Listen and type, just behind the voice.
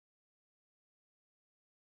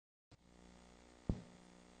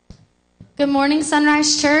Good morning,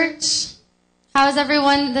 Sonrise Church. How is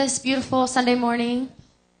everyone this beautiful Sunday morning?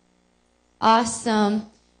 Awesome.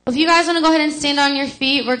 If you guys want to go ahead and stand on your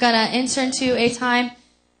feet, we're going to enter into a time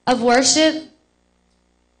of worship.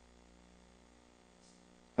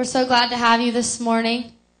 We're so glad to have you this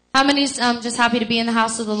morning. How many's just happy to be in the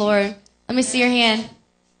house of the Lord? Let me see your hand.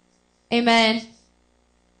 Amen.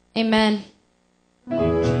 Amen.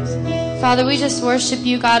 Father, we just worship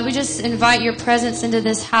you, God. We just invite your presence into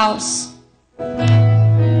this house.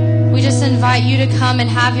 We just invite you to come and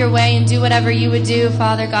have your way and do whatever you would do,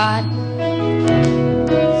 Father God.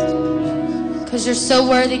 Because you're so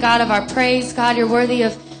worthy, God, of our praise. God, you're worthy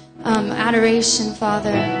of adoration,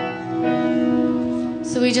 Father.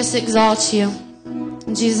 So we just exalt you.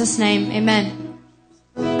 In Jesus' name, amen.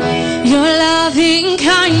 Your loving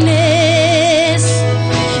kindness,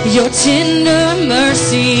 your tender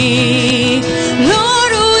mercy,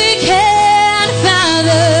 Lord, we can't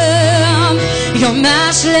fathom your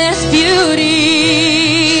matchless beauty.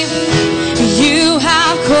 You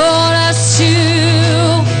have called us to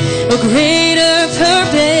a greater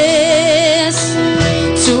purpose,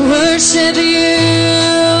 to worship you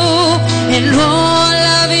in all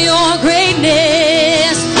of your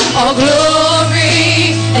greatness. All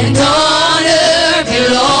glory and honor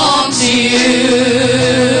belong to you.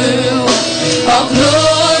 All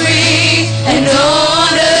glory and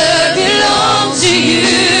honor belong to you.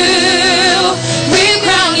 We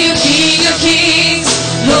crown you King of Kings,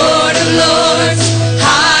 Lord of Lords,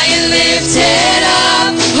 high and lifted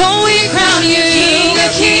up. Oh, we crown you King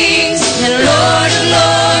of Kings and Lord of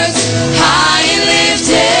Lords, high and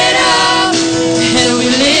lifted up. And we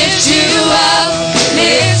lift you up,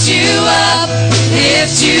 lift you up,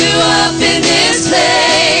 lift you up in this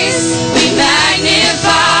place. We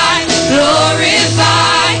magnify,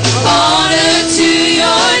 glorify, honor to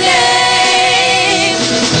your name.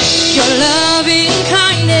 Your loving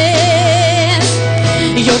kindness,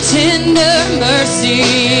 your tender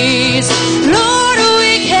mercies, Lord,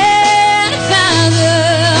 we can't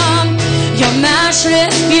fathom your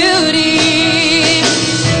matchless beauty.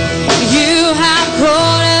 You have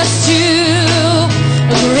called us to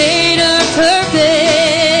a greater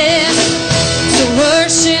purpose, to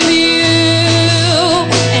worship you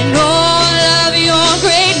and all of your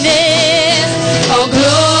greatness. All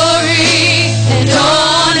glory and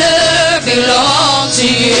honor belong to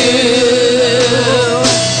you.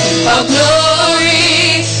 All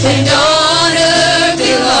glory and honor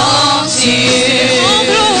belong to you. All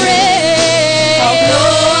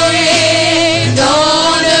glory and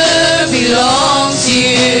honor belong to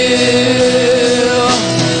you.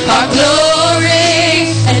 Our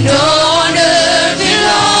glory and honor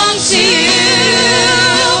belong to you.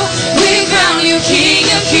 We crown you King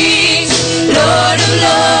of Kings, Lord of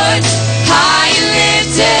Lords, high and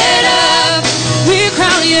lifted up. We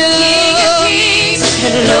crown you King of Kings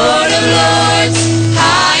and Lord of Lords,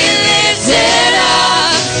 high and lifted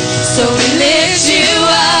up. So we lift you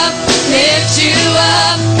up, lift you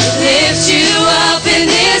up, lift you up in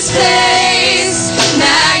this place.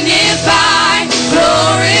 Magnify,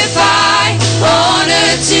 glorify,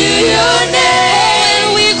 honor to your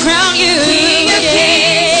name. We crown you King of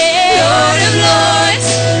Kings, Lord of Lords,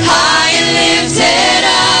 high and lifted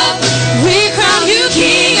up. We crown you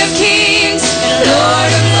King of Kings,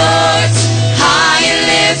 Lord of Lords, high and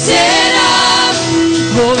lifted up.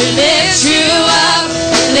 Oh, we lift you up,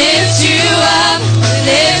 lift you up,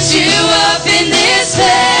 lift you up in this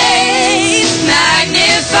place.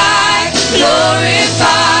 Magnify,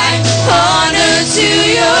 glorify, honor to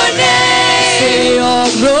your name. Say all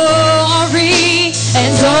glory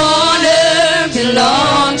and honor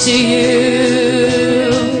belong to you.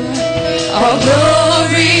 All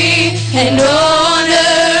glory and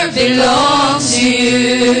honor belong to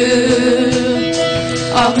you.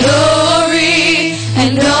 All glory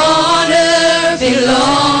and honor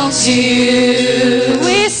belong to you.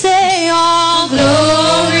 We say all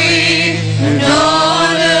glory and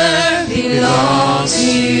honor belong to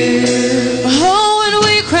you. Oh, and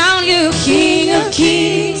we crown you King of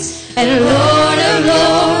Kings and Lord of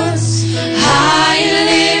Lords, high and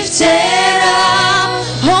lifted up.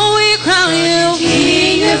 Oh, we crown you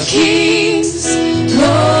King of Kings,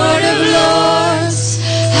 Lord of Lords,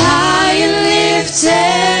 high and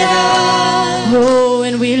lifted up. Oh,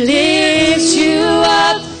 and we lift you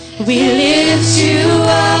up, we lift you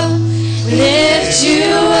up, we lift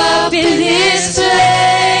you up in this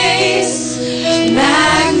place.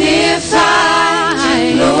 Magnify,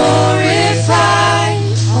 glorify,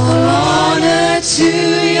 all honor to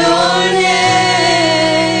your name.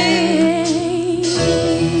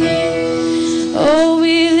 Oh,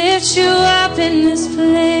 we lift you up in this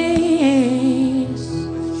place.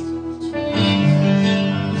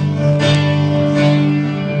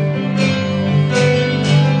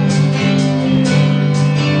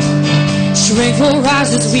 Strength will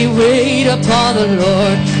rise as we wait upon the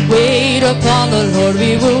Lord. Wait upon the Lord.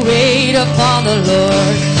 We will wait upon the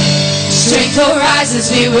Lord. Strength will rise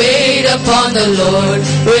as we wait upon the Lord.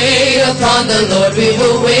 Wait upon the Lord. We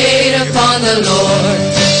will wait upon the Lord.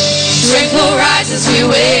 Strength will rise as we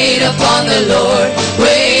wait upon the Lord.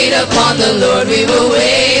 Wait upon the Lord. We will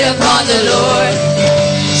wait upon the Lord.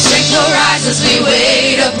 Strength will rise as we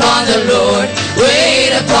wait upon the Lord.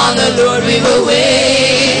 Wait upon the Lord. We will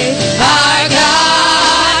wait. Our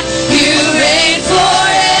God, you reign forever.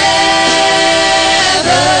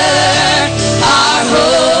 Our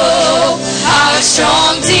hope, our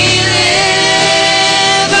strong deliverer.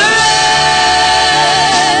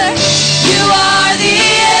 You are the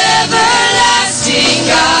everlasting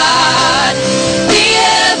God. The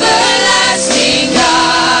everlasting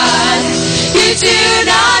God. You do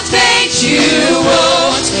not faint, you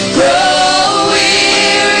won't grow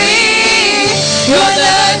weary. You're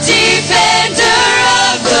the defender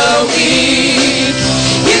of the weak.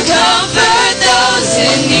 You comfort those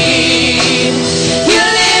in need. You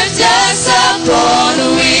lift us up on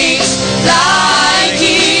wings like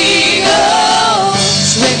eagles.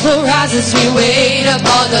 Strength will rise as we wait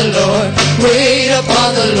upon the Lord. Wait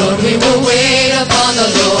upon the Lord. We will wait upon the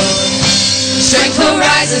Lord. Strength will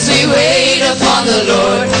rise as we wait upon the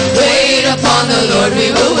Lord. Wait upon the Lord.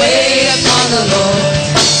 We will wait upon the Lord.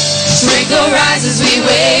 Strength will rise as we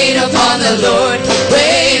wait upon the Lord.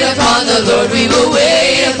 Wait upon the Lord. We will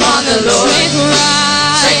wait upon the Lord.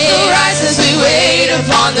 Strength will rise as we wait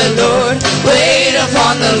upon the Lord. Wait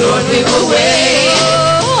upon the Lord. We will wait.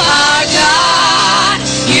 Our God,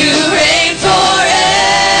 you reign forever.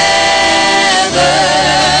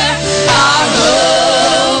 Our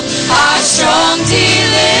hope, our strong deliverer.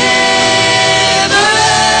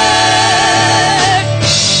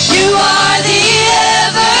 You are the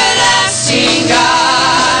everlasting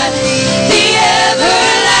God. The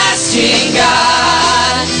everlasting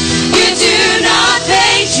God. You do not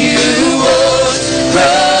faint, you won't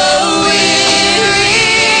grow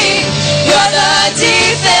weary. You're the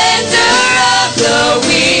defender of the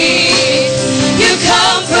weak. You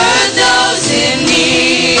comfort those in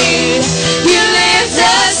need. You lift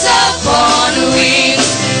us up on wings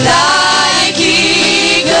like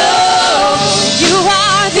eagles. You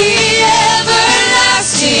are the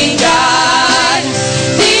everlasting God.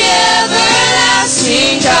 The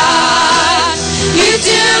everlasting God. You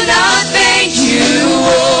do not faint, you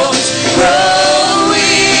won't grow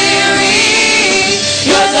weary.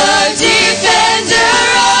 You're the defender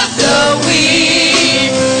of the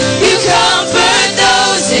weak. You comfort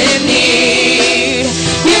those in need.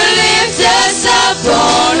 You lift us up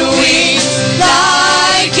on wings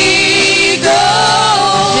like eagles.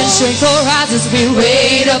 And strength will rise as we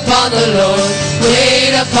wait upon the Lord.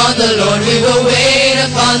 Wait upon the Lord. We will wait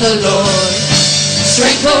upon the Lord.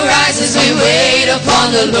 Strength will rise as we wait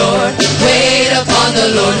upon the Lord. Wait upon the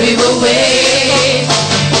Lord. We will wait.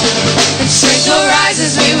 And strength will rise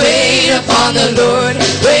as we wait upon the Lord.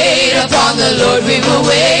 Wait upon the Lord. We will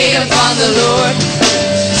wait upon the Lord.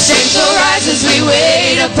 Strength will rise as we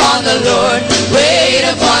wait upon the Lord. Wait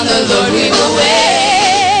upon the Lord. We will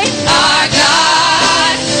wait. Our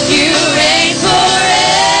God, you reign forever.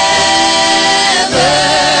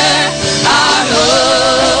 Our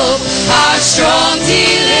hope, our strong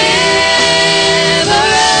deliverer.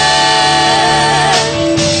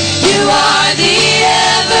 You are the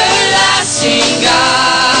everlasting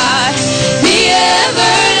God. The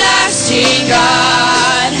everlasting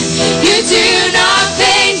God. You do not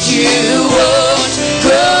faint, you won't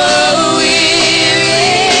grow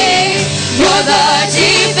weary. You're the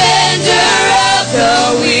defender of the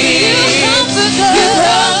weak. You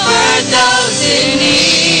comfort those in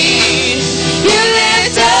need. You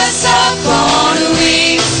lift us up on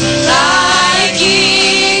wings like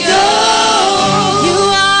eagles. You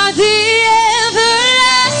are the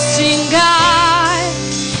everlasting God.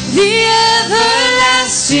 The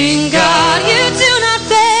everlasting God. You do not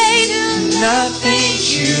faint. Nothing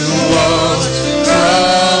you won't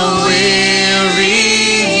grow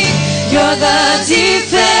weary. You're the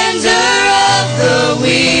defender of the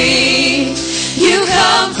weak. You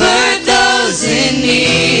comfort those in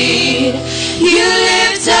need. You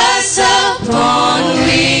lift us up on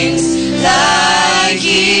wings like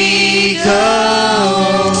eagles.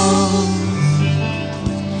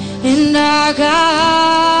 And our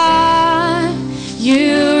God,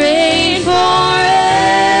 you reign forever.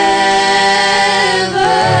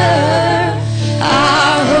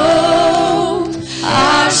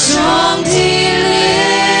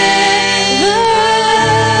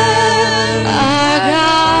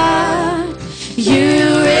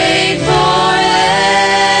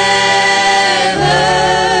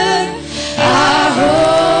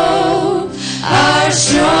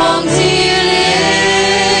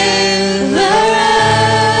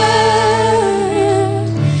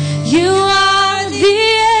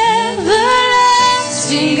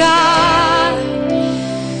 everlasting God,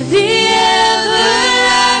 the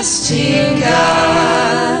everlasting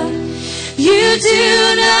God. You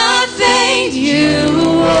do not faint, you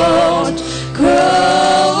won't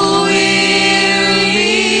grow weary.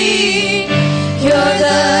 You're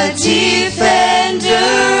the defender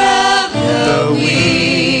of the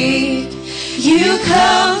weak. You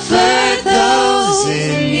comfort those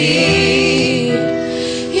in need.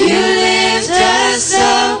 You lift us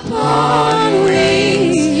upon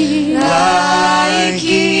wings like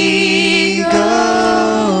eagles.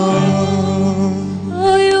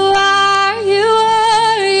 Oh, you are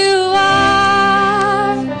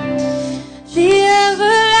the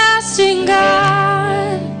everlasting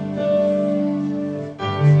God.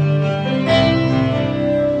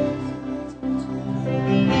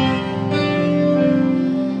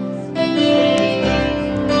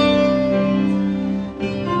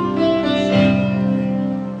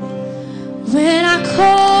 When I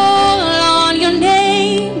call on your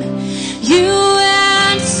name, you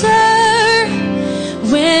answer.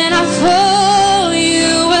 When I fall,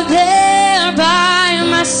 you are there by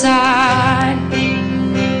my side.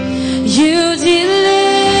 You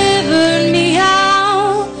delivered me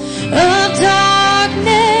out of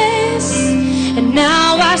darkness, and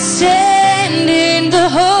now I stand in the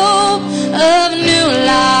hope of new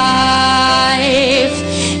life.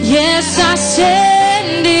 Yes, I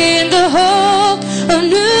stand in the hope of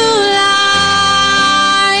new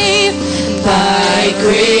life. By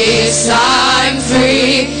grace I'm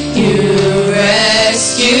free, you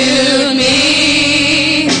rescued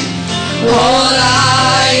me. All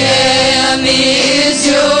I am is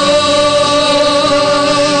yours.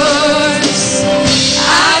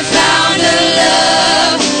 I found a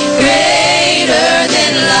love greater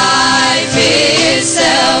than life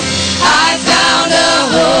itself. I found a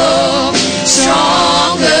hope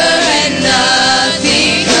stronger and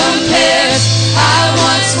nothing compares. I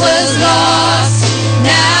once was lost,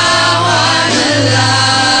 now I'm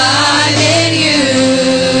alive in you.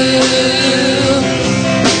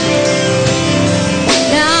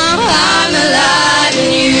 Now I'm alive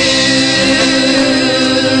in you.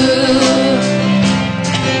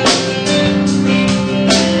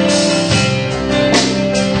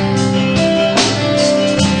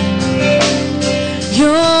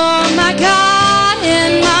 You're my God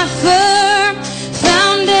and my firm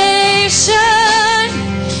foundation.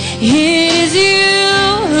 It is you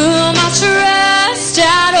whom I trust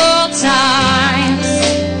at all times.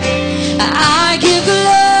 I give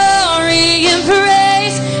glory and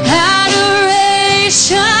praise,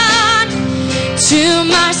 adoration to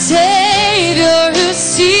my Savior who's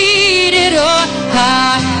seated on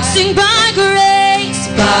high. Sing by grace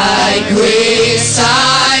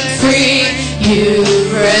I'm free. You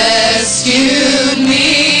rescued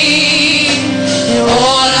me.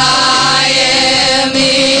 All I am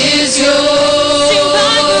is yours. Sing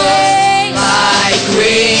by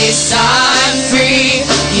grace I'm free.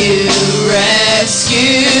 You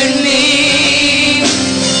rescued me.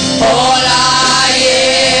 All I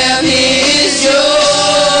am is yours.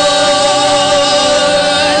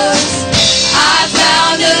 I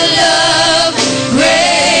found a love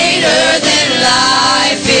greater than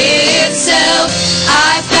life itself.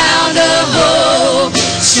 I found a hope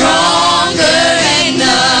stronger and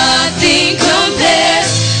nothing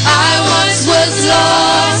compares. I once was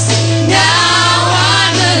lost, now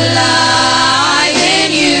I'm alive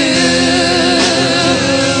in you.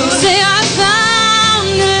 Say I found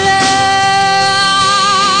love.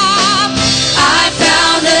 I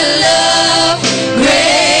found a love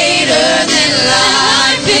greater than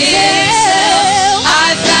life itself. I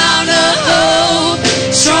found a hope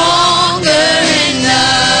stronger and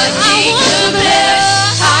nothing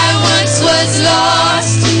compares. I once was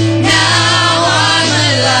lost, now I'm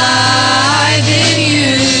alive in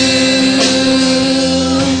you.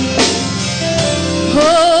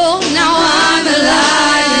 Oh, now I'm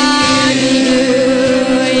alive in you.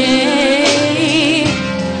 Yeah.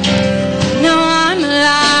 Now I'm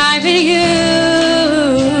alive in you.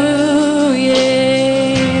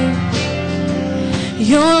 Yeah.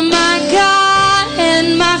 You're my God and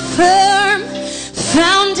my firm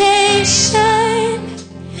foundation.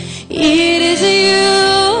 It is you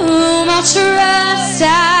whom I'll trust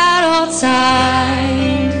at all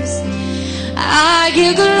times. I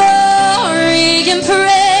give glory and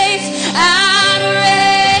praise,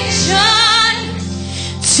 adoration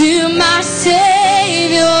to my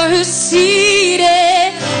Savior who's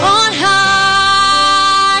seated on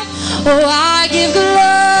high. Oh, I give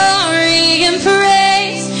glory and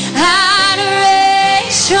praise,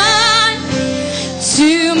 adoration to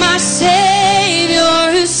my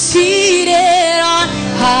Savior who's seated on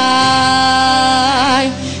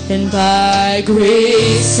By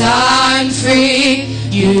grace I'm free,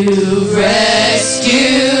 you've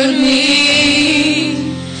rescued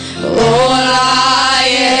me. All I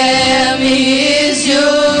am is yours.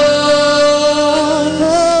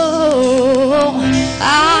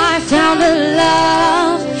 I found a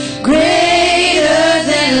love Greater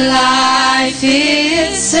than life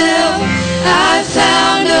itself, I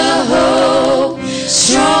found a hope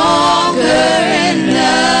stronger and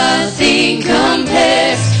nothing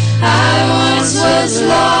compares. I once was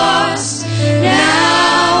lost,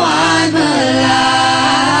 now I'm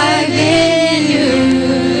alive in you.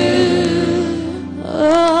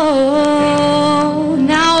 Oh,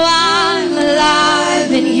 now I'm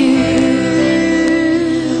alive in you.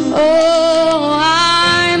 Oh,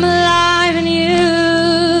 I'm alive in you.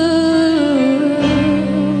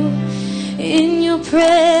 In your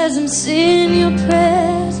presence, in your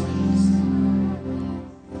presence.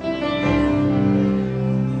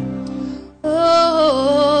 Oh,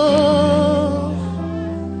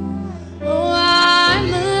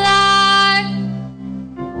 I'm alive.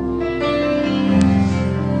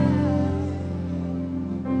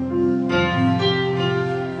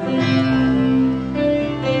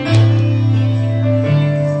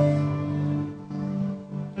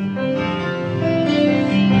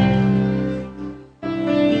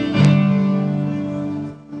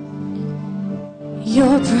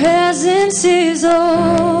 Your presence is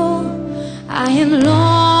all I am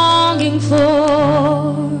longing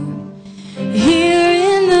for. Here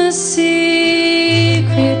in the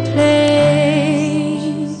secret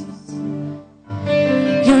place,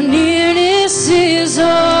 your nearness is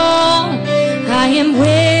all I am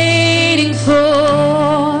waiting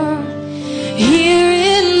for. Here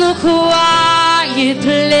in the quiet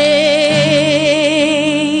place,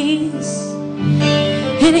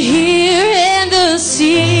 and here in the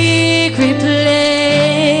secret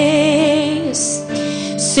place,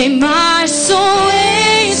 say my soul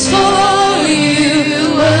waits for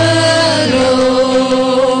you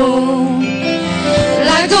alone,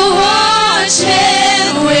 like the watchman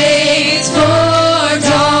waits for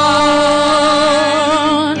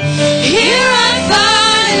dawn. Here I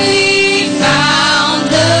finally found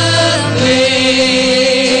the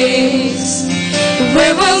place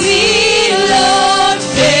where we'll meet, Lord,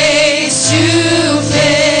 face to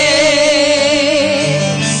face.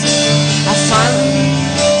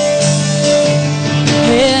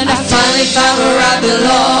 I finally found where I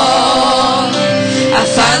belong. I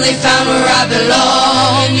finally found where I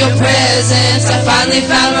belong. In your presence, I finally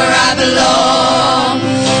found where I belong.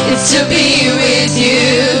 It's to be with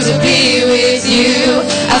you, to be with you.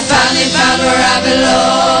 I finally found where I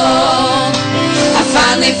belong. I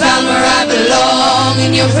finally found where I belong.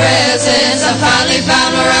 In your presence, I finally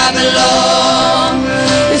found where I belong.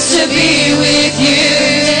 It's to be with you.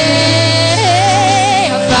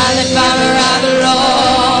 I finally found where I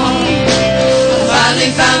belong. I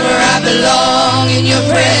finally found where I belong. In your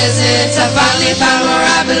presence, I finally found where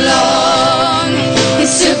I belong.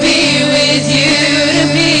 It's to be with you, to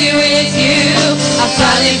be with you. I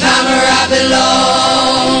finally found where I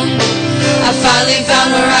belong. I finally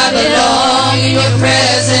found where I belong. In your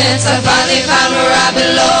presence, I finally found where I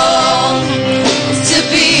belong. It's to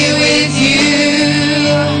be with you.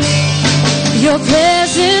 Your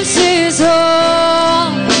presence is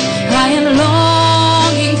all I am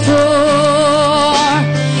longing for.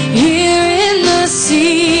 Here in the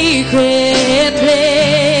secret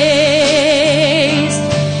place,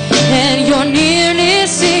 and your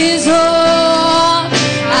nearness is all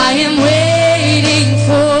I am waiting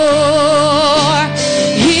for.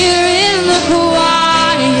 Here in the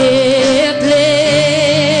quiet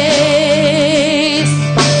place,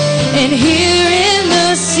 and here in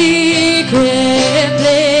the secret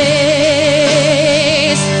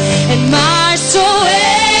place, and my soul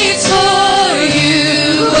waits for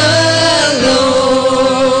you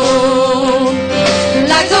alone,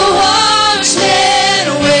 like the watchman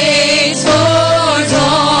waits for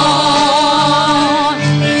dawn.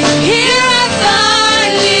 Here I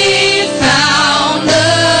finally found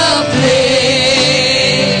the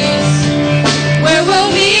place where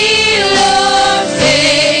we'll meet, Lord,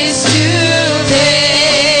 face to face.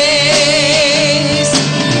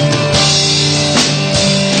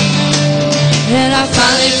 And I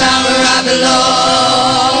finally found where I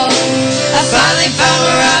belong. I finally found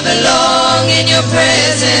where I belong. In your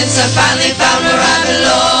presence, I finally found where I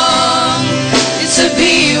belong. It's to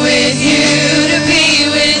be with you, to be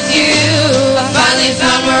with you. I finally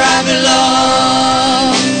found where I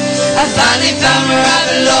belong. I finally found where I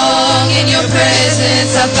belong. In your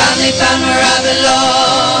presence, I finally found where I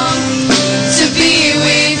belong. To be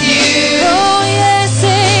with you. Oh yes,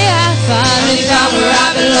 say I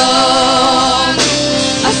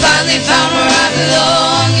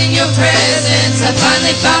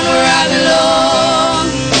finally found where I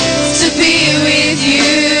belong, to be with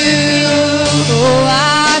you. Oh,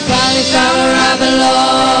 I finally found where I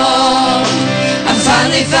belong. I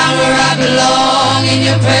finally found where I belong in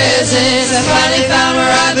your presence. I finally found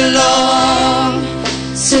where I belong,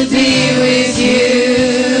 to be with you.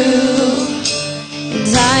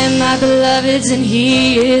 And I am my beloved's and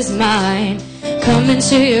he is mine. Come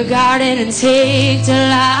into your garden and take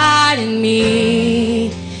delight in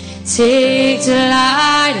me. Take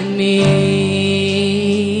delight in me.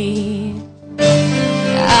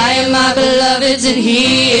 I am my beloved's and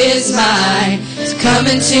he is mine. So come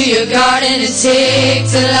into your garden and take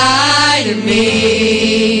delight in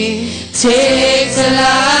me. Take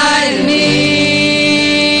delight in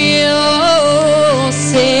me. Oh,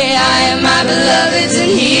 say I am my beloved's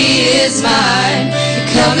and he is mine.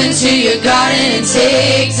 Come into your garden and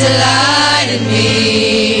take delight in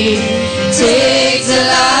me. Take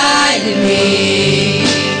delight in me.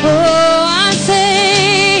 Oh, I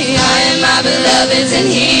say I am my beloved's and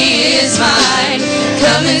he is mine.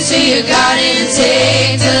 Come into your garden and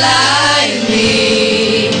take delight in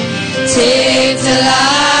me. Take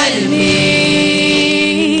delight in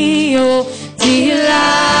me. Oh,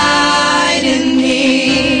 delight in me.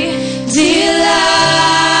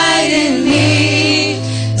 Delight in me.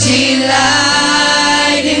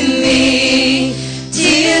 Delight in me.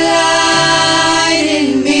 Delight in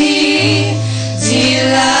me.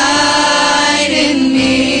 Delight in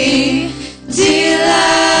me.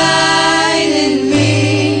 Delight in me.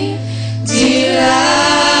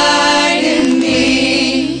 Delight in me.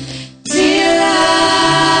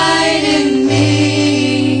 Delight in me.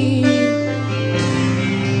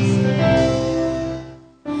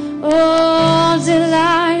 Oh,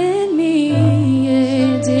 delight in me.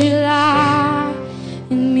 Yeah, delight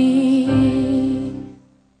in me.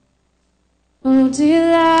 Oh,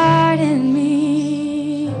 delight in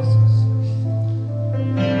me.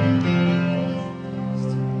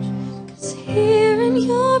 'Cause here in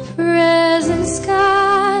your presence,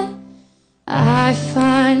 God, I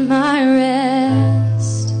find my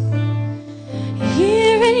rest.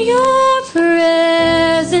 Here in your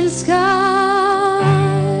presence, God,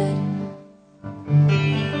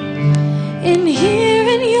 and here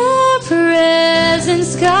in your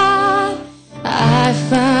presence, God, I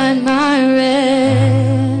find my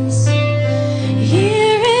rest.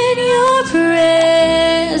 Here in your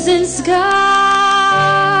presence, God.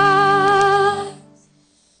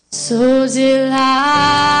 So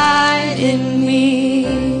delight in me.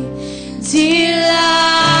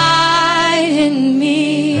 Delight in me.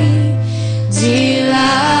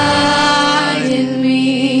 Delight in me.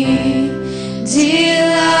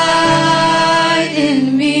 Delight in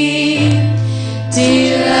me.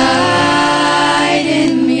 Delight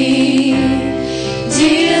in me.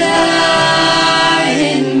 Delight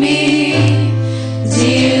in me.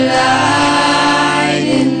 Delight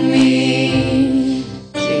in me.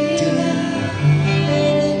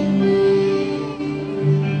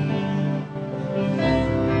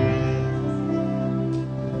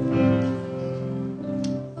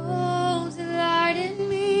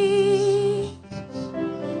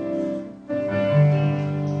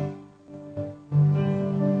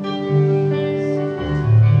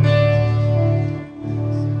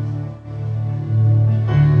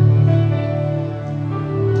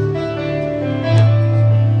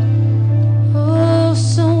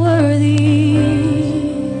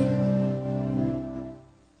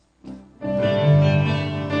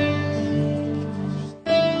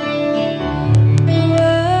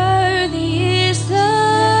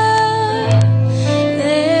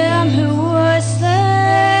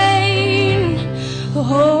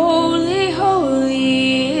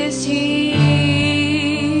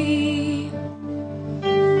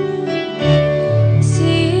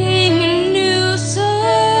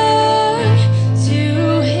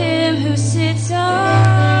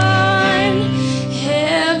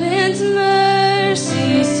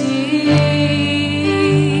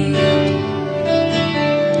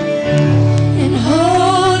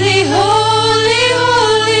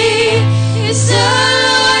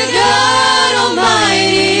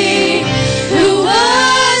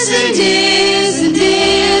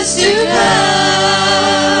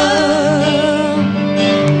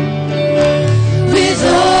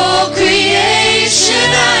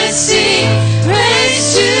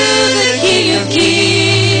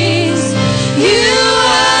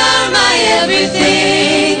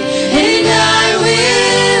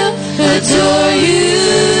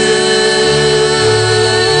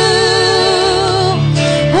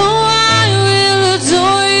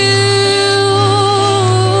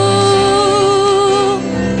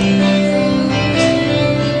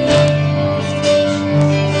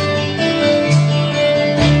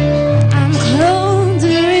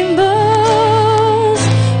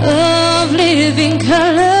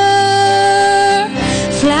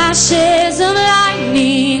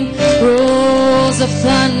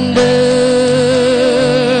 thunder.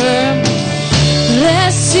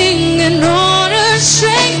 Blessing and honor,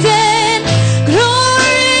 strength and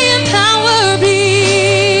glory and power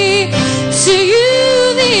be to you,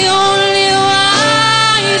 the only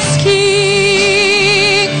wise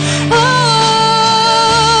King. Oh,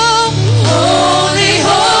 holy,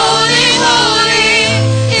 holy, holy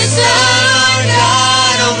is the Lord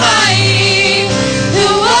God Almighty, who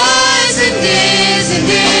was and is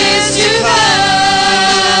to come.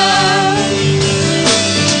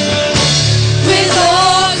 With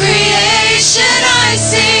all creation I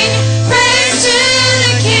sing praise to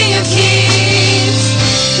the King of Kings.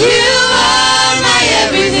 You are my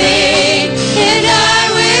everything, and I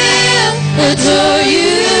will adore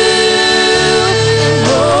you.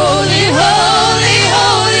 Holy, holy,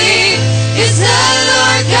 holy is the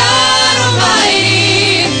Lord God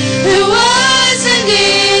Almighty, who was and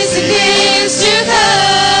is to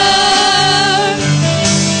come.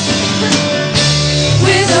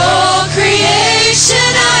 With all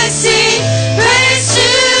creation I sing praise to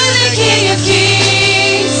the King of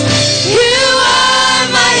Kings. You are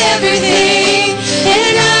my everything,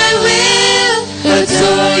 and I will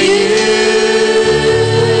adore you.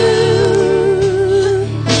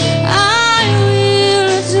 I will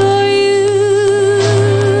adore you.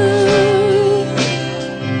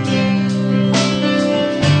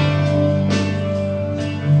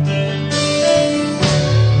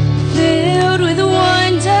 Filled with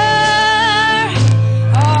wonder,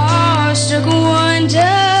 awestruck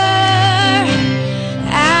wonder,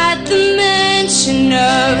 at the mention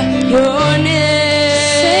of your name.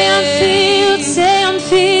 Say I'm filled, say I'm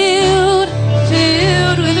filled,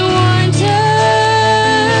 filled with wonder,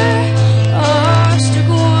 awestruck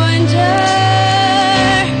wonder,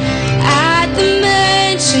 at the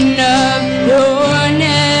mention of your name.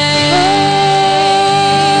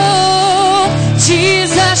 Oh,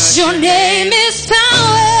 Jesus, your name is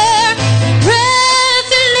power,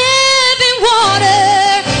 breath and living water,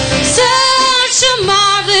 such a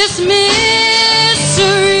marvelous mystery.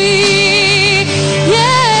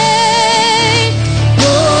 Yeah.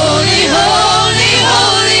 Holy, holy,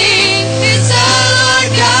 holy is the Lord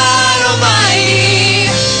God Almighty,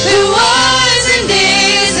 who was and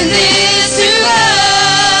is to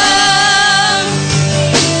come.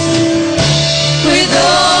 With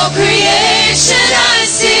all creation I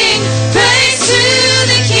sing praise to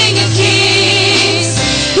the King of Kings.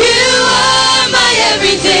 You are my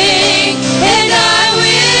everything, and I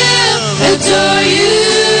will adore you.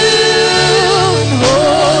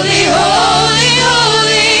 Holy, holy,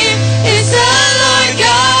 holy is the Lord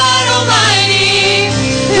God Almighty,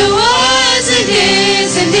 who was and is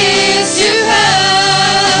to come.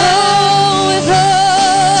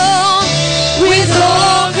 With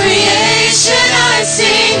all creation I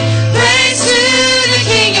sing praise to the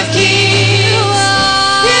King of Kings.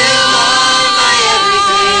 You are my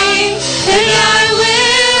everything, and I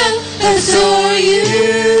will adore you.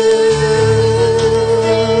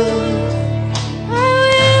 I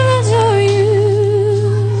will adore you.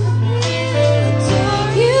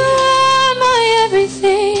 You are my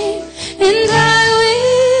everything, and I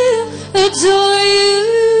will adore you.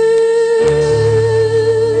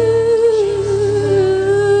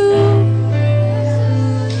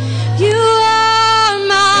 You are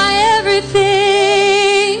my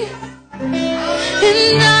everything,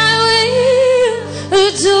 and I will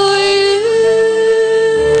adore you.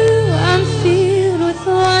 I'm filled with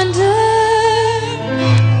wonder,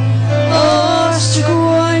 awestruck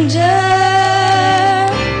wonder,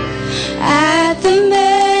 at the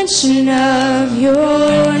mention of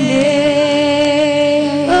your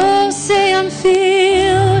name. Oh, say I'm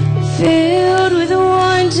filled, filled with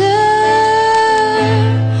wonder,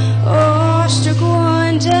 awestruck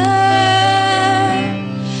wonder,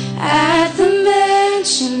 at the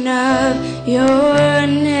mention of your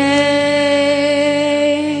name.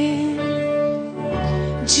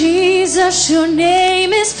 Jesus, your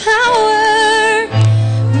name is power,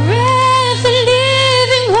 breath and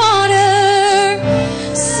living water,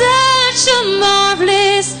 such a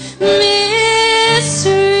marvelous mystery.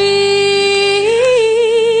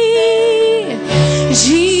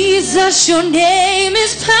 Jesus, your name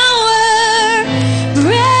is power,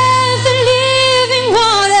 breath and living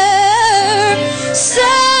water,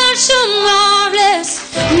 such a marvelous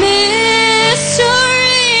mystery.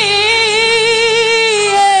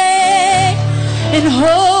 And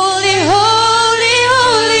holy, holy,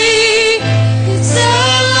 holy is the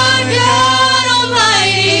Lord God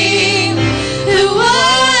Almighty, who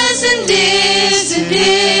was and is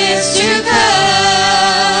to come.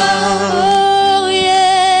 Oh,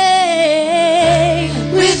 yeah.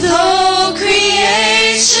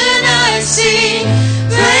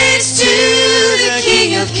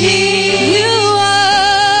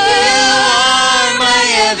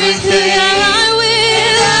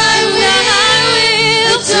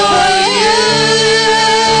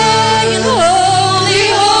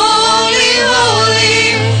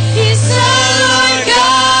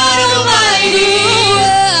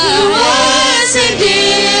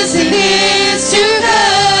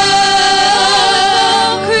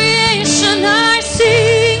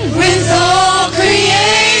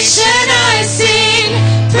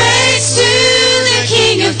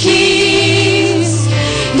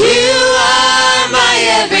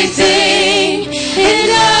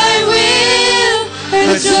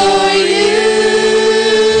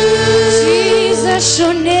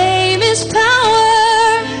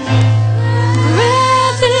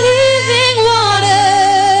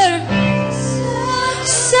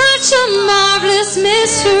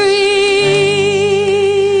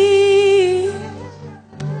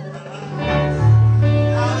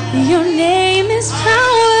 Your name is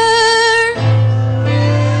power,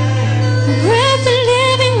 breath of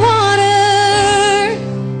living water.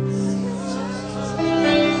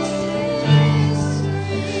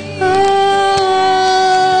 Oh,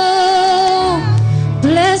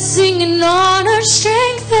 blessing and honor,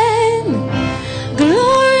 strength and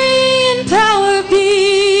glory and power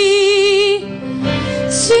be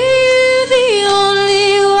to the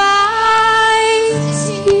only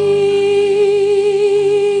wise King.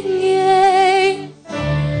 Yeah.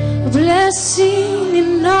 Blessing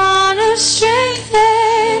and honor, strength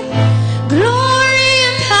and glory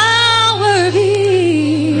and power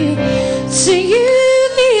be to you,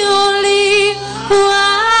 the only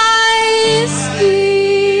wise King.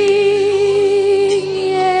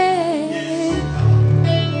 Yeah.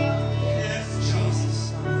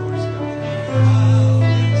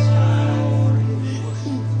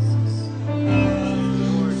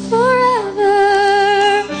 Forever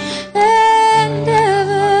and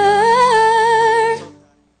ever.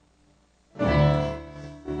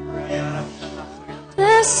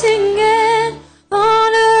 Blessing and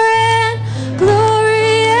honor and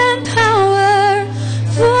glory and power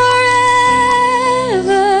forever,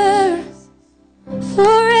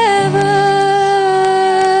 forever.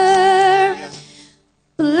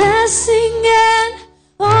 Blessing and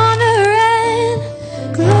honor and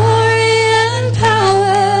glory and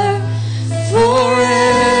power forever.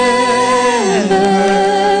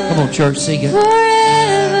 Come on, church, sing it. Forever.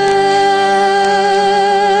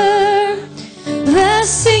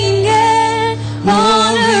 Blessing and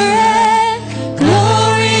honor and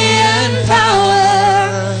glory and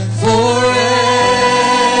power forever,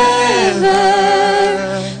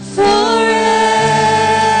 forever.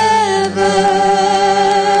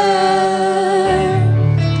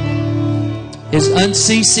 Is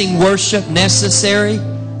unceasing worship necessary?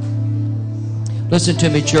 Listen to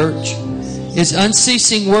me, church. Is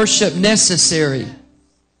unceasing worship necessary?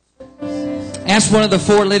 Ask one of the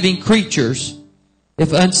four living creatures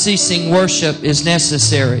if unceasing worship is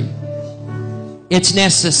necessary. It's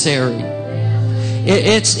necessary.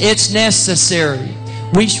 It's necessary.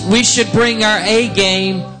 We should bring our A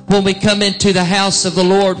game when we come into the house of the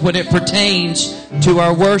Lord when it pertains to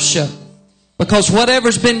our worship. Because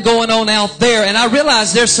whatever's been going on out there, and I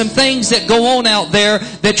realize there's some things that go on out there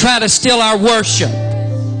that try to steal our worship.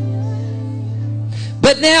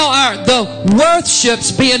 But now the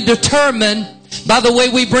worship's being determined by the way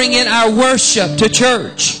we bring in our worship to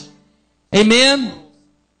church. Amen?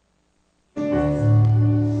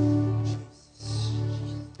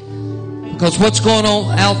 Because what's going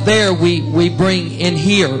on out there, we bring in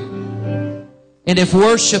here. And if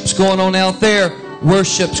worship's going on out there,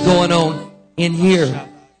 worship's going on in here.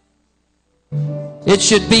 It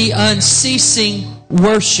should be unceasing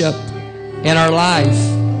worship in our life.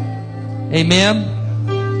 Amen?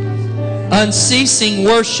 Unceasing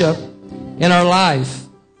worship in our life.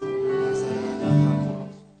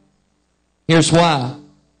 Here's why.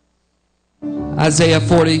 Isaiah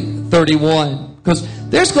 40:31. Because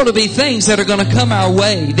there's going to be things that are going to come our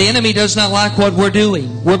way. The enemy does not like what we're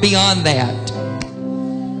doing. We're beyond that.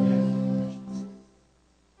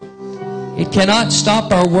 It cannot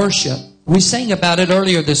stop our worship. We sang about it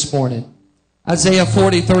earlier this morning. Isaiah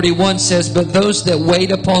 40:31 says, "But those that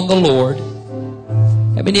wait upon the Lord."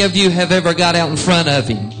 How many of you have ever got out in front of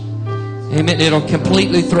Him? Amen. It'll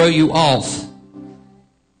completely throw you off.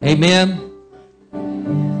 Amen.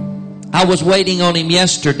 I was waiting on Him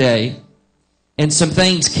yesterday, and some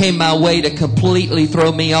things came my way to completely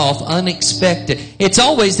throw me off. Unexpected. It's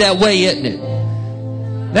always that way, isn't it?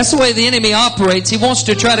 That's the way the enemy operates. He wants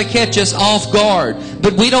to try to catch us off guard.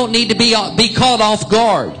 But we don't need to be caught off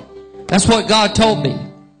guard. That's what God told me.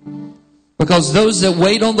 Because those that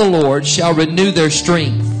wait on the Lord shall renew their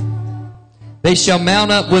strength. They shall mount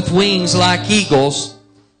up with wings like eagles.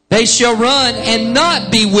 They shall run and not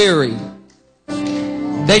be weary.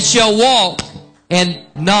 They shall walk and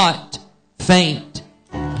not faint.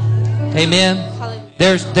 Amen.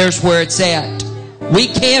 There's where it's at. We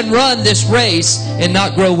can run this race and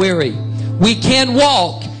not grow weary. We can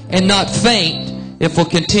walk and not faint if we'll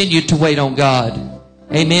continue to wait on God.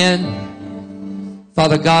 Amen.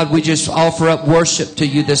 Father God, we just offer up worship to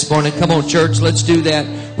you this morning. Come on, church, let's do that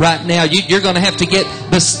right now. You're going to have to get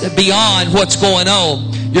beyond what's going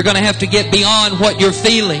on. You're going to have to get beyond what you're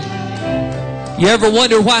feeling. You ever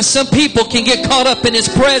wonder why some people can get caught up in His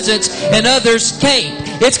presence and others can't?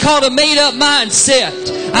 It's called a made-up mindset.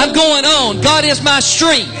 I'm going on. God is my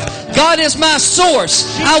strength. God is my source.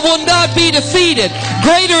 I will not be defeated.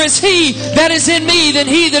 Greater is He that is in me than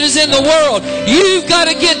he that is in the world. You've got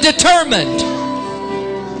to get determined.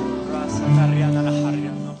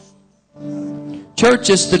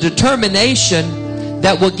 Church, it's the determination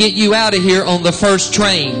that will get you out of here on the first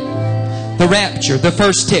train, the rapture, the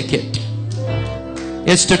first ticket.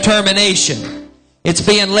 It's determination. It's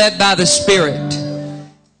being led by the Spirit.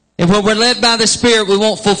 And when we're led by the Spirit, we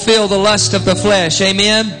won't fulfill the lust of the flesh.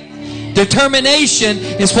 Amen? Determination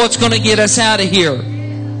is what's going to get us out of here.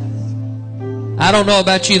 I don't know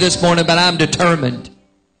about you this morning, but I'm determined.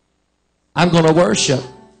 I'm going to worship.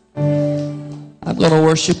 I'm going to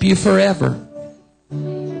worship you forever.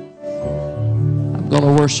 I'm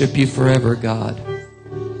going to worship you forever, God.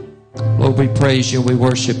 Lord, we praise you. We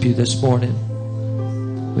worship you this morning.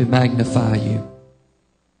 We magnify you.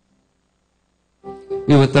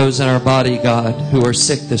 Be with those in our body, God, who are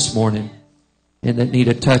sick this morning and that need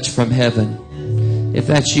a touch from heaven. If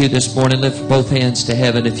that's you this morning, lift both hands to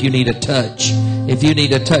heaven. If you need a touch,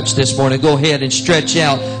 this morning, go ahead and stretch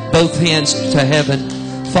out both hands to heaven.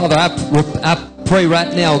 Father, I pray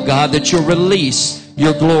right now, God, that you'll release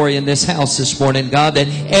your glory in this house this morning, God, that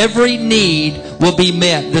every need will be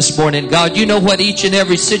met this morning. God, you know what each and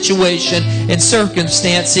every situation and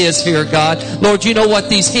circumstance is here, God. Lord, you know what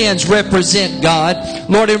these hands represent, God.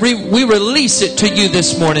 Lord, and we release it to you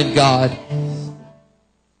this morning, God.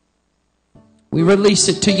 We release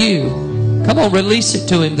it to you. Come on, release it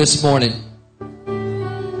to him this morning.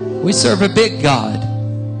 We serve a big God.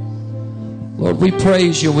 Lord, we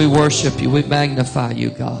praise you, we worship you, we magnify you,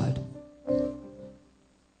 God.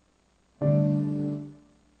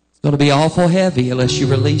 It's going to be awful heavy unless you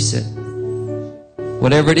release it.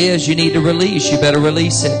 Whatever it is you need to release, you better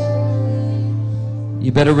release it.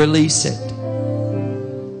 You better release it.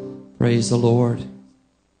 Praise the Lord.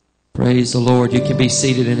 Praise the Lord. You can be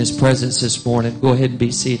seated in his presence this morning. Go ahead and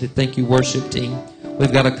be seated. Thank you, worship team.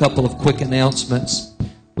 We've got a couple of quick announcements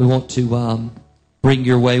we want to bring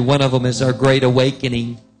your way. One of them is our Great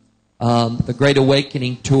Awakening, the Great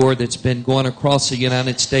Awakening tour that's been going across the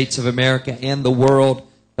United States of America and the world.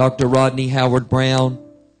 Dr. Rodney Howard-Browne,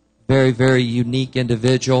 very, very unique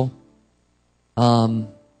individual.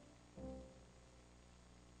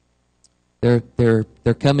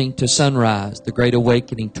 They're coming to Sonrise. The Great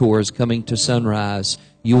Awakening tour is coming to Sonrise.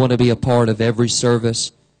 You want to be a part of every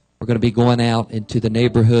service. We're going to be going out into the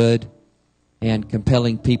neighborhood and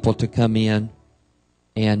compelling people to come in.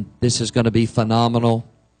 And this is going to be phenomenal.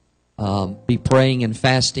 Be praying and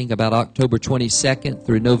fasting about October 22nd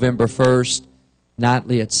through November 1st,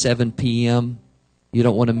 nightly at 7 p.m. You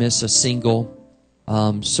don't want to miss a single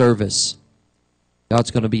service.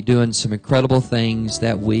 God's going to be doing some incredible things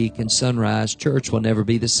that week, and Sonrise Church will never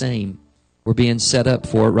be the same. We're being set up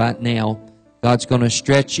for it right now. God's going to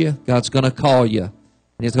stretch you. God's going to call you. And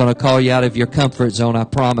he's going to call you out of your comfort zone, I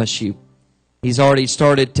promise you. He's already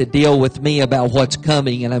started to deal with me about what's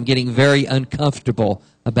coming, and I'm getting very uncomfortable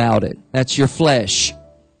about it. That's your flesh.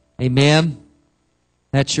 Amen?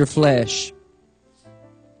 That's your flesh.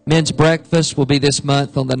 Men's breakfast will be this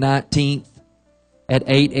month on the 19th at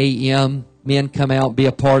 8 a.m. Men, come out, be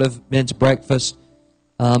a part of men's breakfast.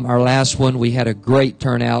 Our last one, we had a great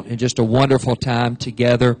turnout and just a wonderful time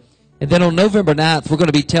together. And then on November 9th, we're going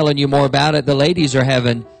to be telling you more about it. The ladies are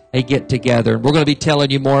having a get-together. We're going to be telling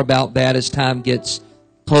you more about that as time gets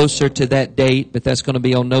closer to that date, but that's going to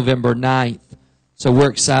be on November 9th. So we're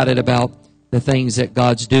excited about the things that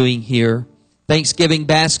God's doing here. Thanksgiving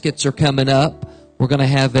baskets are coming up. We're going to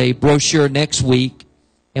have a brochure next week,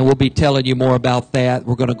 and we'll be telling you more about that.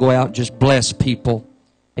 We're going to go out and just bless people.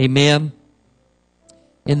 Amen.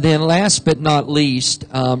 And then last but not least,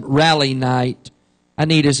 rally night. I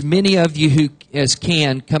need as many of you as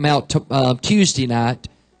can come out to, Tuesday night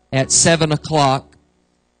at 7 o'clock.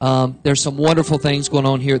 There's some wonderful things going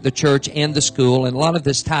on here at the church and the school, and a lot of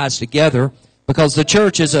this ties together because the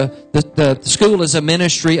church is the school is a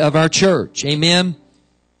ministry of our church. Amen.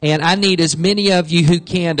 And I need as many of you who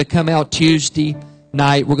can to come out Tuesday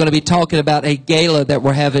night. We're going to be talking about a gala that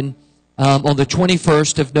we're having on the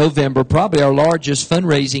 21st of November, probably our largest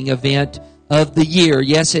fundraising event of the year.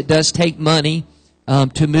 Yes, it does take money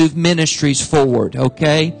to move ministries forward,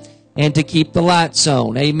 okay, and to keep the lights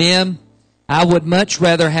on. Amen. I would much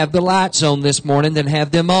rather have the lights on this morning than have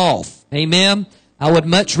them off. Amen. I would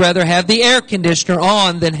much rather have the air conditioner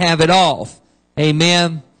on than have it off.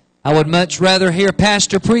 Amen. I would much rather hear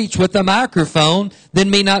Pastor preach with a microphone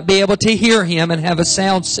than me not be able to hear him and have a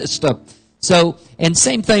sound system. So, and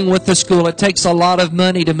same thing with the school. It takes a lot of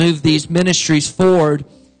money to move these ministries forward.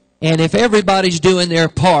 And if everybody's doing their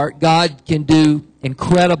part, God can do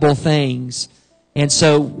incredible things. And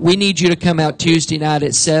so we need you to come out Tuesday night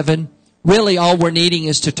at 7. Really, all we're needing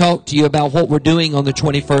is to talk to you about what we're doing on the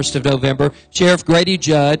 21st of November. Sheriff Grady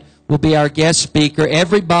Judd will be our guest speaker.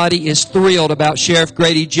 Everybody is thrilled about Sheriff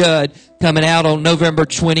Grady Judd coming out on November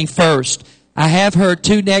 21st. I have heard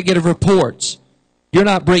 2 negative reports. You're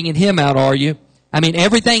not bringing him out, are you? I mean,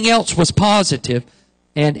 everything else was positive,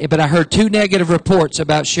 but I heard 2 negative reports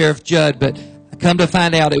about Sheriff Judd, but I come to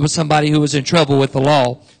find out it was somebody who was in trouble with the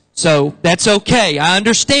law. So that's okay. I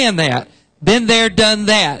understand that. Been there, done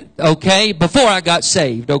that, okay? Before I got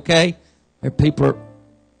saved, okay?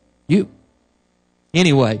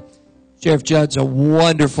 Anyway, Sheriff Judd's a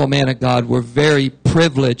wonderful man of God. We're very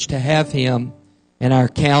privileged to have him in our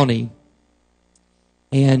county.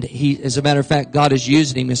 And as a matter of fact, God is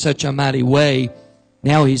using him in such a mighty way.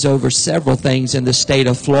 Now he's over several things in the state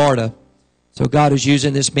of Florida. So God is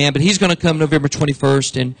using this man. But he's going to come November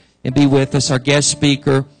 21st and be with us, our guest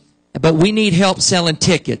speaker. But we need help selling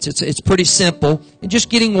tickets. It's pretty simple. And just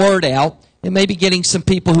getting word out and maybe getting some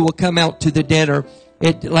people who will come out to the dinner.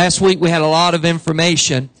 Last week we had a lot of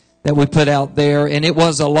information that we put out there, and it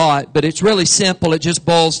was a lot. But it's really simple. It just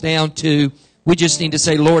boils down to we just need to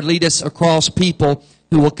say, Lord, lead us across people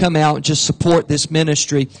who will come out and just support this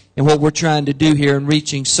ministry and what we're trying to do here in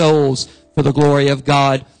reaching souls for the glory of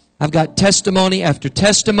God. I've got testimony after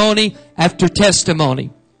testimony after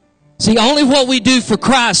testimony. See, only what we do for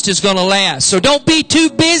Christ is going to last. So don't be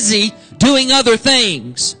too busy doing other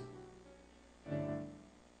things.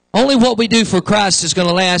 Only what we do for Christ is going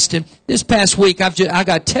to last. And this past week, I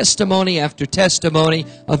got testimony after testimony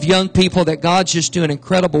of young people that God's just doing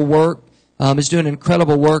incredible work. Is doing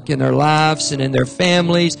incredible work in their lives and in their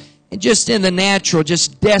families and just in the natural,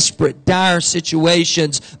 just desperate, dire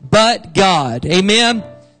situations. But God, amen?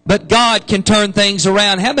 But God can turn things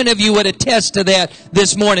around. How many of you would attest to that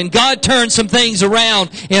this morning? God turned some things around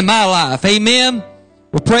in my life. Amen?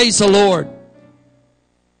 Well, praise the Lord.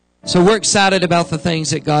 So we're excited about the things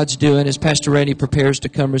that God's doing as Pastor Randy prepares to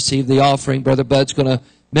come receive the offering. Brother Bud's going to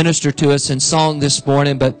minister to us in song this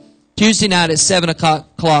morning, but Tuesday night at 7 o'clock,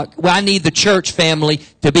 well, I need the church family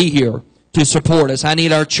to be here to support us. I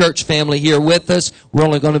need our church family here with us. We're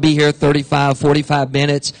only going to be here 35, 45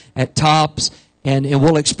 minutes at tops, and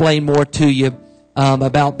we'll explain more to you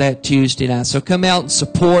about that Tuesday night. So come out and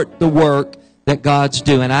support the work that God's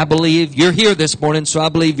doing. I believe you're here this morning, so I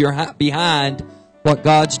believe you're behind what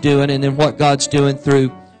God's doing and then what God's doing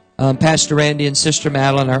through Pastor Randy and Sister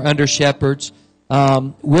Madeline, our under-shepherds.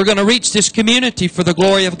 We're going to reach this community for the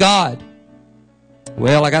glory of God.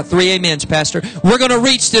 Well, I got 3 amens, Pastor. We're going to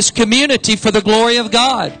reach this community for the glory of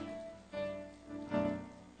God.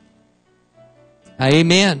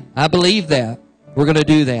 Amen. I believe that. We're going to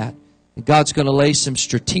do that. And God's going to lay some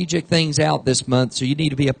strategic things out this month, so you need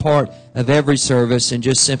to be a part of every service and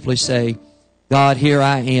just simply say, God, here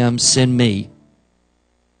I am, send me.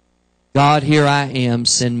 God, here I am,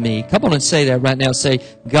 send me. Come on and say that right now. Say,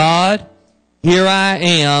 God, here I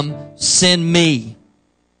am, send me.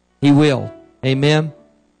 He will. Amen.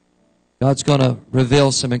 God's going to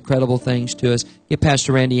reveal some incredible things to us. Give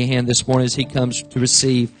Pastor Randy a hand this morning as he comes to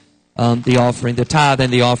receive the offering, the tithe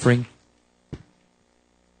and the offering.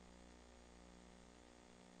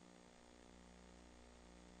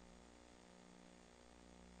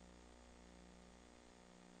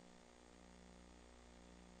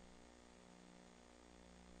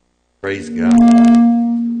 Praise God.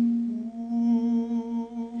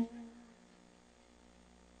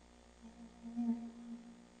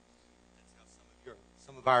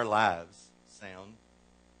 Some of our lives sound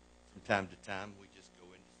from time to time. We just go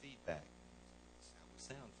into feedback. That's how we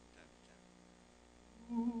sound from time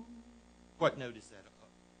to time. What note is that?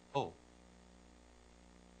 Oh,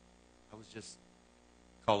 I was just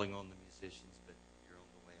calling on the musicians, but you're on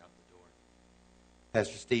the way out the door.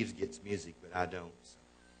 Pastor Steve gets music, but I don't. So.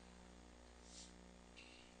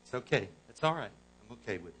 It's okay. It's all right. I'm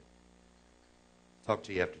okay with it. Talk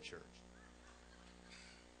to you after church.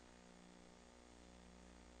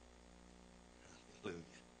 Hallelujah.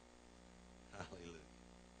 Hallelujah.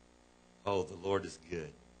 Oh, the Lord is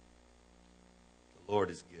good. The Lord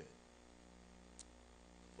is good.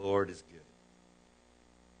 The Lord is good.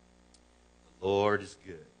 The Lord is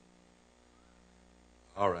good.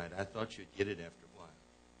 All right. I thought you'd get it after a while.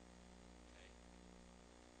 Okay.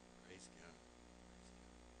 Praise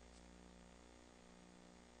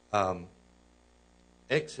God.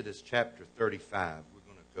 Exodus chapter 35. We're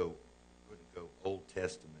going to go Old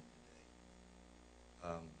Testament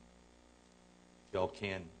today. If y'all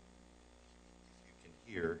can, if you can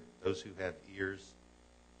hear, those who have ears,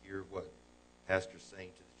 hear what Pastor's saying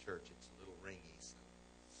to the church. It's a little ringy, so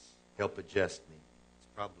help adjust me. It's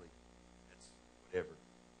probably, that's whatever.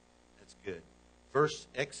 That's good.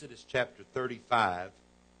 Exodus chapter 35.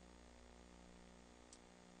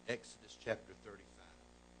 Exodus chapter 35.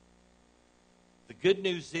 The good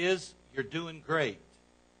news is you're doing great.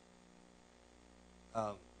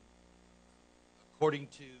 According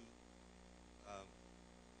to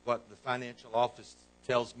what the financial office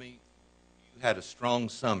tells me, you had a strong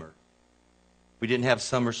summer. We didn't have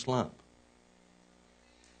summer slump.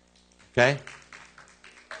 Okay?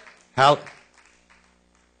 How?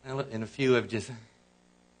 And a few have just,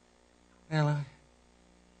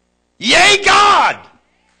 yay, God!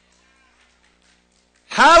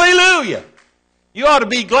 Hallelujah! You ought to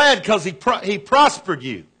be glad because He prospered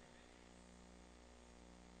you.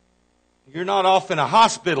 You're not off in a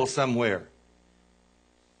hospital somewhere.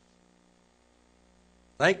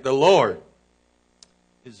 Thank the Lord.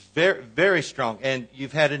 It's very, very strong. And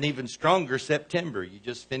you've had an even stronger September. You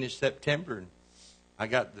just finished September. And I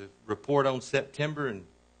got the report on September, and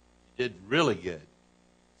you did really good.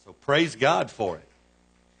 So praise God for it.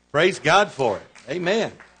 Praise God for it.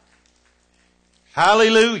 Amen.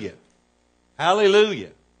 Hallelujah.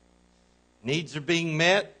 Hallelujah. Needs are being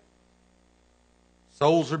met.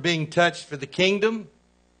 Souls are being touched for the kingdom.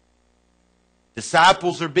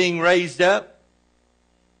 Disciples are being raised up.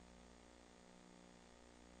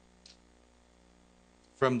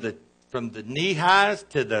 From the knee highs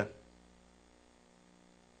to the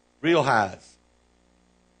real highs.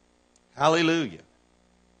 Hallelujah.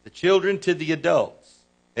 The children to the adults.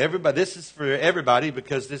 Everybody. This is for everybody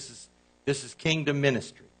because this is kingdom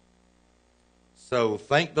ministry. So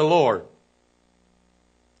thank the Lord.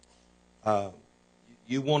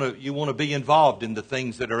 You want to be involved in the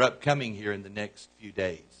things that are upcoming here in the next few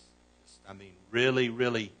days. Really,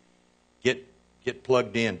 really get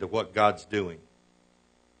plugged into what God's doing.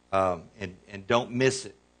 And don't miss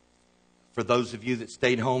it. For those of you that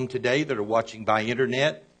stayed home today that are watching by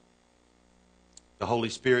internet, the Holy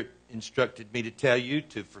Spirit instructed me to tell you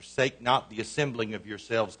to forsake not the assembling of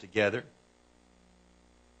yourselves together.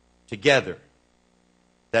 Together.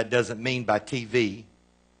 That doesn't mean by TV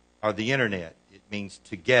or the internet. It means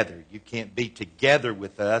together. You can't be together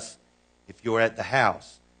with us if you're at the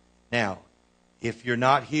house. Now, if you're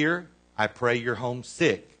not here, I pray you're home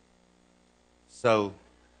sick. So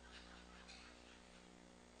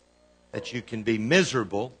that you can be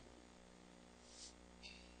miserable.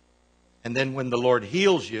 And then when the Lord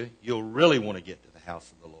heals you, you'll really want to get to the house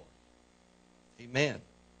of the Lord. Amen.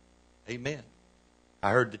 Amen.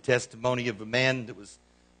 I heard the testimony of a man that was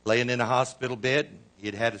laying in a hospital bed. And he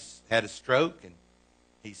had a stroke. And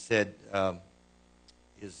he said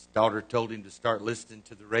his daughter told him to start listening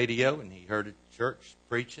to the radio. And he heard a church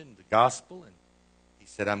preaching the gospel. And he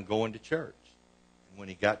said, I'm going to church. And when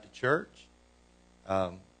he got to church,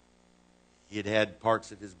 he had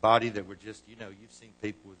parts of his body that were just, you've seen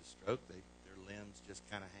people with a stroke. Their limbs just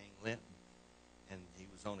kind of hang limp. And he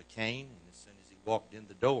was on a cane, and as soon as he walked in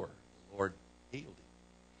the door, the Lord healed him.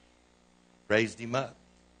 Raised him up.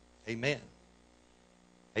 Amen.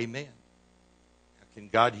 Amen. Now, can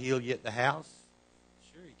God heal you at the house?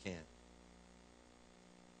 Sure He can.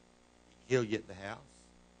 He can heal you at the house.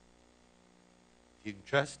 If you can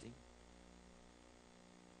trust Him.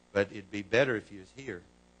 But it'd be better if He was here.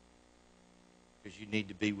 Because you need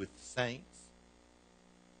to be with the saints.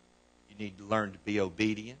 You need to learn to be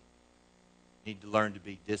obedient. You need to learn to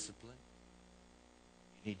be disciplined.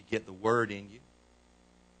 You need to get the Word in you.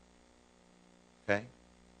 Okay?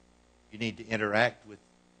 You need to interact with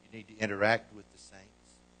the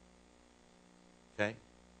saints. Okay?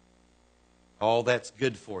 All that's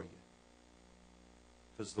good for you.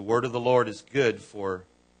 Because the Word of the Lord is good for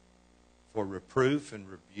reproof and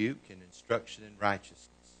rebuke and instruction in righteousness.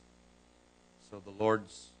 So the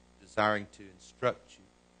Lord's desiring to instruct you.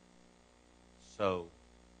 So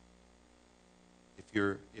if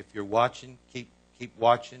you're watching, keep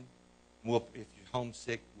watching. If you're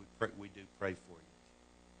homesick, we do pray for you.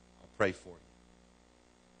 I'll pray for you.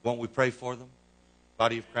 Won't we pray for them?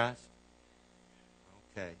 Body of Christ?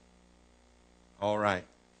 Okay. All right.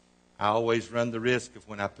 I always run the risk of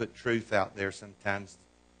when I put truth out there, sometimes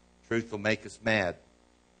truth will make us mad.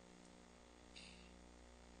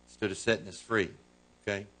 Instead of setting us free.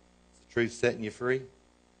 Okay? Is the truth setting you free?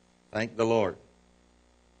 Thank the Lord.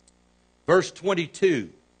 Verse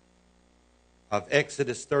 22 of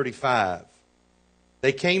Exodus 35.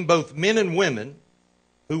 They came both men and women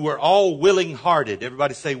who were all willing-hearted.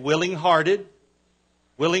 Everybody say willing-hearted.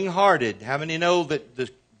 Willing-hearted. How many know that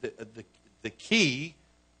the key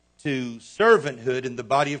to servanthood in the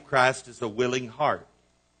body of Christ is a willing heart?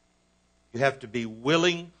 You have to be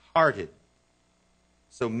willing-hearted.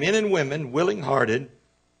 So men and women, willing-hearted,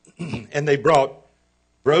 and they brought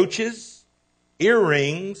brooches,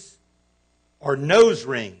 earrings, or nose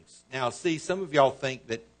rings. Now, see, some of y'all think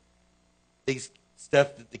that these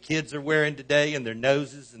Stuff that the kids are wearing today in their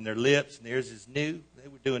noses and their lips and theirs is new. They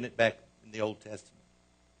were doing it back in the Old Testament.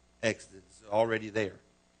 Exodus is already there.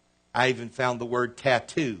 I even found the word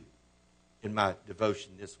tattoo in my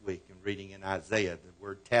devotion this week and reading in Isaiah. The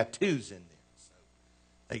word tattoo's in there.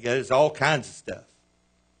 So there's all kinds of stuff.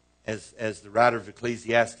 As the writer of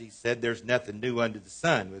Ecclesiastes said, there's nothing new under the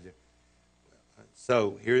sun.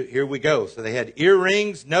 So here we go. So they had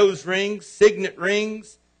earrings, nose rings, signet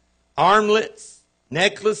rings, armlets,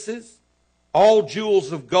 necklaces, all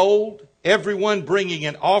jewels of gold, everyone bringing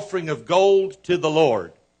an offering of gold to the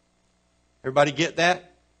Lord. Everybody get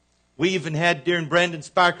that? We even had during Brandon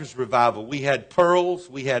Spiker's revival, we had pearls,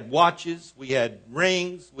 we had watches, we had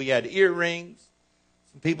rings, we had earrings.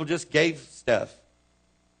 Some people just gave stuff.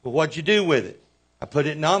 Well, what'd you do with it? I put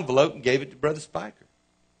it in an envelope and gave it to Brother Spiker.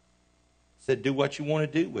 Said, do what you want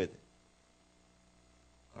to do with it.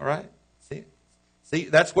 All right? See,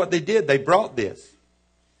 that's what they did. They brought this.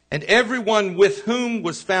 And everyone with whom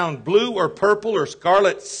was found blue or purple or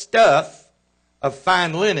scarlet stuff of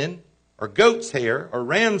fine linen, or goat's hair, or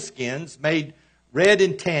ram skins made red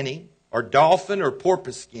in tanning, or dolphin or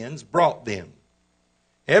porpoise skins, brought them.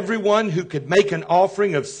 Everyone who could make an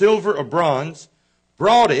offering of silver or bronze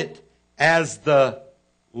brought it as the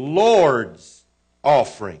Lord's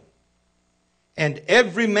offering. And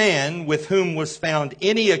every man with whom was found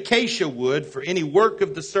any acacia wood for any work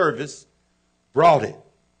of the service brought it.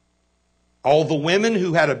 All the women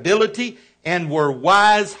who had ability and were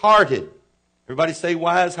wise-hearted. Everybody say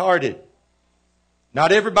wise-hearted.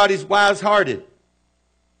 Not everybody's wise-hearted.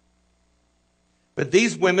 But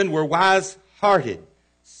these women were wise-hearted,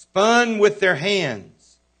 spun with their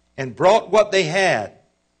hands, and brought what they had,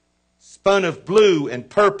 spun of blue and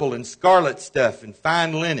purple and scarlet stuff and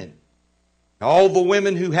fine linen. All the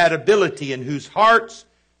women who had ability and whose hearts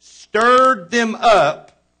stirred them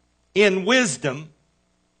up in wisdom.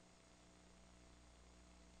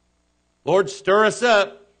 Lord, stir us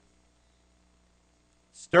up.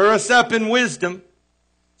 Stir us up in wisdom.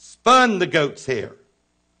 Spun the goat's hair.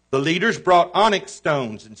 The leaders brought onyx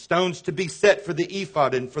stones and stones to be set for the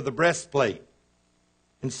ephod and for the breastplate,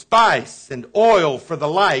 and spice and oil for the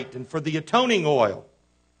light and for the atoning oil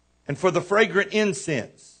and for the fragrant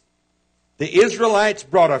incense. The Israelites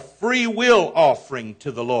brought a free will offering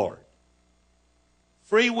to the Lord.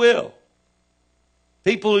 Free will.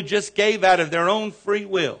 People who just gave out of their own free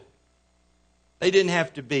will. They didn't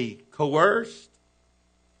have to be coerced.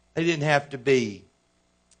 They didn't have to be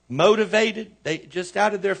motivated. They just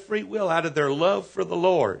out of their free will, out of their love for the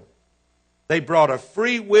Lord. They brought a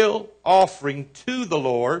free will offering to the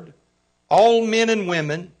Lord, all men and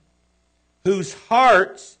women whose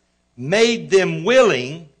hearts made them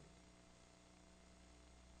willing.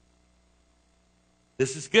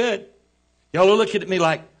 This is good. Y'all are looking at me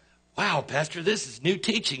like, wow, Pastor, this is new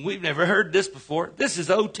teaching. We've never heard this before. This is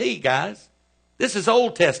OT, guys. This is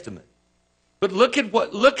Old Testament. But look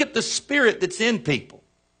at the spirit that's in people.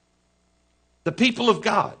 The people of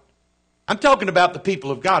God. I'm talking about the people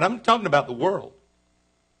of God. I'm talking about the world.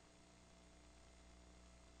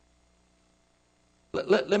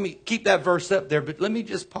 Let me keep that verse up there, but let me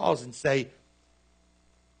just pause and say,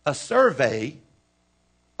 a survey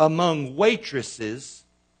among waitresses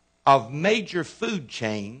of major food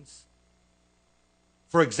chains,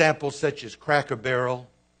 for example, such as Cracker Barrel,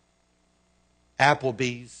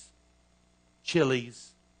 Applebee's,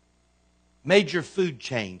 Chili's, major food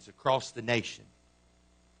chains across the nation.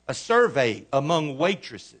 A survey among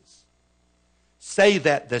waitresses say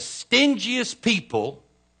that the stingiest people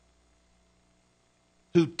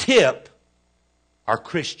who tip are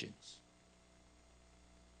Christians.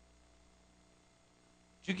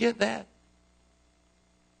 Did you get that?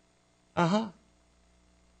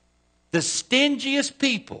 The stingiest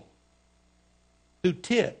people who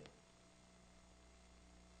tip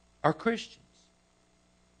are Christians.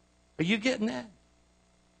 Are you getting that?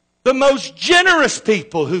 The most generous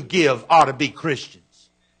people who give ought to be Christians.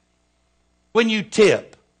 When you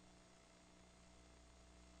tip.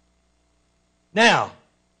 Now,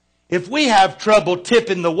 if we have trouble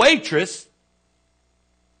tipping the waitress,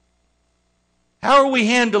 how are we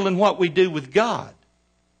handling what we do with God?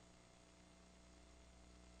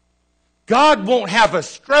 God won't have a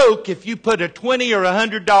stroke if you put a $20 or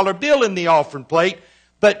 $100 bill in the offering plate,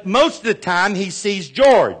 but most of the time he sees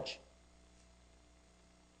George.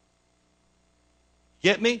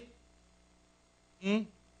 Get me?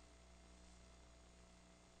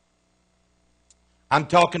 I'm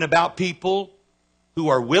talking about people who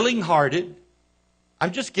are willing-hearted.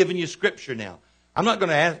 I'm just giving you scripture now. I'm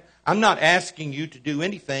not asking you to do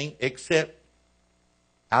anything except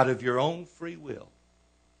out of your own free will.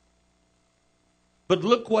 But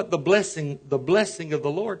look what the blessing of the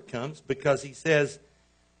Lord comes, because he says,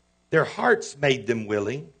 their hearts made them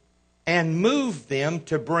willing and moved them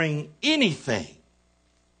to bring anything.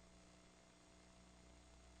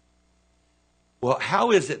 Well,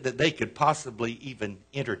 how is it that they could possibly even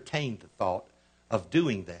entertain the thought of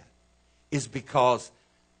doing that? Is because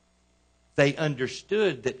they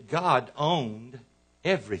understood that God owned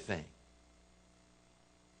everything.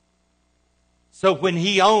 So when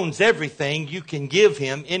he owns everything, you can give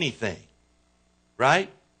him anything. Right?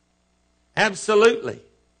 Absolutely.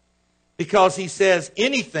 Because he says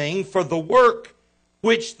anything for the work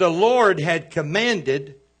which the Lord had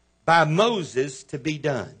commanded by Moses to be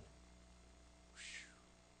done.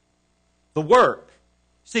 The work.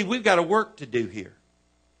 See, we've got a work to do here.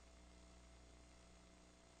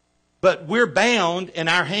 But we're bound and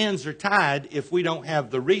our hands are tied if we don't have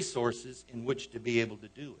the resources in which to be able to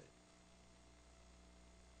do it.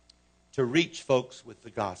 To reach folks with the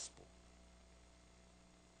gospel.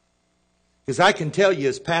 Because I can tell you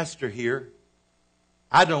as pastor here,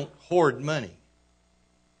 I don't hoard money.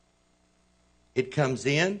 It comes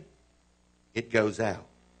in, it goes out.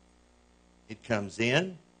 It comes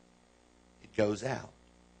in, it goes out.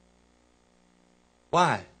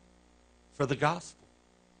 Why? For the gospel.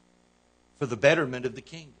 For the betterment of the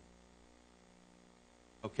kingdom.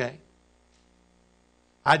 Okay?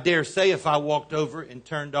 I dare say if I walked over and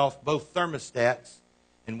turned off both thermostats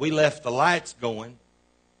and we left the lights going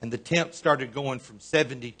and the temp started going from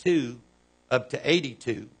 72 up to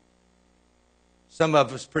 82, some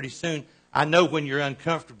of us pretty soon, I know when you're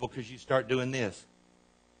uncomfortable because you start doing this.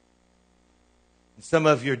 And some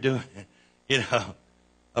of you are doing it,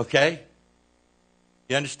 okay?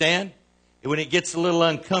 You understand? When it gets a little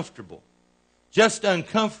uncomfortable. Just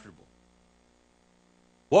uncomfortable.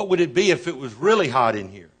 What would it be if it was really hot in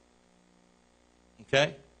here?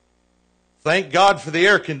 Okay? Thank God for the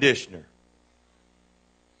air conditioner.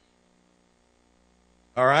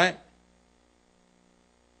 All right?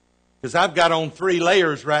 Because I've got on 3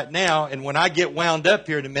 layers right now, and when I get wound up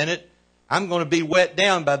here in a minute, I'm going to be wet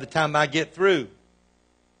down by the time I get through.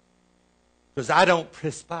 Because I don't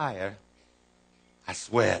perspire, I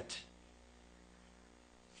sweat.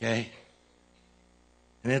 Okay?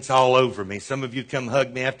 And it's all over me. Some of you come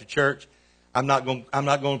hug me after church. I'm not going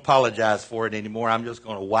to apologize for it anymore. I'm just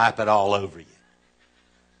going to wipe it all over you.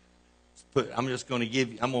 I'm just going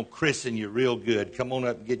to I'm going to christen you real good. Come on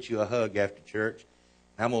up and get you a hug after church.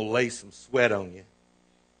 I'm going to lay some sweat on you.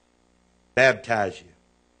 Baptize you.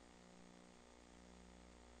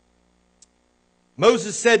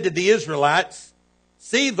 Moses said to the Israelites,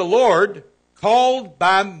 see, the Lord called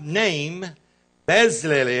by name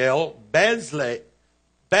Bezalel, Bezalel,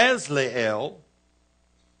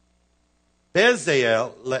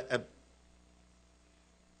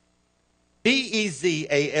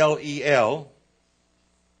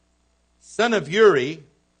 son of Uri,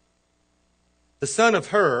 the son of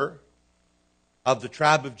Hur, of the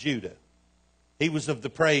tribe of Judah. He was of the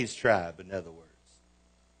praise tribe, in other words.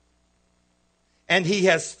 And he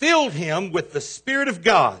has filled him with the Spirit of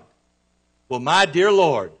God. Well, my dear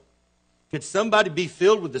Lord, could somebody be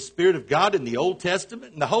filled with the Spirit of God in the Old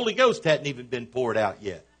Testament? And the Holy Ghost hadn't even been poured out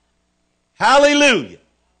yet. Hallelujah.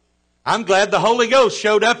 I'm glad the Holy Ghost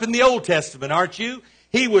showed up in the Old Testament, aren't you?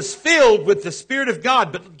 He was filled with the Spirit of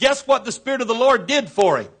God. But guess what the Spirit of the Lord did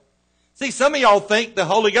for him? See, some of y'all think the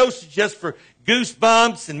Holy Ghost is just for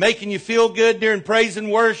goosebumps and making you feel good during praise and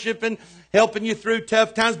worship and helping you through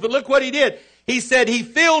tough times. But look what he did. He said he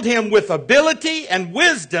filled him with ability and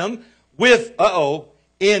wisdom, with,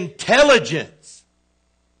 intelligence.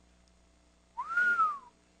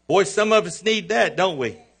 Boy, some of us need that, don't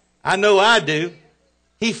we? I know I do.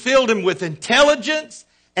 He filled him with intelligence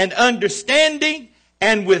and understanding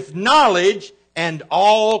and with knowledge and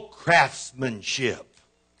all craftsmanship.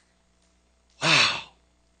 Wow.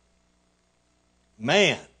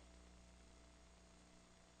 Man.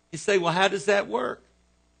 You say, well, how does that work?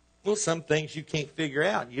 Well, some things you can't figure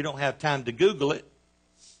out. You don't have time to Google it.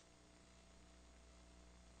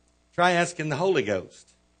 Try asking the Holy Ghost,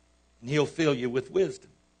 and he'll fill you with wisdom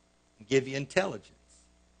and give you intelligence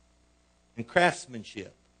and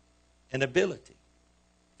craftsmanship and ability.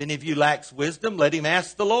 If any of you lacks wisdom, let him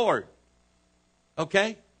ask the Lord.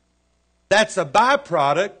 Okay? That's a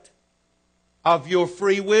byproduct of your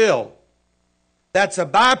free will. That's a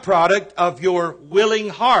byproduct of your willing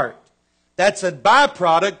heart. That's a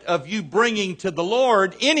byproduct of you bringing to the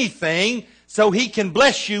Lord anything so he can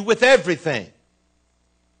bless you with everything.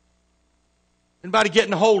 Anybody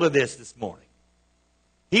getting a hold of this morning?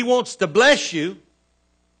 He wants to bless you,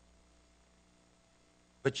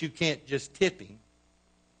 but you can't just tip him.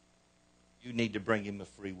 you need to bring him a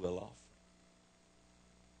free will offering.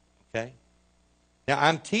 Okay? Now,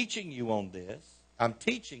 I'm teaching you on this. I'm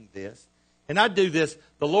teaching this. And I do this.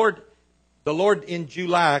 The Lord in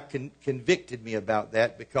July convicted me about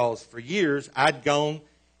that, because for years I'd gone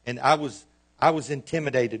and I was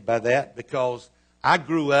intimidated by that, because I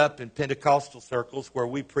grew up in Pentecostal circles where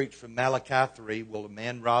we preach from Malachi 3, will a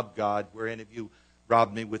man rob God? Where any of you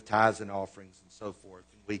robbed me with tithes and offerings and so forth.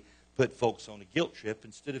 And we put folks on a guilt trip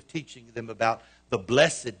instead of teaching them about the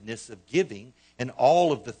blessedness of giving and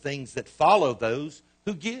all of the things that follow those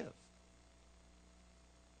who give.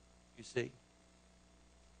 You see?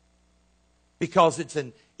 Because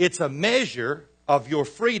it's a measure of your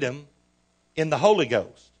freedom in the Holy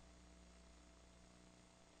Ghost.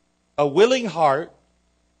 A willing heart,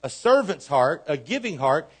 a servant's heart, a giving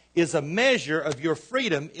heart is a measure of your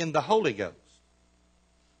freedom in the Holy Ghost.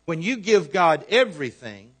 When you give God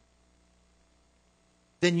everything,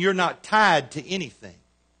 then you're not tied to anything.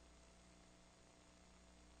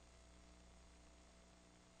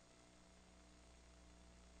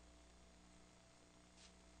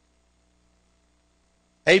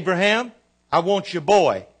 Abraham, I want your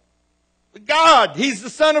boy. God, he's the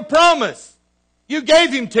son of promise. You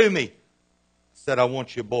gave him to me. I said, I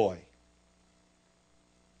want your boy.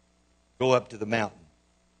 Go up to the mountain.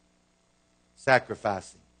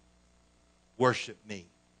 Sacrifice him. Worship me.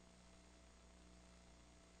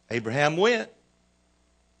 Abraham went.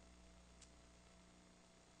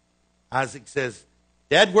 Isaac says,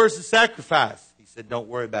 Dad, where's the sacrifice? He said, don't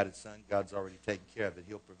worry about it, son. God's already taken care of it.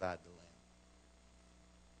 He'll provide the lamb.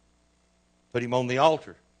 Put him on the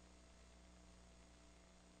altar.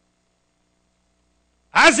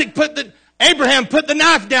 Abraham put the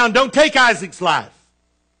knife down. Don't take Isaac's life.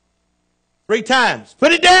 3 times.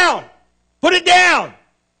 Put it down. Put it down.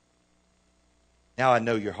 Now I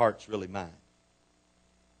know your heart's really mine.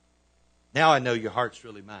 Now I know your heart's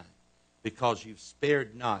really mine, because you've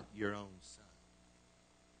spared not your own son.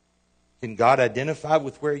 Can God identify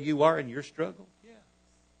with where you are in your struggle? Yeah.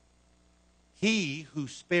 He who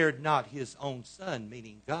spared not his own son,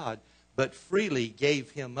 meaning God, but freely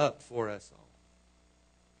gave him up for us all.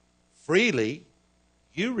 Freely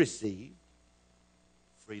you receive,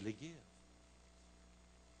 freely give.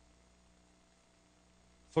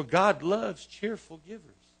 For God loves cheerful givers.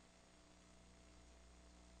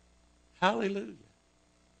 Hallelujah.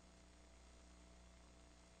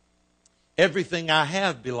 Everything I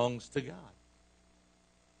have belongs to God.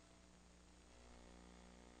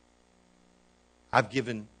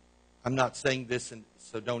 I'm not saying this,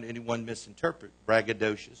 so don't anyone misinterpret,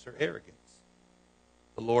 braggadocious or arrogance.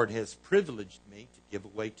 The Lord has privileged me to give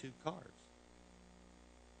away 2 cars.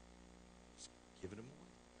 Just giving them away.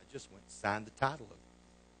 I just went and signed the title of them.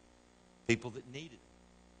 People that needed them.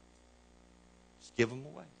 Just give them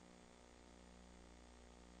away.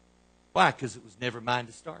 Why? Because it was never mine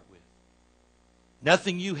to start with.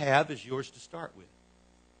 Nothing you have is yours to start with.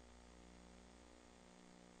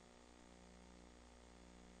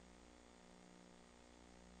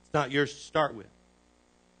 It's not yours to start with.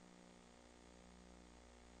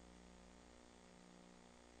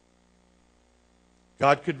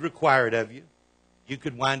 God could require it of you. You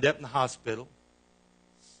could wind up in the hospital.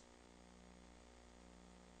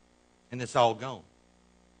 And it's all gone.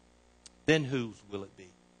 Then whose will it be?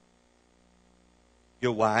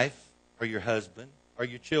 Your wife or your husband or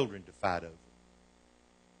your children to fight over?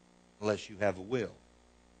 Unless you have a will.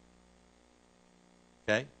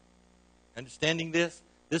 Okay? Understanding this?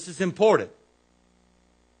 This is important.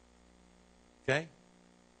 Okay?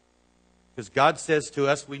 Because God says to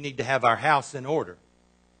us we need to have our house in order.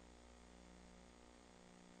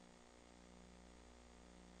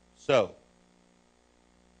 So,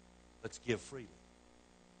 let's give freely.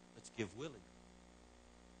 Let's give willingly.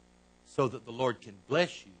 So that the Lord can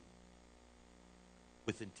bless you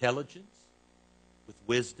with intelligence, with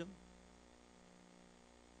wisdom,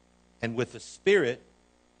 and with a spirit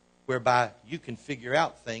whereby you can figure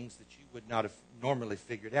out things that you would not have normally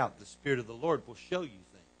figured out. The Spirit of the Lord will show you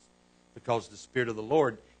things, because the Spirit of the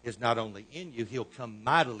Lord is not only in you, He'll come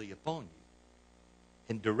mightily upon you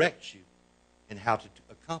and direct you in how to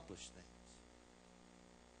accomplish things.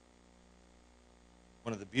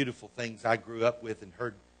 One of the beautiful things I grew up with and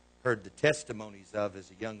heard the testimonies of as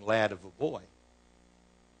a young lad of a boy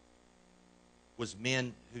was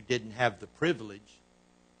men who didn't have the privilege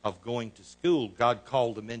of going to school. God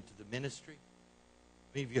called them into the ministry.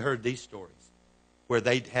 Many of you heard these stories where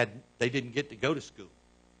they didn't get to go to school,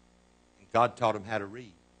 and God taught them how to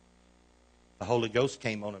read. The Holy Ghost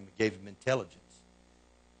came on them and gave them intelligence,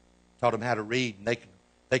 taught them how to read, and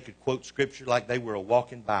they could quote Scripture like they were a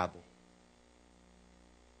walking Bible.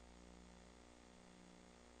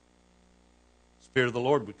 Spirit of the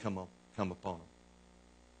Lord would come upon them.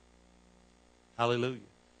 Hallelujah.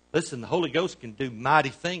 Listen, the Holy Ghost can do mighty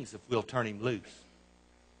things if we'll turn Him loose.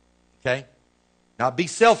 Okay? Not be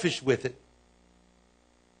selfish with it.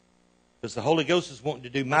 Because the Holy Ghost is wanting to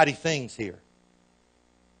do mighty things here.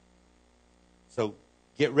 So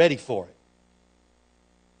get ready for it.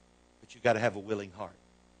 But you've got to have a willing heart.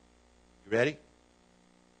 You ready?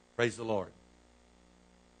 Praise the Lord.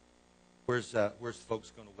 Where's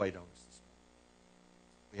folks going to wait on us this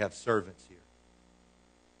morning? We have servants here.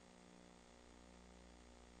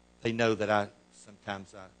 They know that sometimes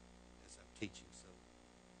as I'm teaching, so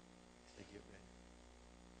they get ready.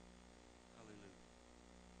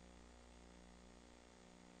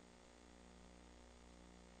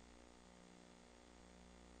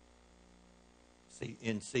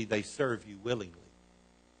 Hallelujah. See, they serve you willingly.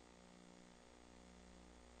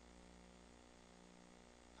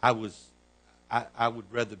 I would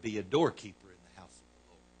rather be a doorkeeper in the house of the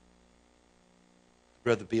Lord. I'd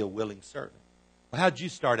rather be a willing servant. Well, how'd you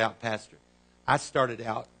start out, Pastor? I started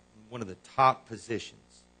out in one of the top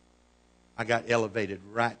positions. I got elevated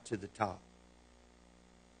right to the top.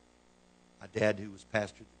 My dad, who was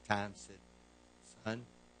pastor at the time, said, "Son,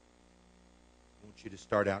 I want you to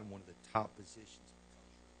start out in one of the top positions because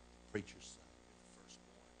you're the preacher's son. You're the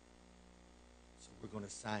firstborn. So we're going to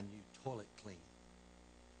assign you toilet cleaning.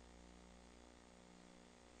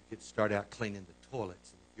 You get to start out cleaning the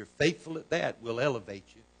toilets. And if you're faithful at that, we'll elevate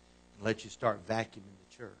you and let you start vacuuming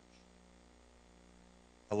the church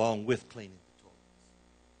along with cleaning the toilets."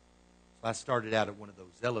 So I started out at one of those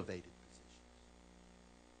elevated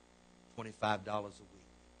positions. $25 a week.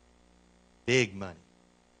 Big money.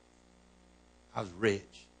 I was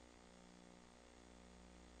rich.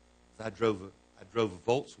 I drove a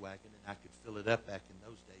Volkswagen, and I could fill it up back in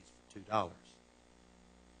those days for $2.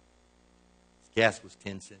 Gas was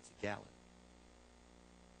 10 cents a gallon.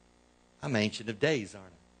 I'm ancient of days, aren't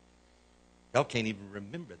I? Y'all can't even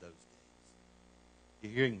remember those days. You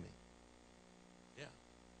hearing me? Yeah.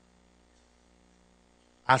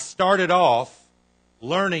 I started off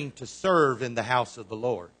learning to serve in the house of the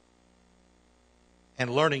Lord and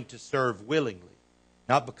learning to serve willingly.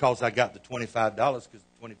 Not because I got the $25, because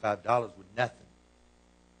the $25 was nothing.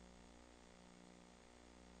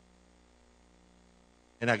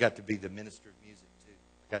 And I got to be the minister of music, too.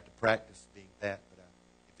 I got to practice being that, but I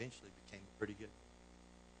eventually became pretty good.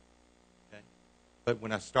 Okay? But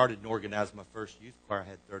when I started and organized my first youth choir, I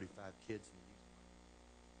had 35 kids in the youth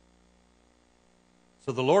choir.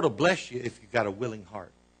 So the Lord will bless you if you've got a willing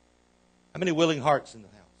heart. How many willing hearts in the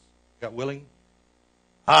house? Got willing?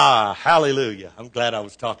 Ah, hallelujah. I'm glad I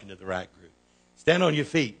was talking to the right group. Stand on your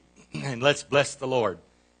feet and let's bless the Lord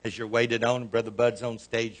as you're waited on. Brother Bud's on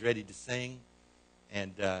stage ready to sing.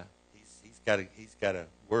 And he's got a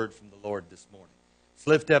word from the Lord this morning. Let's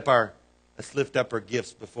lift up our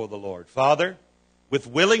gifts before the Lord. Father, with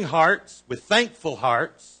willing hearts, with thankful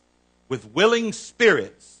hearts, with willing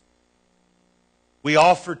spirits, we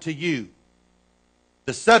offer to you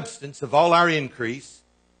the substance of all our increase,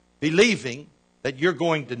 believing that you're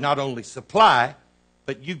going to not only supply,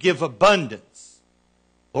 but you give abundance.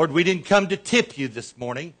 Lord, we didn't come to tip you this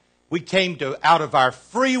morning. We came to, out of our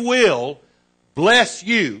free will, bless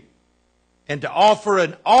you and to offer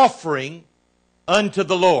an offering unto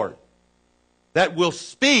the Lord that will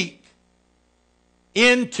speak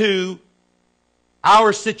into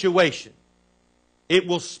our situation. It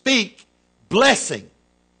will speak blessing,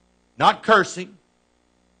 not cursing.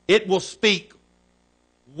 It will speak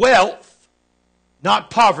wealth, not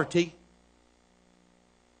poverty.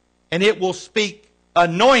 And it will speak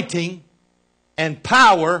anointing and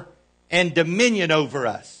power and dominion over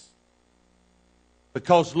us.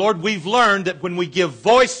 Because, Lord, we've learned that when we give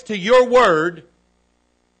voice to your word,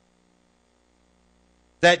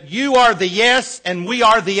 that you are the yes and we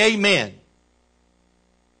are the amen.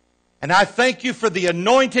 And I thank you for the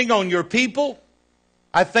anointing on your people.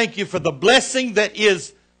 I thank you for the blessing that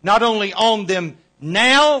is not only on them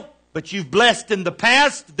now, but you've blessed in the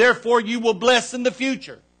past, therefore you will bless in the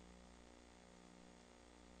future.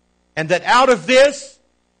 And that out of this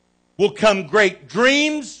will come great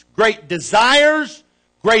dreams, great desires,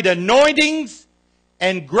 great anointings,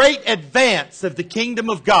 and great advance of the kingdom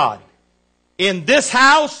of God in this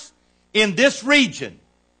house, in this region.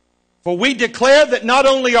 For we declare that not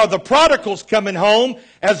only are the prodigals coming home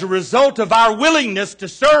as a result of our willingness to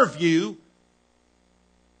serve you,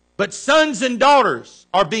 but sons and daughters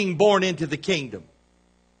are being born into the kingdom.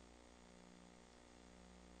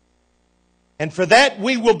 And for that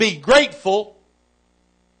we will be grateful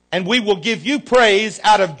and we will give you praise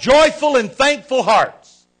out of joyful and thankful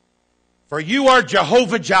hearts. For you are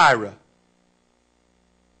Jehovah Jireh.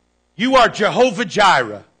 You are Jehovah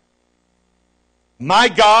Jireh. My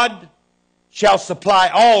God shall supply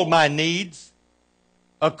all my needs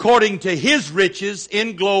according to His riches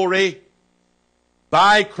in glory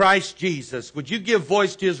by Christ Jesus. Would you give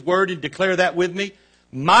voice to His word and declare that with me?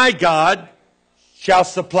 My God shall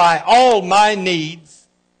supply all my needs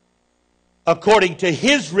according to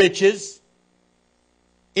His riches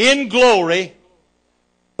in glory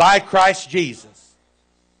by Christ Jesus.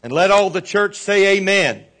 And let all the church say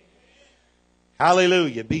amen.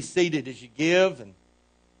 Hallelujah. Be seated as you give and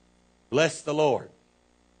bless the Lord.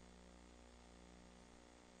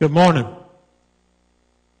 Good morning.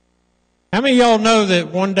 How many of y'all know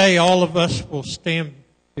that one day all of us will stand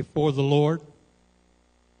before the Lord?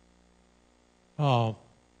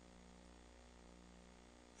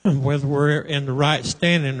 Whether we're in the right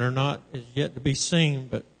standing or not is yet to be seen,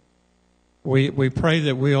 but we pray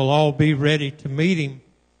that we'll all be ready to meet Him.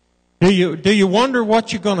 Do you wonder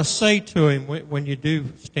what you're going to say to Him when you do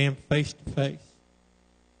stand face to face?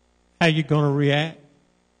 How you going to react?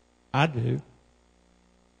 I do.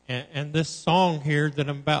 And this song here that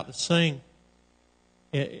I'm about to sing,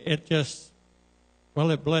 it just, well,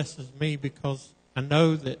 it blesses me because I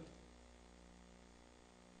know that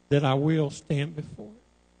I will stand before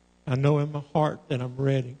it. I know in my heart that I'm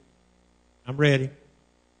ready. I'm ready.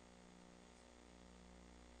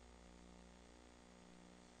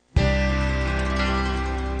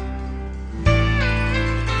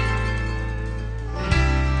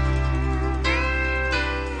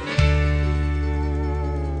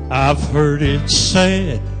 I've heard it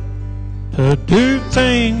said, to do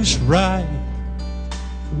things right,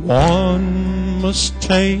 one must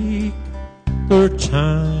take their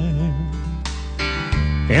time.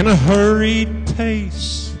 In a hurried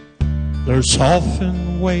pace, there's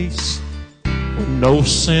often waste, with no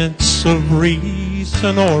sense of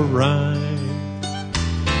reason or rhyme.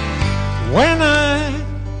 When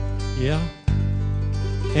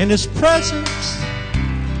in His presence,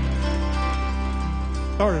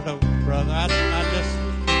 start it over, brother. I'm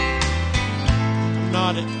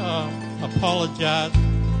not apologizing.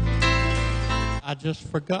 I just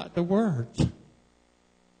forgot the words.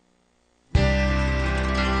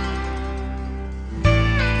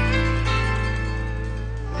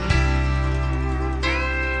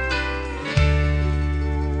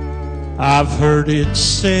 I've heard it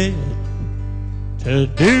said, to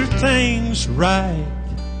do things right,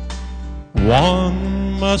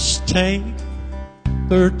 one must take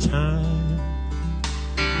their time.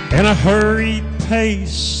 In a hurried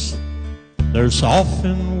pace, there's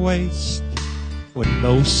often waste, with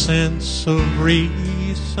no sense of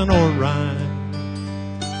reason or rhyme.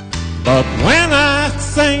 But when I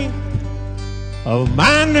think of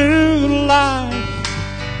my new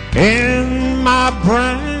life in my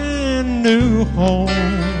brand new home,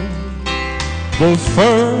 the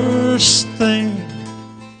first thing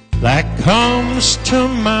that comes to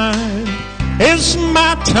mind is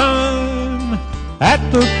my time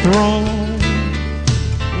at the throne.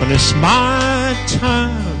 When it's my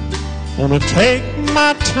time, wanna take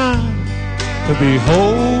my time to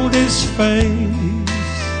behold His face.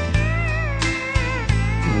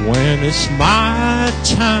 When it's my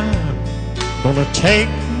time, gonna take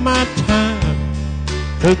my time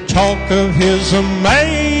to talk of His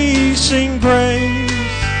amazing grace.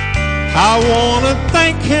 I wanna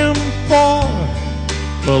thank Him for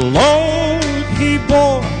the load He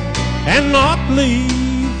bore and not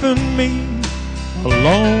leaving me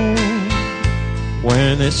alone.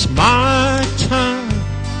 When it's my time,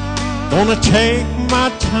 gonna take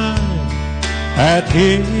my time at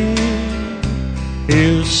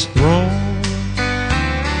His throne.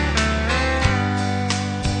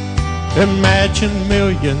 Imagine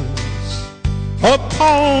millions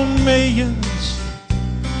upon millions.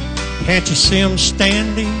 Can't you see them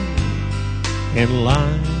standing in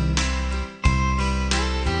line?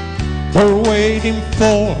 We're waiting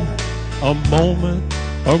for a moment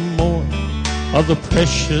or more of the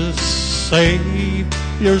precious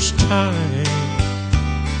Savior's time.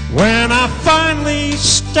 When I finally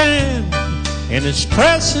stand in His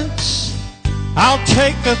presence, I'll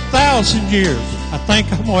take 1,000 years. I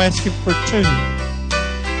think I'm going to ask Him for 2.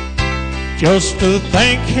 Just to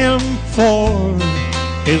thank Him for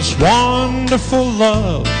His wonderful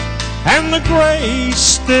love and the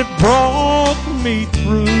grace that brought me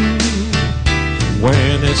through.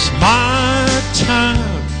 When it's my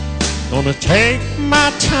time, gonna take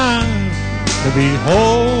my time to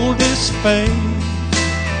behold His face.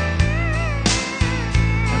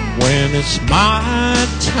 And when it's my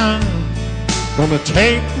time, gonna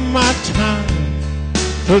take my time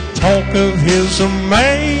to talk of His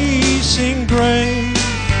amazing grace.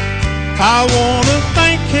 I want to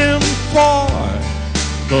thank Him for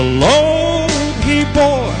the load He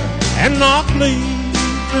bore and not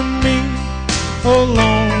leaving me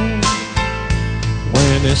alone.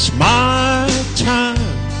 When it's my time,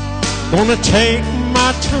 gonna take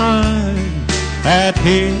my time at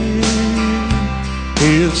His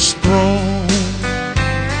throne.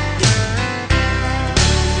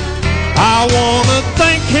 I want to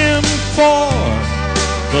thank Him for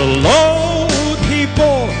the load He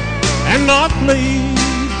bore and not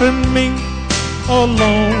leaving me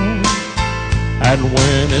alone. And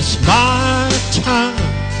when it's my time,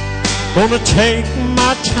 gonna take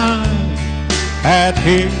my time at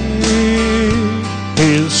His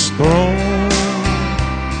throne.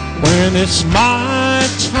 When it's my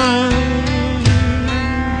time.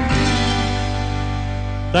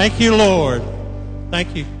 Thank you, Lord.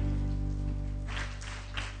 Thank you.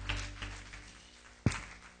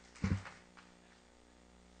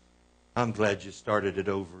 I'm glad you started it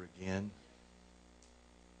over again.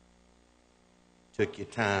 Took your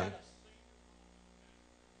time.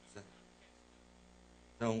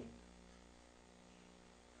 Don't.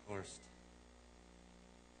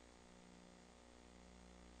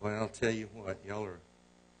 Well, I'll tell you what, y'all are,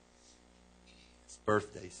 it's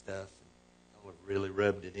birthday stuff, and y'all have really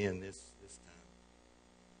rubbed it in this time.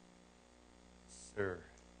 Sir,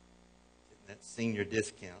 getting that senior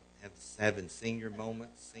discount, having senior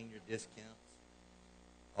moments, senior discounts,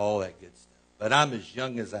 all that good stuff. But I'm as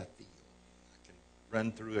young as I feel. I can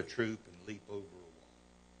run through a troop and leap over a wall.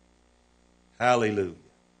 Hallelujah.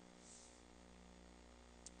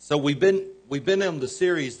 So we've been on the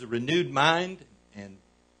series, The Renewed Mind, and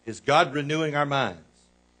is God renewing our minds?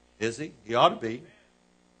 Is He? He ought to be.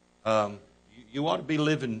 You ought to be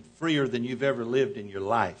living freer than you've ever lived in your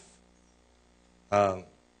life.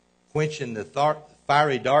 Quenching the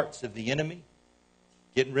fiery darts of the enemy.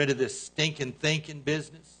 Getting rid of this stinking thinking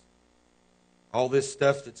business. All this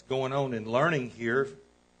stuff that's going on, and learning here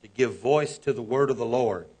to give voice to the word of the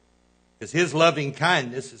Lord. Because His loving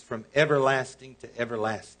kindness is from everlasting to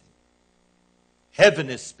everlasting. Heaven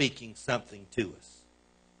is speaking something to us.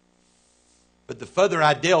 But the further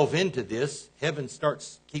I delve into this, heaven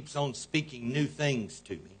keeps on speaking new things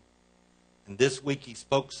to me. And this week He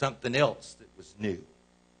spoke something else that was new.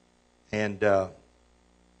 And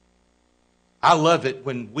I love it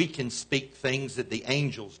when we can speak things that the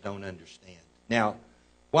angels don't understand. Now,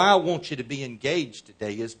 why I want you to be engaged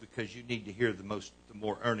today is because you need to hear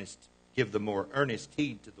give the more earnest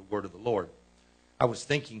heed to the word of the Lord. I was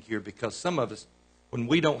thinking here because some of us, when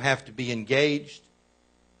we don't have to be engaged,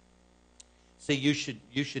 see, you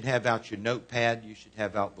should have out your notepad. You should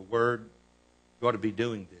have out the Word. You ought to be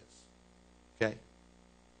doing this. Okay?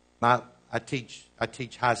 I teach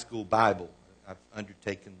high school Bible. I've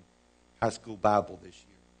undertaken high school Bible this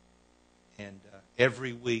year. And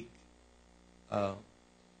every week, some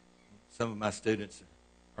of my students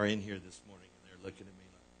are in here this morning, and they're looking at me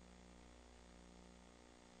like.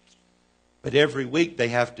 But every week they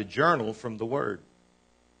have to journal from the Word.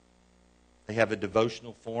 They have a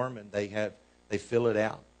devotional form, and they fill it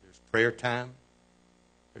out. There's prayer time,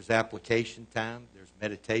 there's application time, there's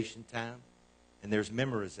meditation time, and there's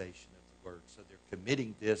memorization of the Word. So they're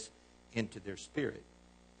committing this into their spirit.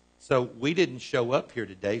 So we didn't show up here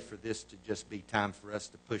today for this to just be time for us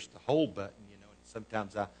to push the hold button, you know. And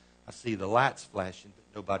sometimes I see the lights flashing, but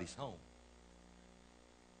nobody's home,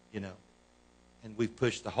 you know. And we've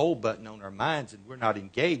pushed the hold button on our minds, and we're not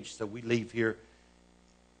engaged, so we leave here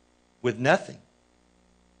with nothing.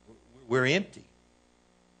 We're empty.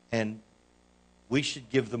 And we should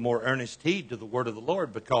give the more earnest heed to the word of the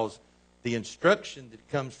Lord, because the instruction that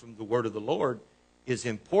comes from the word of the Lord is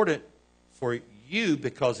important for you,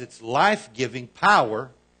 because it's life-giving power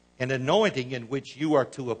and anointing in which you are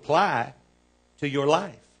to apply to your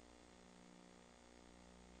life.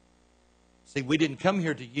 See, we didn't come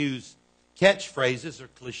here to use catchphrases or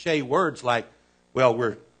cliche words like, well,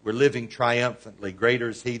 we're living triumphantly. Greater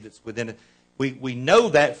is He that's within it. We know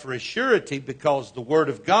that for a surety, because the Word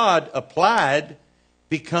of God applied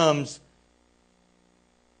becomes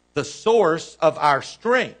the source of our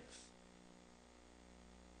strength.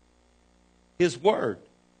 His Word.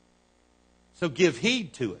 So give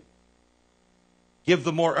heed to it. Give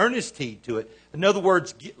the more earnest heed to it. In other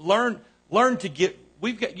words, learn to give.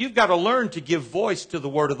 You've got to learn to give voice to the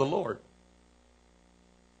Word of the Lord.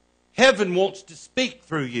 Heaven wants to speak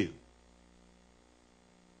through you.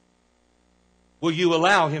 Will you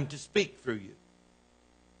allow Him to speak through you?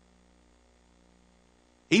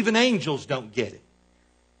 Even angels don't get it.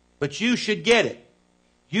 But you should get it.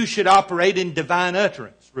 You should operate in divine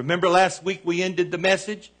utterance. Remember last week we ended the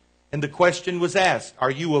message? And the question was asked,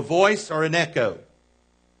 are you a voice or an echo?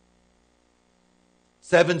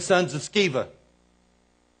 7 sons of Sceva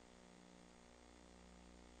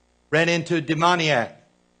ran into a demoniac.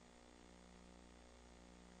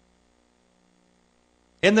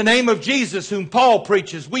 In the name of Jesus, whom Paul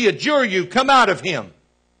preaches, we adjure you, come out of him.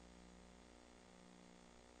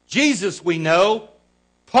 Jesus we know,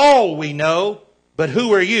 Paul we know, but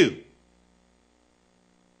who are you?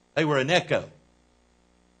 They were an echo.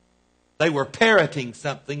 They were parroting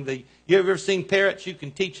something. You ever seen parrots? You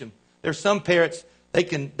can teach them. There's some parrots, they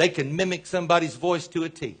can mimic somebody's voice to a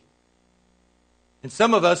T. And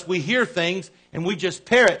some of us, we hear things and we just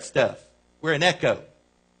parrot stuff. We're an echo.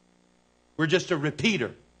 We're just a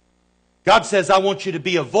repeater. God says, I want you to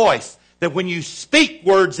be a voice. That when you speak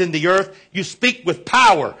words in the earth, you speak with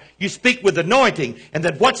power. You speak with anointing. And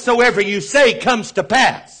that whatsoever you say comes to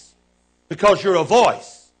pass. Because you're a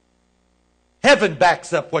voice. Heaven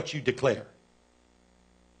backs up what you declare.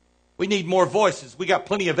 We need more voices. We got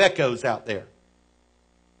plenty of echoes out there.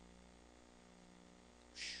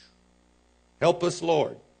 Help us,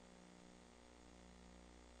 Lord.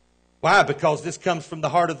 Why? Because this comes from the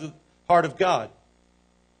heart of God.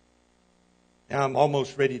 Now I'm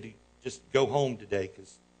almost ready to just go home today,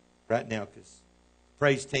 because the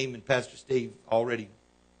praise team and Pastor Steve already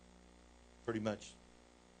pretty much,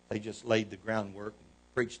 they just laid the groundwork and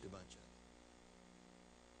preached a bunch of it.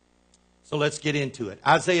 So let's get into it.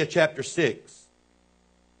 Isaiah chapter 6.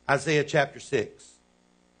 Isaiah chapter 6.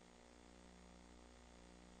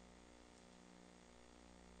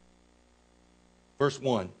 Verse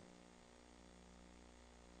 1.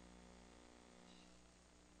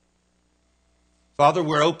 Father,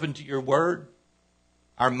 we're open to your word.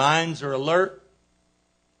 Our minds are alert.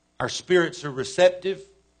 Our spirits are receptive.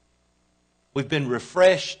 We've been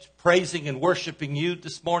refreshed, praising and worshiping you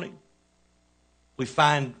this morning. We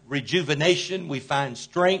find rejuvenation. We find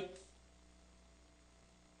strength.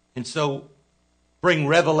 And so, bring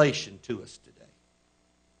revelation to us today.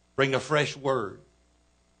 Bring a fresh word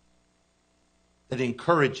that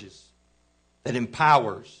encourages, that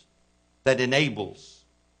empowers, that enables,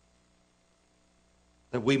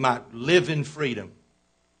 that we might live in freedom,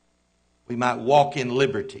 we might walk in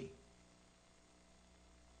liberty,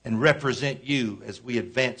 and represent you as we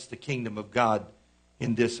advance the kingdom of God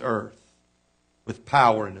in this earth with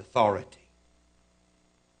power and authority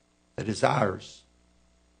that is ours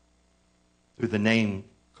through the name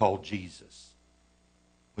called Jesus.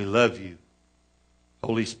 We love you.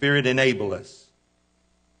 Holy Spirit, enable us.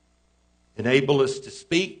 Enable us to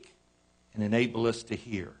speak and enable us to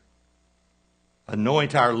hear.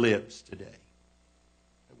 Anoint our lips today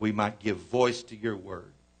that we might give voice to your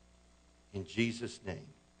word. In Jesus' name.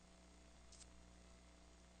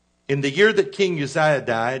 In the year that King Uzziah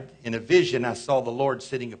died, in a vision I saw the Lord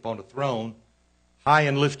sitting upon a throne, high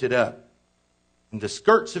and lifted up. And the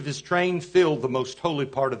skirts of his train filled the most holy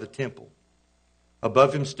part of the temple.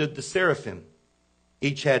 Above him stood the seraphim.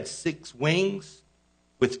 Each had 6 wings.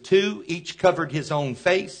 With 2 each covered his own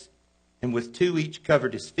face. And with 2 each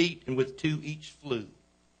covered his feet, and with 2 each flew.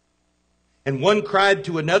 And one cried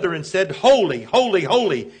to another and said, Holy, holy,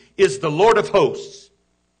 holy is the Lord of hosts.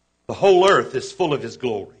 The whole earth is full of his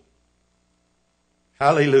glory.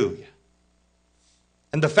 Hallelujah.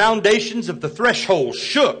 And the foundations of the threshold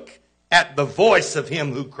shook at the voice of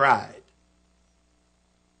him who cried.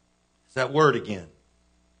 It's that word again.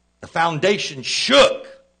 The foundation shook.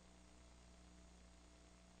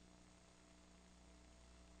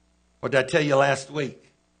 What did I tell you last week?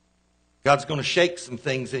 God's going to shake some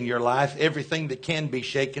things in your life. Everything that can be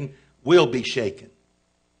shaken will be shaken.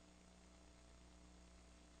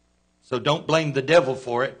 So don't blame the devil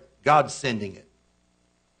for it. God's sending it.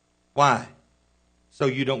 Why? So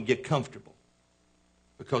you don't get comfortable.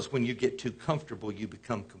 Because when you get too comfortable, you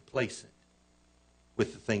become complacent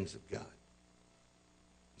with the things of God.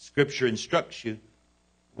 Scripture instructs you,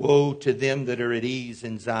 woe to them that are at ease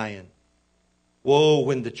in Zion. Woe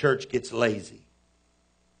when the church gets lazy.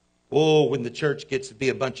 Woe when the church gets to be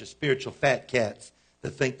a bunch of spiritual fat cats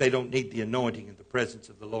that think they don't need the anointing and the presence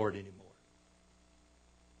of the Lord anymore.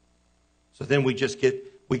 So then we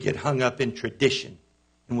get hung up in tradition,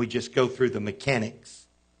 and we just go through the mechanics,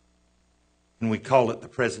 and we call it the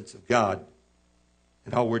presence of God.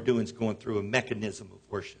 And all we're doing is going through a mechanism of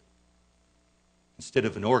worship instead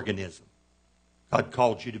of an organism. God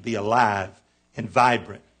called you to be alive and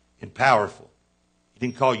vibrant and powerful. He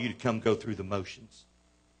didn't call you to come go through the motions.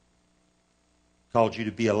 He called you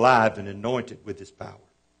to be alive and anointed with his power.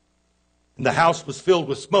 And the house was filled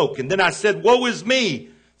with smoke. And then I said, woe is me,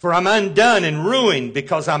 for I'm undone and ruined,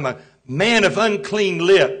 because I'm a man of unclean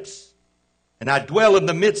lips. and I dwell in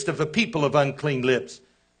the midst of a people of unclean lips.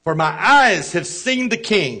 For my eyes have seen the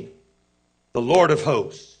King, the Lord of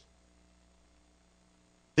hosts.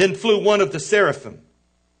 Then flew one of the seraphim,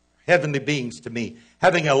 heavenly beings, to me,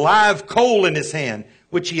 having a live coal in his hand,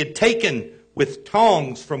 which he had taken with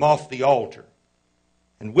tongs from off the altar.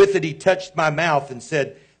 And with it he touched my mouth and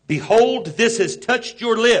said, Behold, this has touched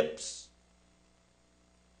your lips.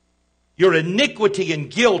 Your iniquity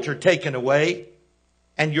and guilt are taken away,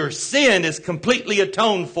 and your sin is completely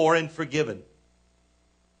atoned for and forgiven.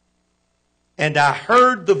 And I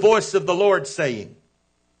heard the voice of the Lord saying,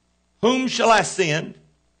 Whom shall I send?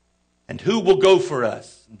 And who will go for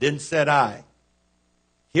us? And then said I,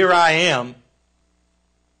 Here I am,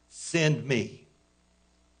 send me.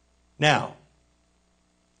 Now,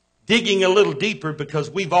 digging a little deeper,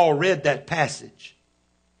 because we've all read that passage.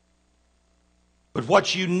 But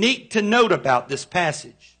what's unique to note about this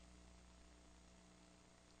passage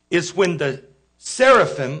is when the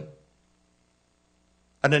seraphim,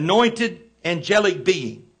 an anointed angelic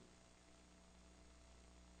being,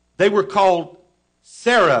 they were called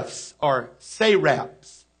seraphs or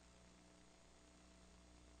seraphs.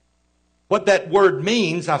 What that word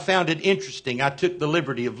means, I found it interesting. I took the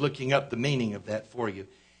liberty of looking up the meaning of that for you.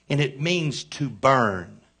 And it means to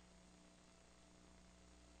burn.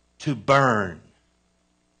 To burn.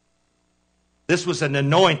 This was an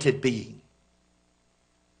anointed being,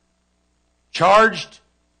 charged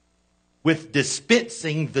with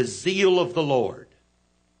dispensing the zeal of the Lord,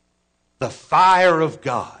 the fire of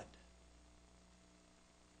God,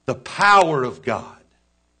 the power of God.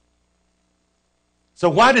 So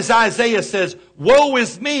why does Isaiah says, Woe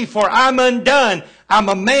is me, for I'm undone. I'm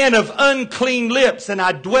a man of unclean lips, and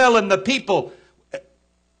I dwell in the people,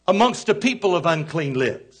 amongst a people of unclean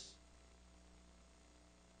lips.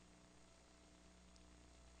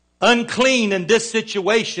 Unclean in this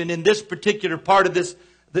situation, in this particular part of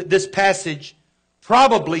this passage,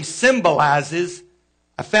 probably symbolizes,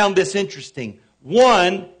 I found this interesting,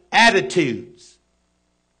 one, attitudes.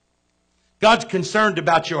 God's concerned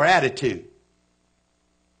about your attitude.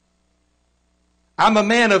 I'm a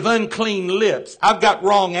man of unclean lips. I've got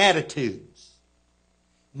wrong attitudes.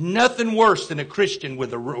 Nothing worse than a Christian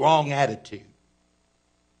with a wrong attitude.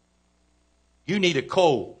 You need a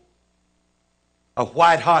coal, a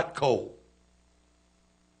white hot coal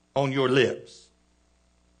on your lips.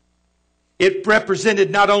 It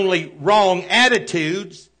represented not only wrong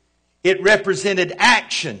attitudes, it represented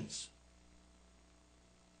actions.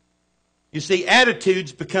 You see,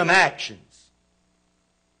 attitudes become actions.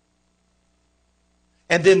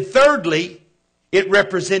 And then thirdly, it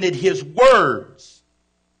represented his words.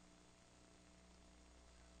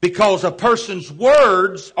 Because a person's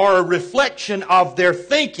words are a reflection of their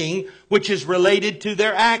thinking, which is related to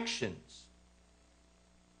their actions.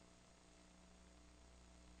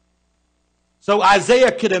 So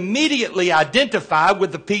Isaiah could immediately identify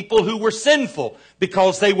with the people who were sinful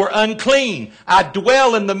because they were unclean. I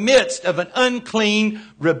dwell in the midst of an unclean,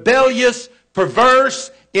 rebellious,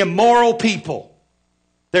 perverse, immoral people.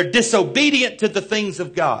 They're disobedient to the things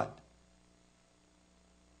of God.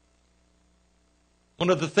 One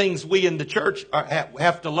of the things we in the church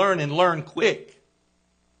have to learn and learn quick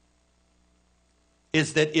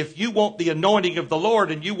is that if you want the anointing of the Lord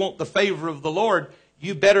and you want the favor of the Lord,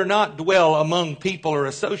 you better not dwell among people or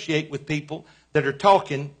associate with people that are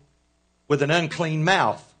talking with an unclean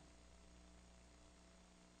mouth.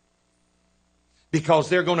 Because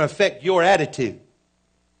they're going to affect your attitude.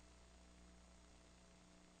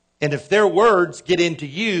 And if their words get into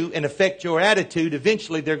you and affect your attitude,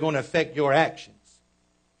 eventually they're going to affect your actions.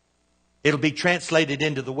 It'll be translated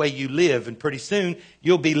into the way you live, and pretty soon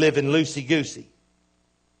you'll be living loosey-goosey.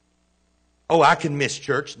 Oh, I can miss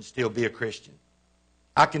church and still be a Christian.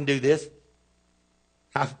 I can do this.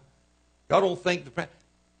 Y'all don't think the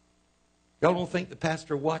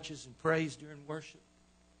pastor watches and prays during worship?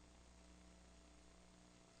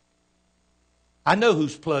 I know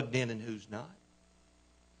who's plugged in and who's not.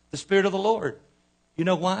 The Spirit of the Lord. You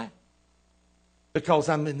know why? Because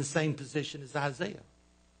I'm in the same position as Isaiah.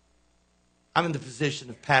 I'm in the position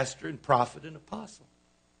of pastor and prophet and apostle.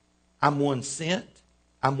 I'm one sent.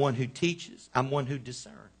 I'm one who teaches. I'm one who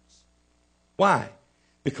discerns. Why?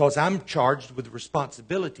 Because I'm charged with the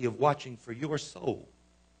responsibility of watching for your soul.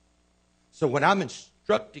 So when I'm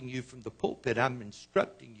instructing you from the pulpit, I'm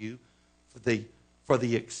instructing you for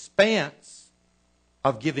the expanse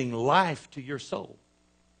of giving life to your soul.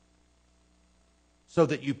 So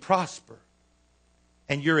that you prosper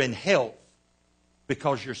and you're in health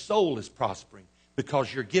because your soul is prospering,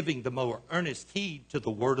 because you're giving the more earnest heed to the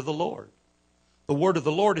word of the Lord. The word of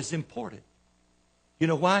the Lord is important. You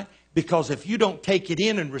know why? Because if you don't take it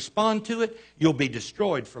in and respond to it, you'll be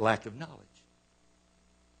destroyed for lack of knowledge.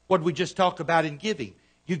 What did we just talk about in giving?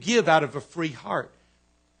 You give out of a free heart.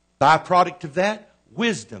 Byproduct of that,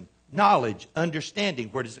 wisdom, knowledge, understanding.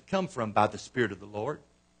 Where does it come from? By the Spirit of the Lord.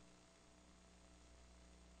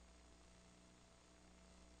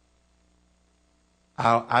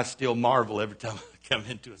 I still marvel every time I come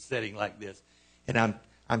into a setting like this. And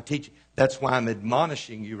I'm teaching. That's why I'm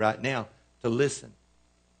admonishing you right now to listen.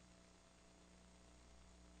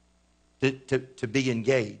 To be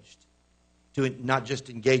engaged. To not just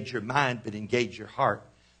engage your mind, but engage your heart.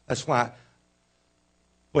 That's why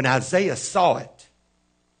when Isaiah saw it,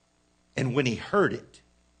 and when he heard it,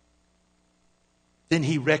 then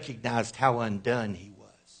he recognized how undone he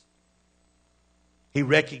was. He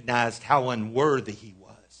recognized how unworthy he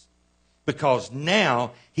was. Because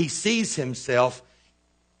now he sees himself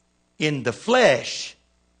in the flesh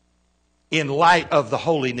in light of the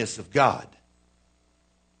holiness of God.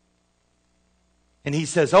 And he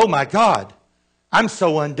says, oh my God, I'm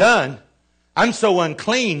so undone. I'm so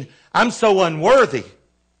unclean. I'm so unworthy.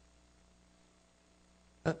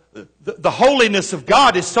 The holiness of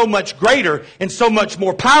God is so much greater and so much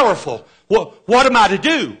more powerful. What am I to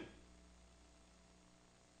do?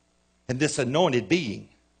 And this anointed being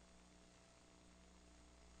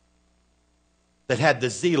that had the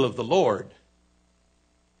zeal of the Lord,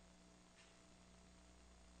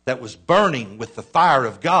 that was burning with the fire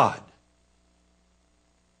of God.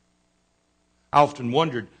 I often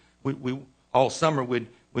wondered, we all summer we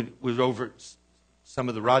was over at some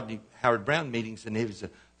of the Rodney Howard Brown meetings, and he was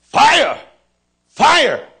fire,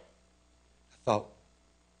 fire. I thought,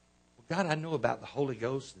 well, God, I know about the Holy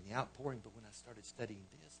Ghost and the outpouring, but when I started studying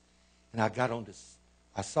this, and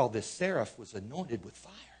I saw this seraph was anointed with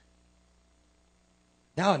fire.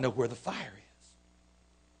 Now I know where the fire is.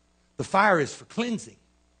 The fire is for cleansing.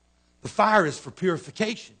 The fire is for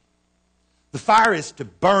purification. The fire is to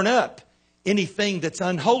burn up anything that's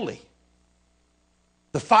unholy.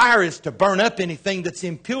 The fire is to burn up anything that's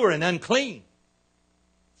impure and unclean.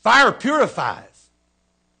 Fire purifies.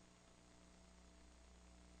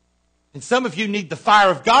 And some of you need the fire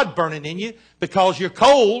of God burning in you because you're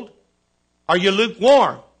cold or you're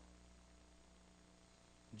lukewarm.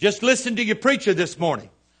 Just listen to your preacher this morning.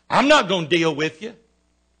 I'm not going to deal with you.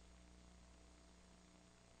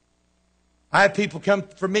 I have people come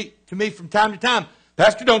to me from time to time.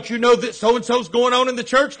 Pastor, don't you know that so-and-so's going on in the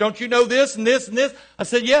church? Don't you know this and this and this? I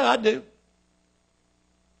said, yeah, I do.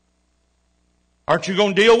 Aren't you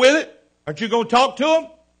going to deal with it? Aren't you going to talk to them?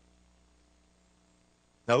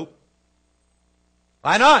 Nope.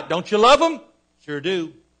 Why not? Don't you love them? Sure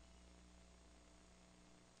do.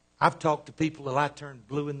 I've talked to people till I turn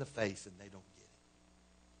blue in the face and they don't get it.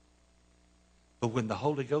 But when the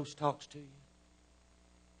Holy Ghost talks to you,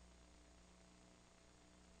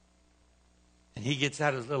 and he gets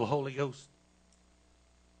out his little Holy Ghost.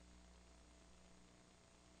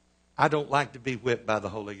 I don't like to be whipped by the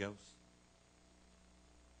Holy Ghost.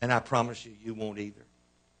 And I promise you, you won't either.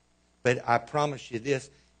 But I promise you this,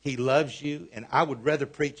 he loves you, and I would rather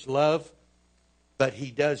preach love, but he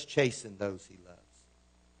does chasten those he loves.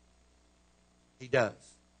 He does.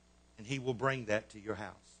 And he will bring that to your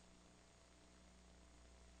house.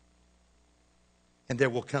 And there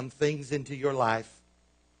will come things into your life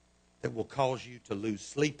that will cause you to lose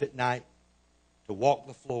sleep at night, to walk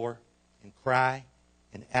the floor and cry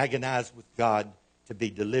and agonize with God to be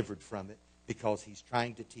delivered from it, because he's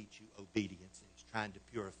trying to teach you obedience, and he's trying to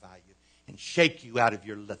purify you and shake you out of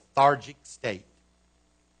your lethargic state.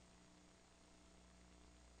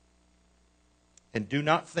 And do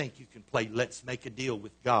not think you can play let's make a deal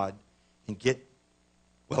with God and get,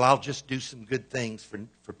 well, I'll just do some good things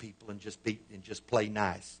for people and just play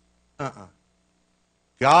nice.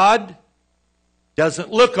 God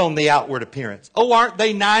doesn't look on the outward appearance. Oh, aren't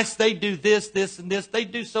they nice? They do this, this, and this. They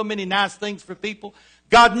do so many nice things for people.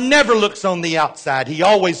 God never looks on the outside. He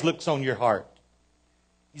always looks on your heart.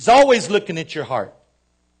 He's always looking at your heart.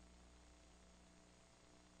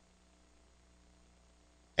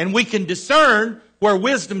 And we can discern where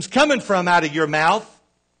wisdom's coming from out of your mouth,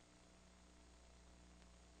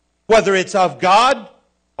 whether it's of God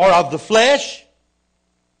or of the flesh,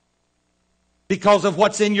 because of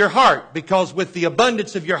what's in your heart. Because with the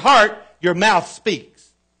abundance of your heart, your mouth speaks.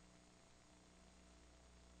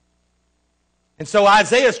 And so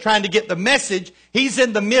Isaiah's trying to get the message. He's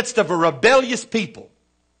in the midst of a rebellious people.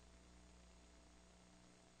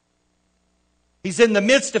 He's in the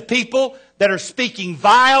midst of people that are speaking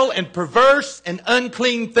vile and perverse and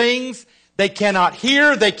unclean things. They cannot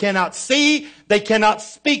hear, they cannot see, they cannot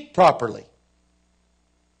speak properly.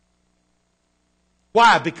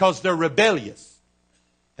 Why? Because they're rebellious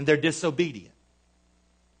and they're disobedient.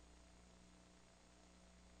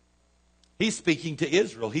 He's speaking to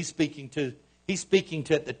Israel. He's speaking to,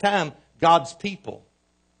 at the time, God's people.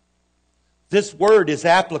 This word is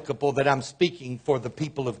applicable that I'm speaking for the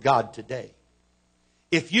people of God today.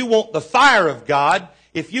 If you want the fire of God,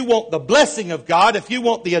 if you want the blessing of God, if you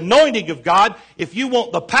want the anointing of God, if you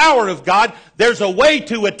want the power of God, there's a way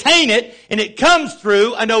to attain it, and it comes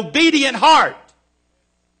through an obedient heart,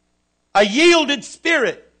 a yielded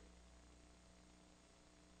spirit.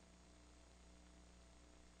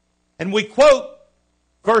 And we quote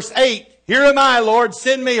verse 8, "Here am I, Lord,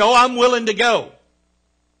 send me. Oh, I'm willing to go."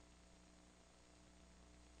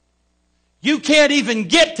 You can't even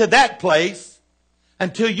get to that place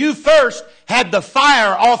until you first had the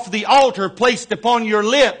fire off the altar placed upon your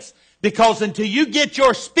lips. Because until you get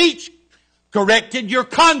your speech corrected, your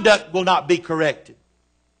conduct will not be corrected.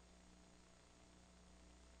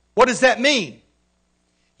 What does that mean?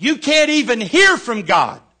 You can't even hear from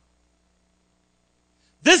God.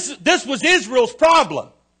 This was Israel's problem.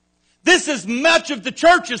 This is much of the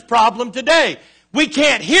church's problem today. We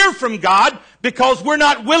can't hear from God because we're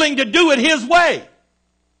not willing to do it His way.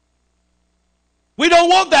 We don't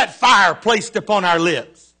want that fire placed upon our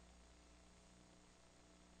lips.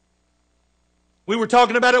 We were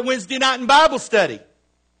talking about it Wednesday night in Bible study.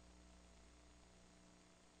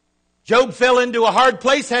 Job fell into a hard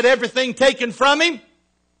place, had everything taken from him.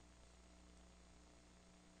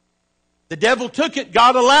 The devil took it.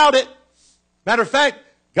 God allowed it. Matter of fact,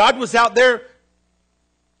 God was out there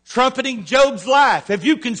trumpeting Job's life. "Have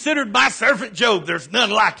you considered my servant Job? There's none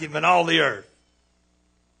like him in all the earth."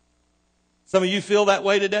 Some of you feel that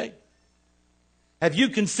way today? Have you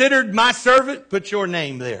considered my servant? Put your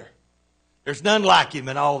name there. There's none like him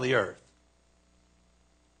in all the earth.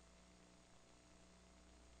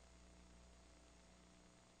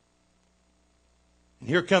 And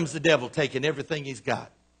here comes the devil taking everything he's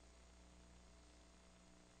got.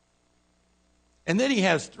 And then he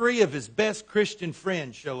has 3 of his best Christian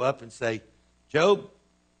friends show up and say, "Job,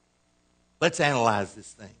 let's analyze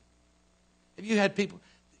this thing." Have you had people?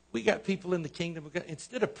 We got people in the kingdom of God,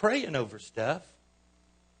 instead of praying over stuff,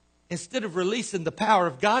 instead of releasing the power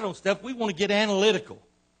of God on stuff, we want to get analytical.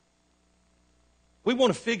 We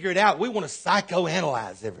want to figure it out. We want to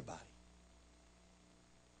psychoanalyze everybody.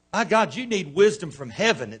 My God, you need wisdom from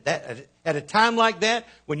heaven at a time like that,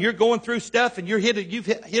 when you're going through stuff and you've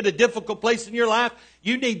hit a difficult place in your life.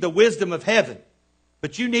 You need the wisdom of heaven,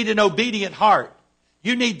 but you need an obedient heart.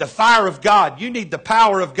 You need the fire of God. You need the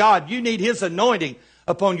power of God. You need His anointing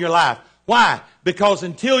upon your life. Why? Because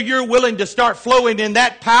until you're willing to start flowing in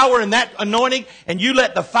that power and that anointing, and you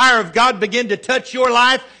let the fire of God begin to touch your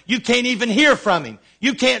life, you can't even hear from Him.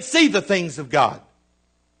 You can't see the things of God.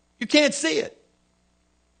 You can't see it.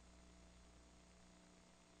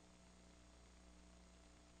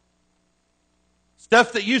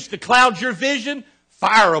 Stuff that used to cloud your vision,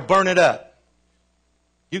 fire will burn it up.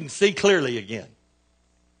 You can see clearly again.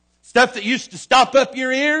 Stuff that used to stop up your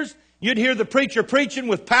ears, you'd hear the preacher preaching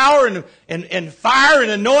with power and fire and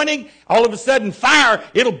anointing. All of a sudden, fire,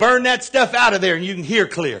 it'll burn that stuff out of there and you can hear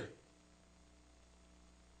clear.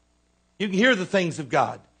 You can hear the things of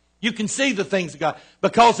God. You can see the things of God.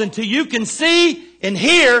 Because until you can see and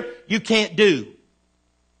hear, you can't do.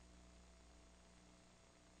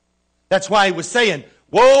 That's why he was saying,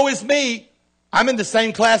 "Woe is me. I'm in the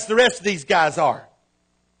same class the rest of these guys are.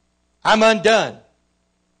 I'm undone."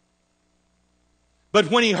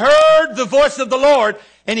 But when he heard the voice of the Lord,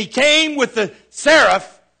 and he came with the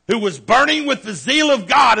seraph who was burning with the zeal of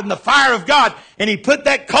God and the fire of God, and he put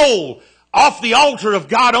that coal off the altar of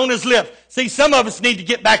God on his lips. See, some of us need to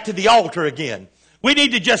get back to the altar again. We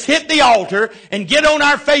need to just hit the altar and get on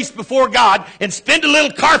our face before God and spend a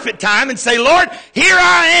little carpet time and say, "Lord, here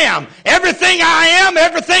I am. Everything I am,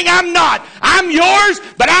 everything I'm not. I'm yours,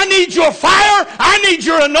 but I need your fire. I need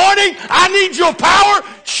your anointing. I need your power.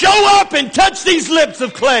 Show up and touch these lips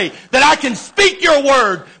of clay that I can speak your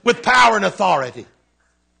word with power and authority.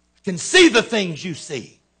 I can see the things you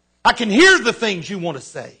see. I can hear the things you want to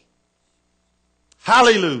say."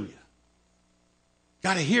 Hallelujah.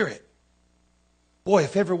 Got to hear it. Boy,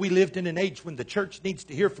 if ever we lived in an age when the church needs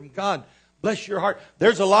to hear from God, bless your heart.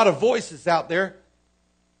 There's a lot of voices out there.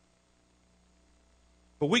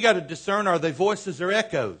 But we got to discern, are they voices or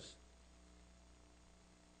echoes?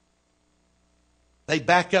 They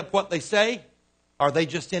back up what they say, or are they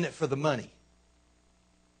just in it for the money?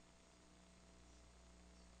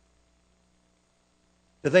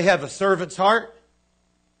 Do they have a servant's heart?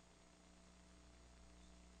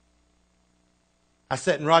 I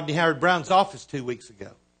sat in Rodney Howard Brown's office 2 weeks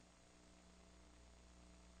ago.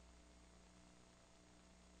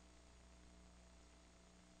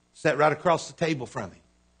 Sat right across the table from him.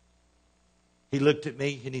 He looked at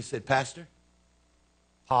me and he said, Pastor,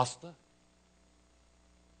 pasta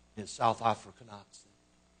in South African accent.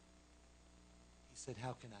 He said,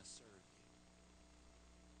 how can I serve you?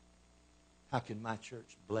 How can my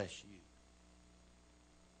church bless you?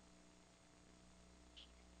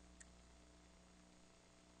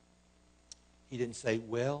 He didn't say,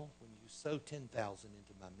 well, when you sow 10,000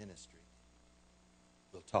 into my ministry,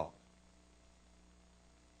 we'll talk.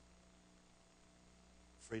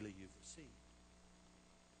 Freely you've received.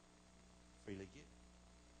 Freely give.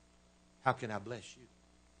 How can I bless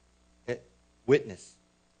you? Witness.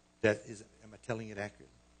 Am I telling it accurately?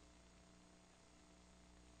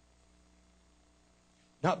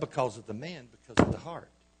 Not because of the man, because of the heart.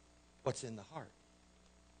 What's in the heart?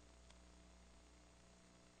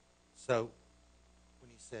 So, when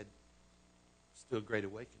he said, let's do a great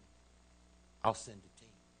awakening, I'll send a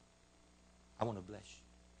team. I want to bless you.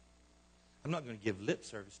 I'm not going to give lip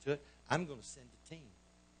service to it. I'm going to send a team.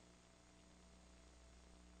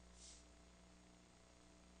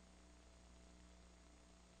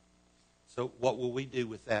 So what will we do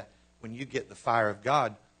with that when you get the fire of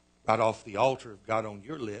God right off the altar of God on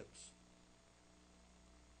your lips?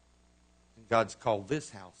 And God's called this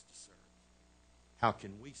house to serve. How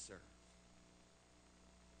can we serve?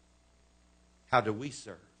 How do we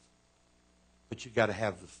serve? But you got to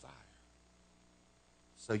have the fire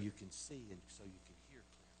so you can see and so you can hear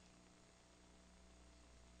clearly.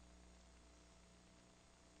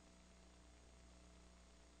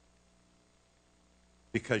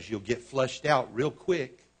 Because you'll get flushed out real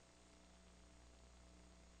quick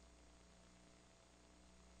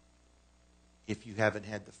if you haven't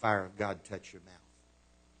had the fire of God touch your mouth,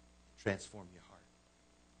 transform your heart.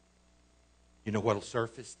 You know what will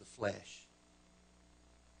surface? The flesh.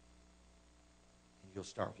 And you'll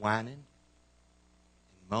start whining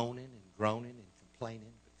and moaning and groaning and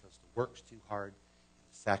complaining because the work's too hard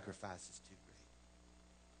and the sacrifice is too great.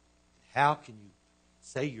 And how can you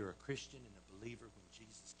say you're a Christian and a believer when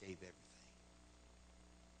Jesus gave everything?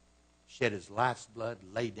 Shed his life's blood,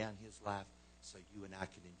 laid down his life so you and I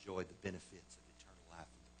can enjoy the benefits of eternal life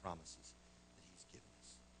and the promises that he's given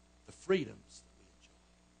us. The freedoms that we enjoy.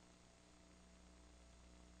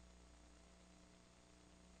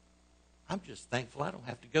 I'm just thankful I don't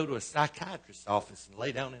have to go to a psychiatrist's office and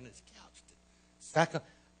lay down in his couch.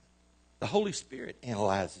 The Holy Spirit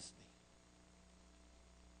analyzes me.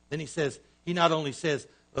 Then he not only says,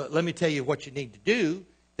 let me tell you what you need to do.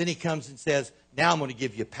 Then he comes and says, now I'm going to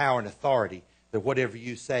give you power and authority that whatever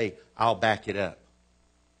you say, I'll back it up.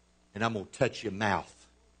 And I'm going to touch your mouth.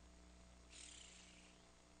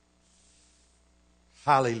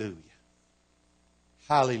 Hallelujah.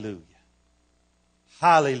 Hallelujah.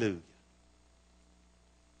 Hallelujah.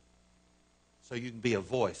 So you can be a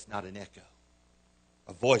voice, not an echo.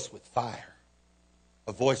 A voice with fire.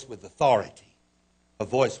 A voice with authority. A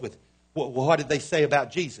voice with... What did they say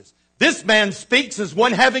about Jesus? This man speaks as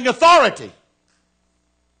one having authority.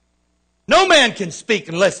 No man can speak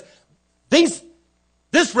unless...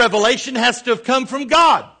 This revelation has to have come from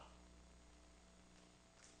God.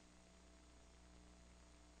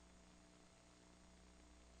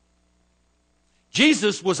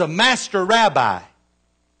 Jesus was a master rabbi.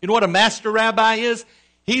 You know what a master rabbi is?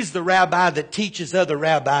 He's the rabbi that teaches other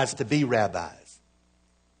rabbis to be rabbis.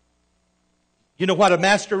 You know what a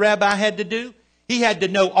master rabbi had to do? He had to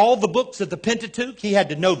know all the books of the Pentateuch. He had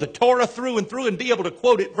to know the Torah through and through and be able to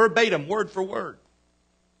quote it verbatim, word for word.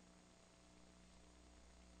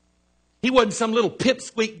 He wasn't some little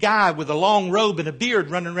pipsqueak guy with a long robe and a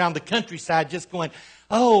beard running around the countryside just going,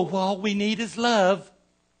 oh, well, all we need is love.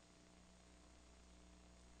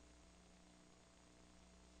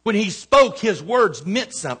 When he spoke, his words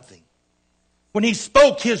meant something. When he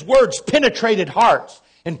spoke, his words penetrated hearts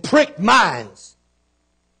and pricked minds.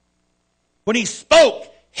 When he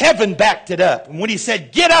spoke, heaven backed it up. And when he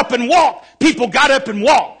said, get up and walk, people got up and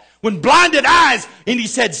walked. When blinded eyes, and he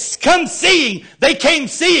said, come seeing, they came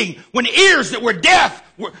seeing. When ears that were deaf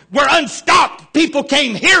were unstopped, people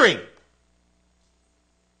came hearing.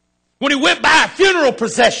 When he went by a funeral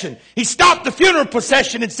procession, he stopped the funeral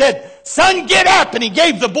procession and said, son, get up. And he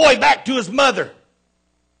gave the boy back to his mother.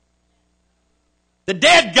 The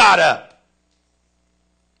dead got up.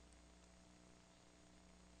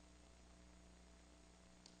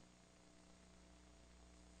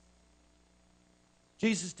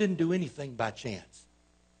 Jesus didn't do anything by chance.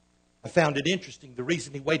 I found it interesting the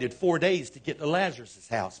reason he waited 4 days to get to Lazarus'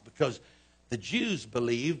 house, because the Jews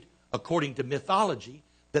believed, according to mythology,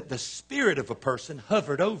 that the spirit of a person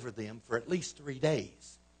hovered over them for at least 3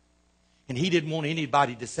 days. And he didn't want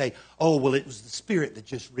anybody to say, oh, well, it was the Spirit that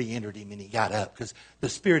just re-entered him and he got up, because the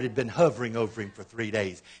Spirit had been hovering over him for 3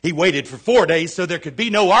 days. He waited for 4 days so there could be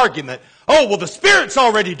no argument. Oh, well, the Spirit's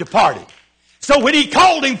already departed. So when he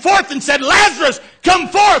called him forth and said, Lazarus, come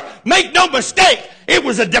forth, make no mistake, it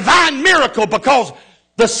was a divine miracle, because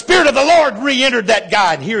the Spirit of the Lord re-entered that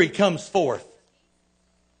guy, and here he comes forth.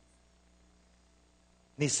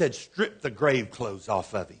 And he said, strip the grave clothes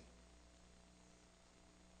off of him.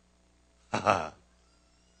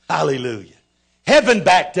 Hallelujah. Heaven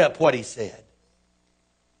backed up what he said.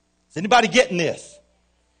 Is anybody getting this?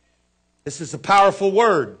 This is a powerful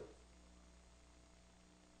word.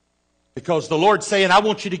 Because the Lord's saying, I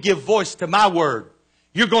want you to give voice to my word.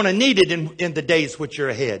 You're going to need it in the days which are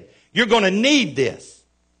ahead. You're going to need this.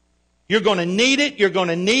 You're going to need it. You're going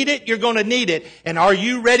to need it. You're going to need it. And are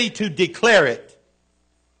you ready to declare it?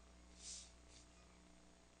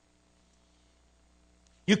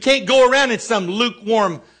 You can't go around in some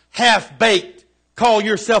lukewarm, half-baked, call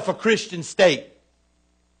yourself a Christian state.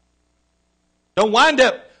 Don't wind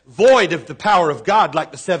up void of the power of God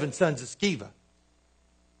like the 7 sons of Sceva.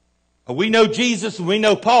 We know Jesus and we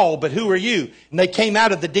know Paul, but who are you? And they came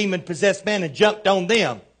out of the demon-possessed man and jumped on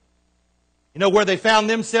them. You know where they found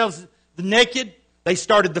themselves naked? They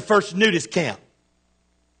started the first nudist camp.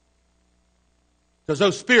 Because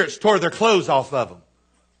those spirits tore their clothes off of them.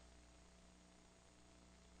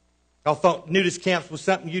 Y'all thought nudist camps was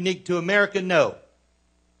something unique to America? No.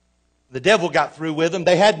 The devil got through with them.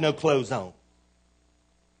 They had no clothes on.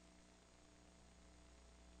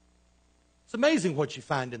 It's amazing what you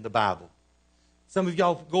find in the Bible. Some of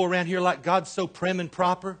y'all go around here like God's so prim and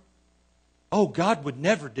proper. Oh, God would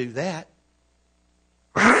never do that.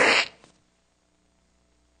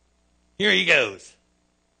 Here he goes.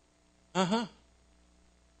 Because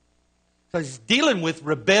he's dealing with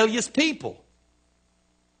rebellious people.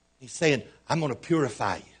 He's saying, I'm going to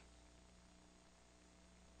purify you.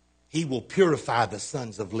 He will purify the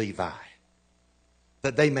sons of Levi,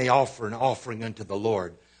 that they may offer an offering unto the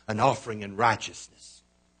Lord, an offering in righteousness.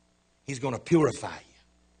 He's going to purify you.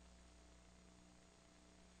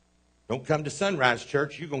 Don't come to Sonrise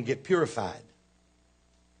Church, you're going to get purified.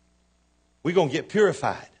 We're going to get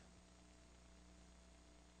purified.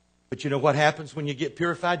 But you know what happens when you get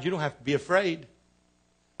purified? You don't have to be afraid.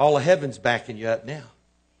 All of heaven's backing you up now.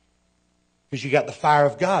 Because you got the fire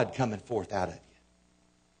of God coming forth out of you.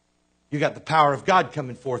 You got the power of God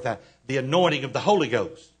coming forth out. The anointing of the Holy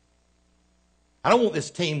Ghost. I don't want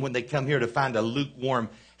this team, when they come here, to find a lukewarm,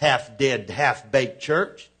 half-dead, half-baked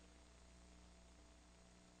church.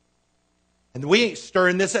 And we ain't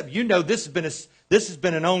stirring this up. You know this has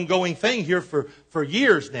been an ongoing thing here for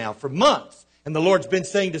years now, for months. And the Lord's been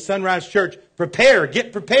saying to Sonrise Church, prepare,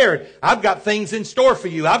 get prepared. I've got things in store for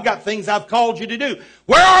you. I've got things I've called you to do.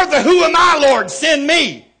 Where are the who am I, Lord? Send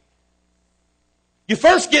me. You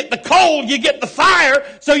first get the coal, you get the fire,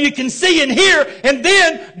 so you can see and hear, and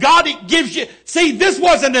then God gives you... See, this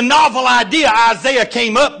wasn't a novel idea Isaiah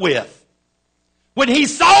came up with. When he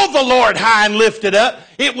saw the Lord high and lifted up,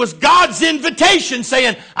 it was God's invitation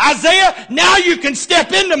saying, Isaiah, now you can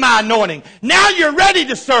step into my anointing. Now you're ready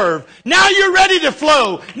to serve. Now you're ready to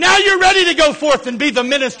flow. Now you're ready to go forth and be the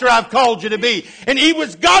minister I've called you to be. And it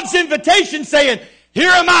was God's invitation saying,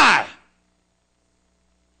 here am I.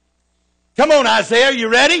 Come on, Isaiah, you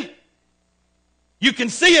ready? You can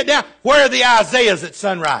see it now. Where are the Isaiahs at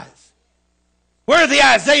Sonrise? Where are the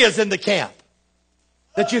Isaiahs in the camp?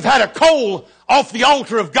 That you've had a coal off the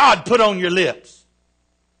altar of God put on your lips.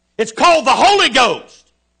 It's called the Holy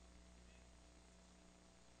Ghost.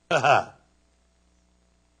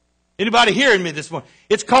 Anybody hearing me this morning?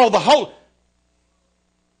 It's called the Holy...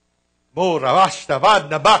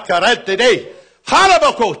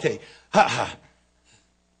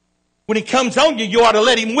 When he comes on you, you ought to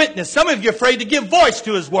let him witness. Some of you are afraid to give voice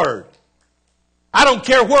to his word. I don't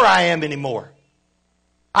care where I am anymore.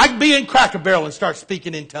 I can be in Cracker Barrel and start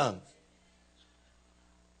speaking in tongues.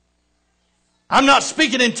 I'm not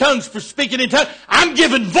speaking in tongues for speaking in tongues. I'm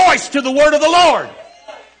giving voice to the word of the Lord.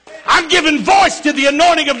 I'm giving voice to the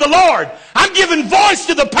anointing of the Lord. I'm giving voice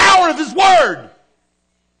to the power of his word.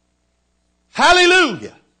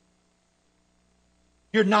 Hallelujah.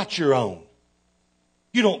 You're not your own.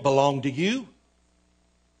 You don't belong to you.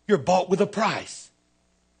 You're bought with a price.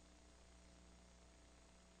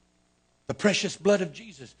 The precious blood of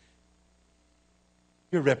Jesus.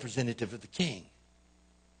 You're representative of the King.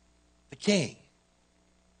 The King.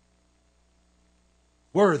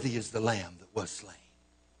 Worthy is the Lamb that was slain.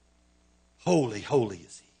 Holy, holy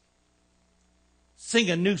is he. Sing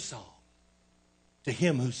a new song to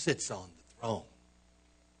him who sits on the throne.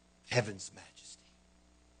 Heaven's majesty.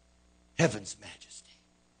 heaven's majesty.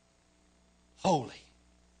 Holy,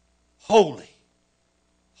 holy,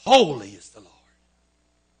 holy is the Lord.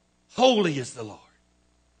 Holy is the Lord.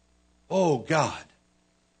 Oh, God.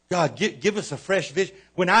 God, give us a fresh vision.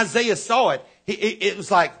 When Isaiah saw it, it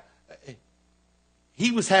was like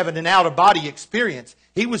he was having an out-of-body experience.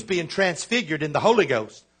 He was being transfigured in the Holy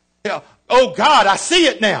Ghost. Oh, God, I see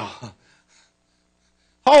it now.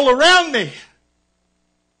 All around me.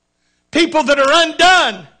 People that are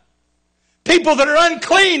undone. People that are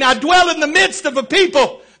unclean. I dwell in the midst of a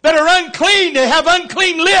people that are unclean. They have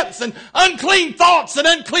unclean lips and unclean thoughts and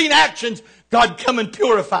unclean actions. God, come and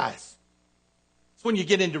purify us. It's when you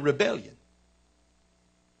get into rebellion.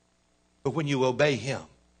 But when you obey Him,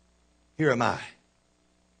 here am I.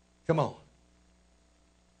 Come on.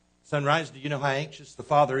 Sonrise, do you know how anxious the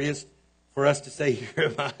Father is for us to say,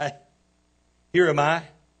 here am I? Here am I.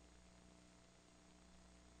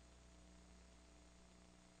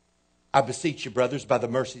 I beseech you, brothers, by the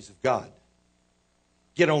mercies of God,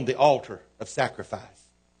 get on the altar of sacrifice.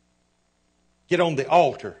 Get on the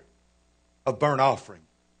altar of burnt offering.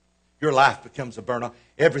 Your life becomes a burnt offering.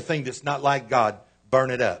 Everything that's not like God,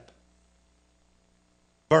 burn it up.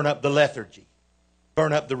 Burn up the lethargy.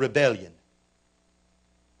 Burn up the rebellion.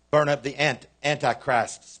 Burn up the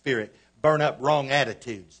antichrist spirit. Burn up wrong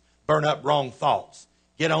attitudes. Burn up wrong thoughts.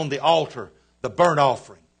 Get on the altar, the burnt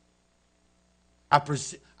offering.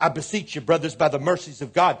 I beseech you, brothers, by the mercies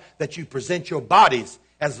of God, that you present your bodies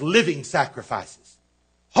as living sacrifices,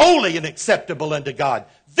 holy and acceptable unto God.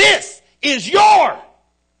 This is your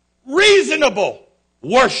reasonable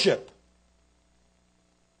worship.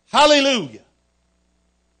 Hallelujah.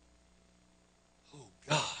 Oh,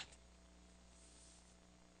 God.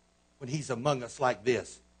 When He's among us like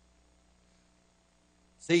this.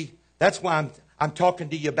 See, that's why I'm talking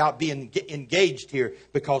to you about being engaged here,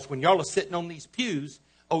 because when y'all are sitting on these pews,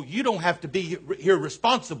 oh, you don't have to be here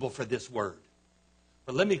responsible for this word.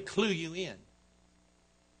 But let me clue you in.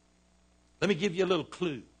 Let me give you a little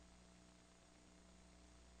clue.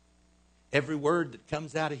 Every word that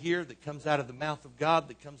comes out of here, that comes out of the mouth of God,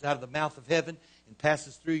 that comes out of the mouth of heaven and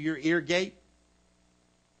passes through your ear gate,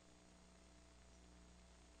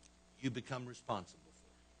 you become responsible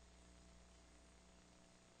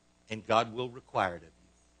for. And God will require it of you.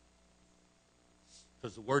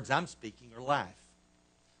 Because the words I'm speaking are life.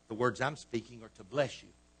 The words I'm speaking are to bless you.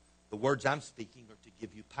 The words I'm speaking are to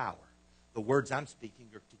give you power. The words I'm speaking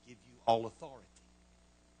are to give you all authority.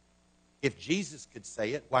 If Jesus could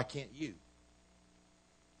say it, why can't you?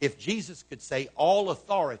 If Jesus could say, all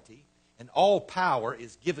authority and all power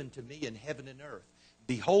is given to me in heaven and earth,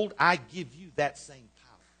 behold, I give you that same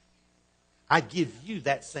power. I give you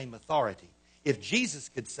that same authority. If Jesus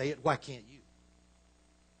could say it, why can't you?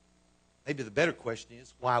 Maybe the better question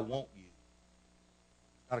is, why won't you?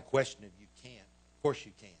 It's not a question of you can't. Of course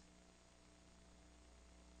you can.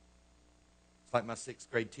 It's like my 6th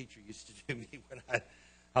grade teacher used to do me when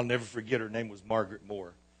I'll never forget, her name was Margaret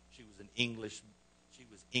Moore. She was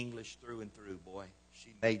English through and through, boy.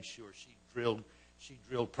 She made sure she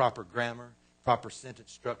drilled proper grammar, proper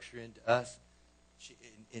sentence structure into us.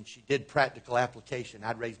 And she did practical application.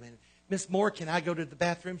 I'd raise my hand. Miss Moore, can I go to the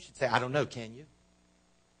bathroom? She'd say, I don't know, can you?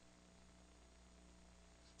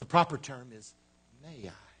 The proper term is, may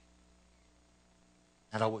I?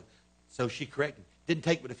 And I would, so she corrected. Didn't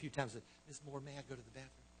take but a few times. Miss Moore, may I go to the bathroom?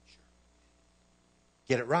 Sure.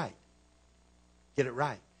 Get it right. Get it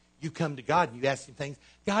right. You come to God and you ask Him things.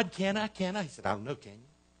 God, can I? Can I? He said, I don't know, can you?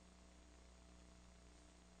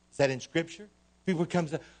 Is that in Scripture? People come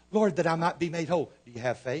to, Lord, that I might be made whole. Do you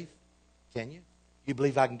have faith? Can you? You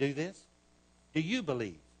believe I can do this? Do you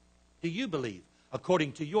believe? Do you believe?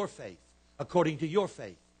 According to your faith. According to your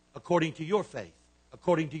faith. According to your faith.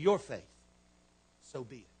 According to your faith. So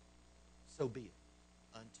be it. So be it.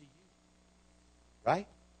 Unto you. Right?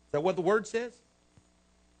 Is that what the Word says?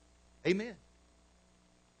 Amen.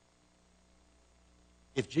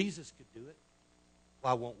 If Jesus could do it,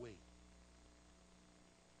 why won't we?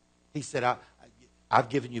 He said, I've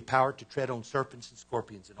given you power to tread on serpents and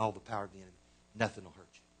scorpions and all the power of the enemy. Nothing will hurt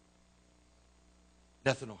you.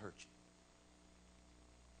 Nothing will hurt you.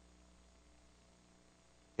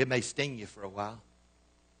 It may sting you for a while.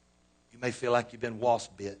 You may feel like you've been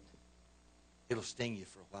wasp bit. It'll sting you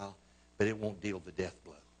for a while, but it won't deal the death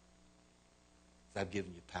blow. I've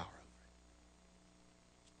given you power over it.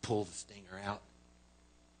 Pull the stinger out.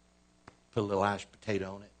 Put a little mashed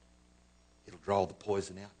potato on it. It'll draw the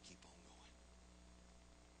poison out. Keep on going.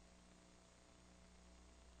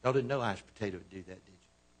 Y'all didn't know mashed potato would do that, did you?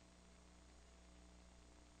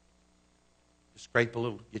 Just scrape a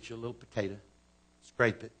little, get you a little potato.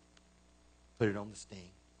 Scrape it. Put it on the sting.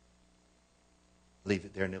 Leave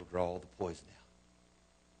it there and it'll draw all the poison out.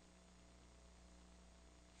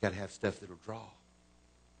 You got to have stuff that'll draw. You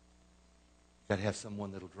got to have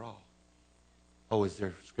someone that'll draw. Oh, is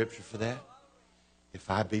there scripture for that? If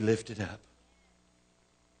I be lifted up,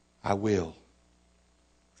 I will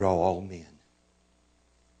draw all men.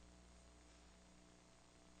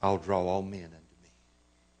 I'll draw all men unto me.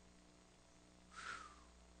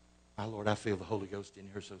 My Lord, I feel the Holy Ghost in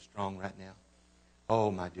here so strong right now. Oh,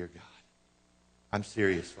 my dear God. I'm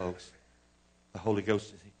serious, folks. The Holy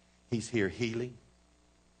Ghost, He's here healing.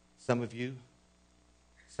 Some of you,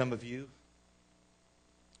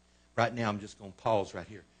 right now I'm just going to pause right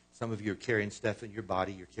here. Some of you are carrying stuff in your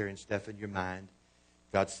body. You're carrying stuff in your mind.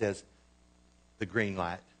 God says, the green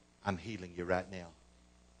light, I'm healing you right now.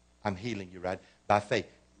 I'm healing you right by faith.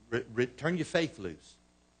 Turn your faith loose.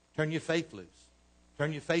 Turn your faith loose.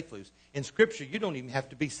 Turn your faith loose. In Scripture, you don't even have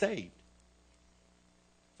to be saved.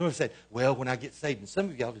 Someone said, well, when I get saved, and some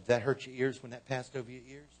of y'all, did that hurt your ears when that passed over your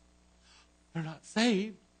ears? They're not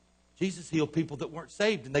saved. Jesus healed people that weren't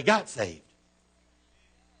saved, and they got saved.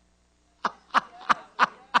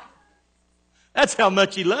 That's how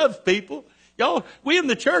much He loves people. Y'all, we in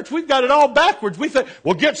the church, we've got it all backwards. We think,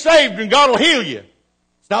 well, get saved and God will heal you.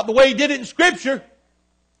 It's not the way He did it in Scripture.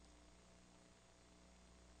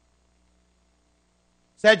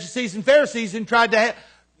 Sadducees and Pharisees tried to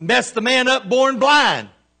mess the man up born blind.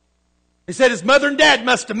 He said his mother and dad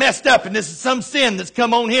must have messed up, and this is some sin that's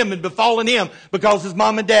come on him and befallen him because his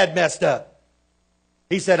mom and dad messed up.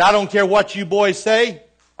 He said, I don't care what you boys say.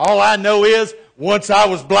 All I know is, once I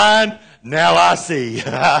was blind, now I see.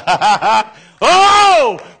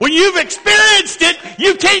 Oh, when you've experienced it,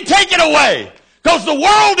 you can't take it away. Because the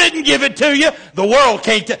world didn't give it to you. The world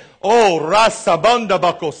can't take it. Oh, rasabanda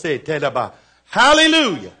bakose telaba.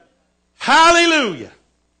 Hallelujah. Hallelujah.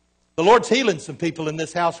 The Lord's healing some people in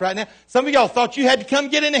this house right now. Some of y'all thought you had to come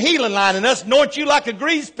get in a healing line and us anoint you like a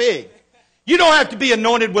grease pig. You don't have to be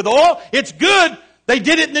anointed with oil. It's good. They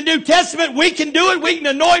did it in the New Testament. We can do it. We can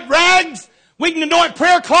anoint rags. We can anoint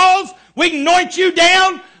prayer cloths. We can anoint you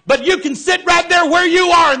down. But you can sit right there where you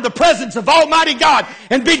are in the presence of Almighty God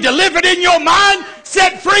and be delivered in your mind,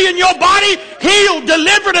 set free in your body, healed,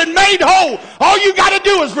 delivered, and made whole. All you got to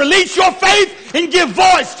do is release your faith and give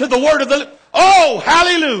voice to the word of the... Oh,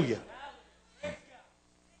 hallelujah.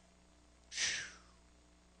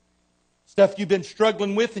 Stuff you've been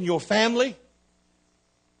struggling with in your family.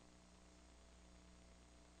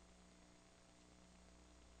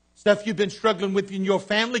 Stuff you've been struggling with in your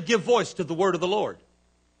family. Give voice to the word of the Lord.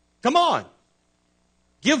 Come on.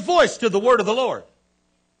 Give voice to the word of the Lord.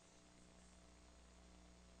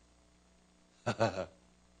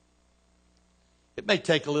 It may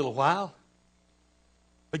take a little while,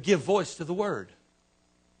 but give voice to the word.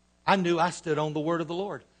 I knew I stood on the word of the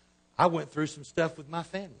Lord. I went through some stuff with my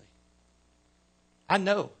family. I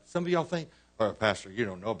know. Some of y'all think, oh, Pastor, you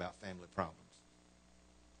don't know about family problems.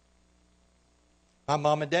 My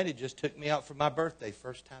mom and daddy just took me out for my birthday,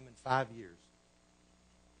 first time in 5 years.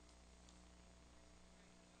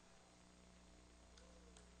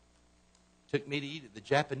 Took me to eat at the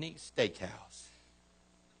Japanese steakhouse.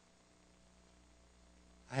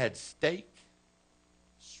 I had steak,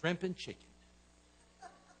 shrimp and chicken,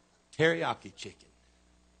 teriyaki chicken.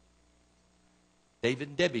 David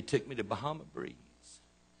and Debbie took me to Bahama Breeze.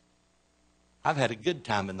 I've had a good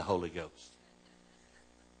time in the Holy Ghost.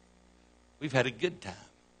 We've had a good time.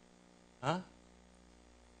 Huh?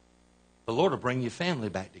 The Lord will bring your family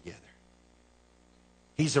back together.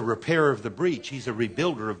 He's a repairer of the breach. He's a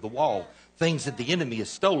rebuilder of the wall. Things that the enemy has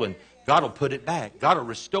stolen, God will put it back. God will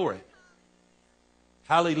restore it.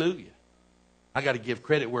 Hallelujah. I got to give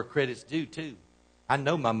credit where credit's due, too. I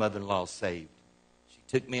know my mother-in-law's saved. She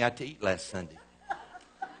took me out to eat last Sunday.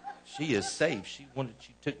 She is saved. She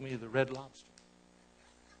took me to the Red Lobster.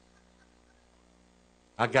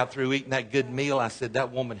 I got through eating that good meal. I said,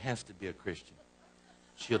 that woman has to be a Christian.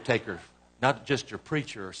 She'll take her, not just her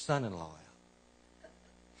preacher, her son-in-law out.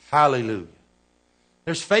 Hallelujah.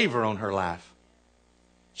 There's favor on her life.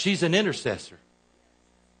 She's an intercessor.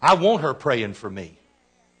 I want her praying for me.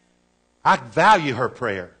 I value her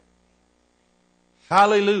prayer.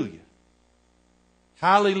 Hallelujah.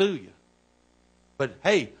 Hallelujah. But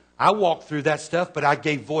hey, I walked through that stuff, but I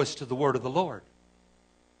gave voice to the word of the Lord.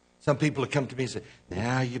 Some people have come to me and said,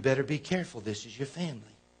 now you better be careful. This is your family.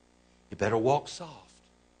 You better walk soft.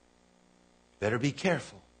 You better be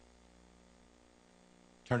careful.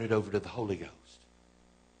 Turn it over to the Holy Ghost.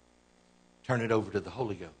 Turn it over to the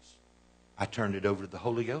Holy Ghost. I turned it over to the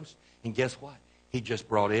Holy Ghost, and guess what? He just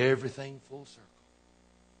brought everything full circle.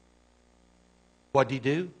 What did He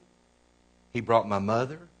do? He brought my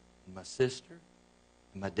mother and my sister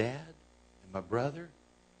and my dad and my brother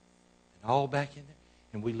and all back in there.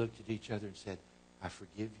 And we looked at each other and said, I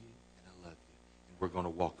forgive you and I love you. And we're going to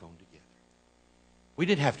walk on together. We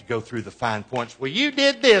didn't have to go through the fine points. Well, you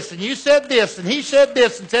did this and you said this and he said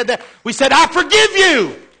this and said that. We said, I forgive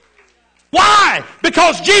you. Why?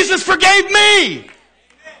 Because Jesus forgave me.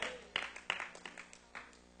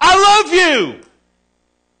 I love you.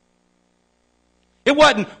 It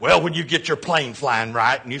wasn't, well, when you get your plane flying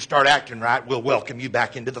right and you start acting right, we'll welcome you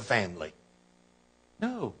back into the family.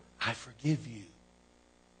 No, I forgive you.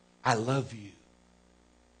 I love you.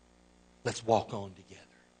 Let's walk on together.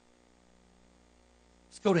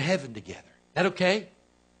 Let's go to heaven together. Is that okay?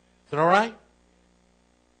 Is that all right?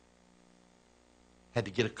 Had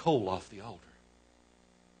to get a coal off the altar.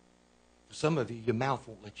 For some of you, your mouth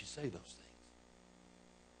won't let you say those things.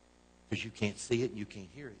 Because you can't see it and you can't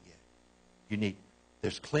hear it yet.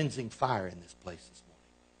 There's cleansing fire in this place this morning.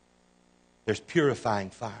 There's purifying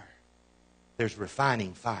fire. There's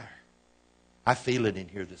refining fire. I feel it in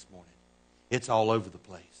here this morning. It's all over the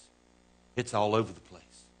place. It's all over the place.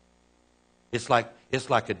 It's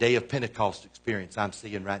like a day of Pentecost experience I'm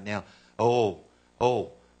seeing right now. Oh,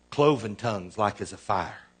 cloven tongues like as a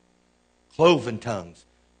fire. Cloven tongues,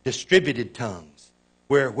 distributed tongues.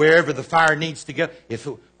 Wherever the fire needs to go,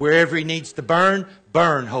 wherever he needs to burn,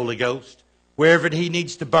 burn, Holy Ghost. Wherever he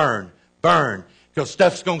needs to burn, burn. Because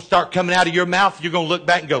stuff's going to start coming out of your mouth. You're going to look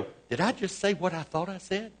back and go, did I just say what I thought I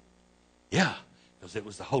said? Yeah, because it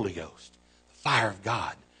was the Holy Ghost. The fire of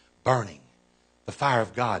God burning. The fire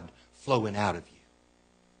of God flowing out of you.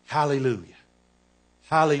 Hallelujah.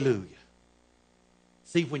 Hallelujah.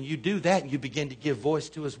 See, when you do that and you begin to give voice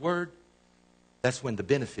to His Word, that's when the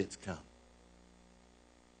benefits come.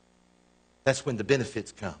 That's when the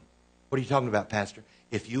benefits come. What are you talking about, Pastor?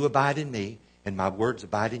 If you abide in me and my words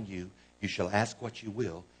abide in you, you shall ask what you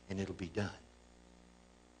will and it'll be done.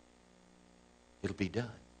 It'll be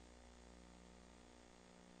done.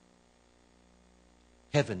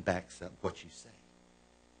 Heaven backs up what you say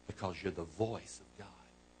because you're the voice of God,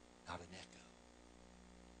 not an echo.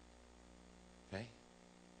 Okay?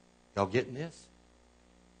 Y'all getting this?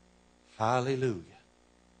 Hallelujah.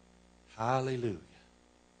 Hallelujah.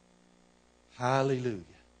 Hallelujah.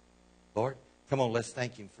 Lord, come on, let's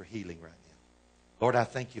thank Him for healing right now. Lord, I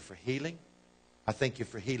thank You for healing. I thank You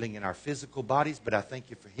for healing in our physical bodies, but I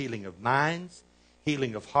thank You for healing of minds,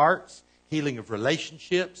 healing of hearts, healing of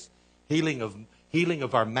relationships, healing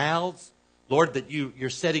of our mouths. Lord, that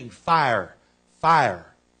You're setting fire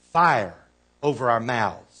over our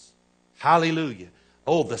mouths. Hallelujah.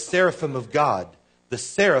 Oh, the seraphim of God, the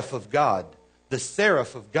seraph of God, the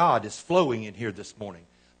seraph of God is flowing in here this morning.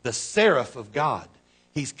 The seraph of God.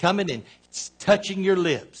 He's coming and touching your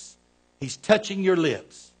lips. He's touching your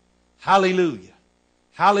lips. Hallelujah.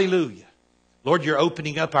 Hallelujah. Lord, You're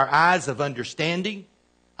opening up our eyes of understanding,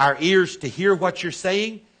 our ears to hear what You're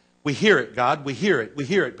saying. We hear it, God. We hear it. We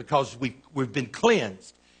hear it because we've been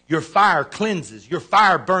cleansed. Your fire cleanses. Your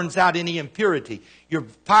fire burns out any impurity. Your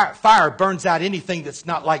fire burns out anything that's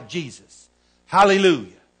not like Jesus.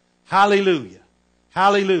 Hallelujah. Hallelujah.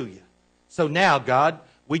 Hallelujah. So now, God,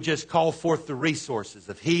 we just call forth the resources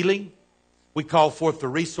of healing. We call forth the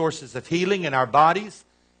resources of healing in our bodies.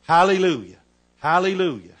 Hallelujah.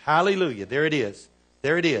 Hallelujah. Hallelujah. There it is.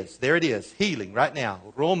 There it is. There it is. Healing right now.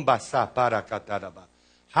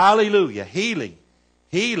 Hallelujah. Healing.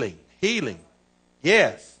 Healing. Healing.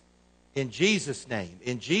 Yes. In Jesus' name.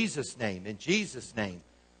 In Jesus' name. In Jesus' name.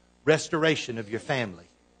 Restoration of your family.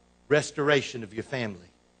 Restoration of your family.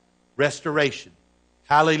 Restoration.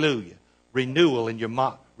 Hallelujah. Renewal in your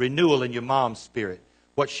mom's spirit.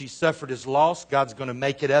 What she suffered as loss, God's going to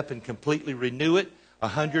make it up and completely renew it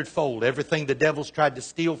 100-fold. Everything the devil's tried to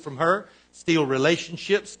steal from her, steal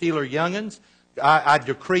relationships, steal her young'uns, I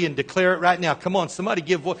decree and declare it right now. Come on, somebody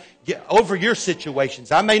get over your situations.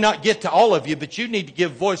 I may not get to all of you, but you need to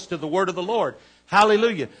give voice to the word of the Lord.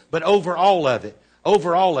 Hallelujah. But over all of it,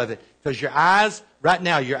 because your eyes, right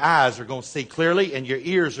now, your eyes are going to see clearly and your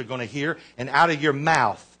ears are going to hear, and out of your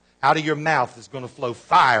mouth is going to flow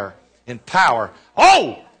fire and power.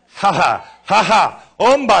 Oh! Ha ha! Ha ha!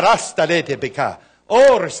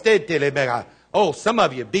 Oh, some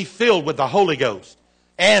of you, be filled with the Holy Ghost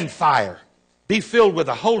and fire. Be filled with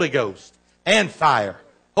the Holy Ghost and fire.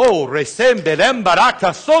 Oh, resemble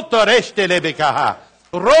embaraka soto reste lebekaha.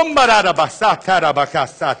 Rombarada basatara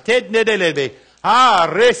bakasa tednedelebe. Ah,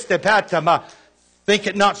 reste patama. Think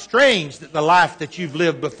it not strange that the life that you've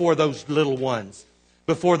lived before those little ones,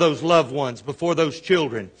 before those loved ones, before those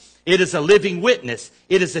children, it is a living witness.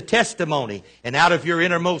 It is a testimony. And out of your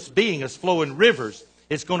innermost being is flowing rivers.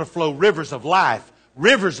 It's going to flow rivers of life,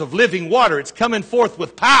 rivers of living water. It's coming forth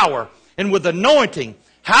with power and with anointing.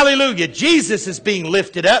 Hallelujah. Jesus is being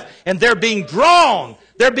lifted up, and they're being drawn.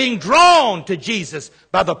 They're being drawn to Jesus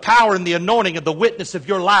by the power and the anointing of the witness of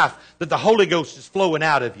your life, that the Holy Ghost is flowing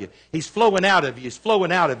out of you. He's flowing out of you. He's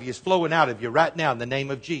flowing out of you. He's flowing out of you right now in the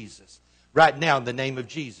name of Jesus. Right now in the name of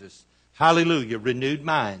Jesus. Hallelujah. Renewed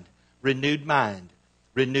mind. Renewed mind.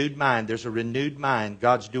 Renewed mind. There's a renewed mind.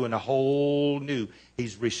 God's doing a whole new.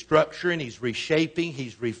 He's restructuring. He's reshaping.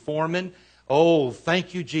 He's reforming. Oh,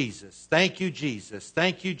 thank you, Jesus. Thank you, Jesus.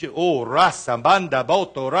 Thank you, oh, rasa banda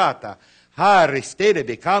botorata.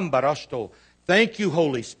 Thank you,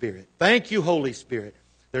 Holy Spirit. Thank you, Holy Spirit.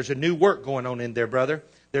 There's a new work going on in there, brother.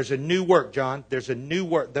 There's a new work, John. There's a new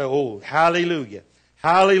work. Oh, hallelujah.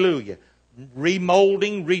 Hallelujah.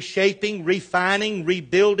 Remolding, reshaping, refining,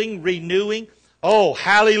 rebuilding, renewing. Oh,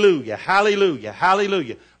 hallelujah. Hallelujah.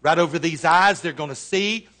 Hallelujah. Right over these eyes, they're going to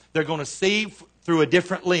see. They're going to see through a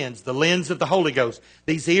different lens, the lens of the Holy Ghost.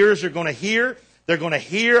 These ears are going to hear. They're going to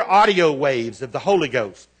hear audio waves of the Holy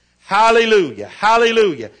Ghost. Hallelujah.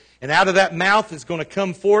 Hallelujah. And out of that mouth is going to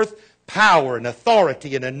come forth power and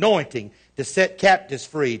authority and anointing to set captives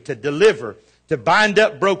free, to deliver, to bind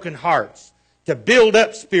up broken hearts, to build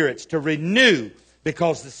up spirits, to renew,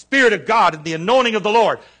 because the Spirit of God and the anointing of the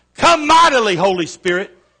Lord. Come mightily, Holy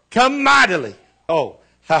Spirit. Come mightily. Oh,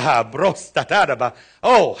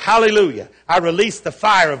 oh, hallelujah. I release the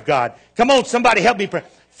fire of God. Come on, somebody help me pray.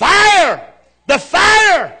 Fire! The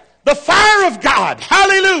fire! The fire of God.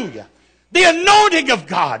 Hallelujah. The anointing of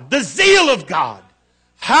God. The zeal of God.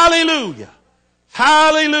 Hallelujah.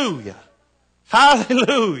 Hallelujah.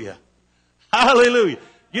 Hallelujah. Hallelujah.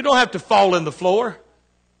 You don't have to fall in the floor.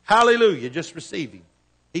 Hallelujah. Just receive Him.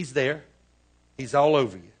 He's there. He's all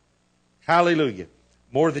over you. Hallelujah.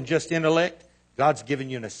 More than just intellect, God's given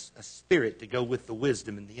you a spirit to go with the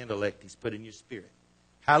wisdom and the intellect He's put in your spirit.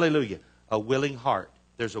 Hallelujah. A willing heart.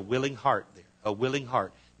 There's a willing heart there. A willing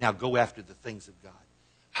heart. Now go after the things of God.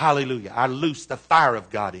 Hallelujah. I loose the fire of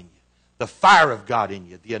God in you. The fire of God in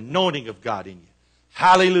you. The anointing of God in you.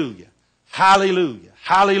 Hallelujah. Hallelujah.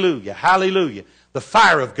 Hallelujah. Hallelujah. The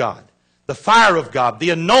fire of God. The fire of God.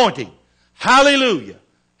 The anointing. Hallelujah.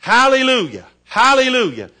 Hallelujah.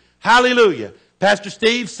 Hallelujah. Hallelujah. Pastor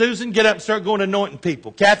Steve, Susan, get up and start going anointing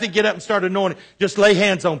people. Kathy, get up and start anointing. Just lay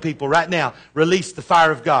hands on people right now. Release the fire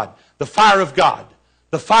of God. The fire of God.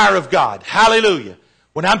 The fire of God. Hallelujah.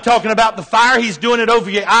 When I'm talking about the fire, He's doing it over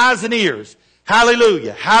your eyes and ears.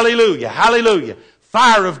 Hallelujah. Hallelujah. Hallelujah.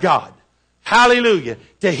 Fire of God. Hallelujah.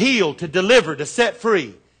 To heal, to deliver, to set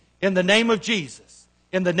free. In the name of Jesus.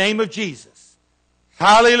 In the name of Jesus.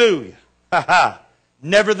 Hallelujah. Ha ha.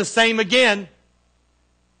 Never the same again.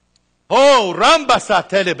 Oh, Rambasa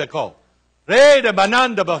telebeko. Reda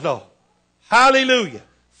bananda bazo. Hallelujah.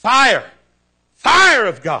 Fire. Fire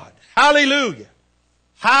of God. Hallelujah.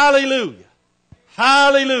 Hallelujah.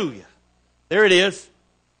 Hallelujah. There it is.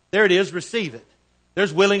 There it is. Receive it.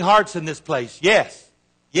 There's willing hearts in this place. Yes.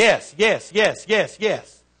 Yes, yes, yes, yes,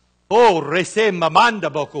 yes. Oh, rese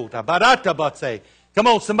mamanda bokuta. Barata batse. Come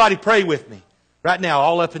on, somebody pray with me. Right now,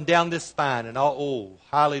 all up and down this spine and all, oh,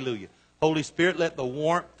 hallelujah. Holy Spirit, let the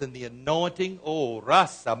warmth and the anointing, oh,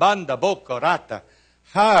 rasa banda bokorata.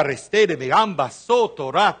 Ha restede mi amba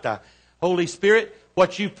soto rata. Holy Spirit,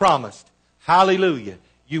 what you promised. Hallelujah.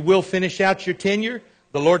 You will finish out your tenure.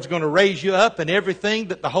 The Lord's going to raise you up, and everything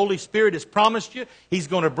that the Holy Spirit has promised you, He's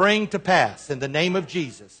going to bring to pass in the name of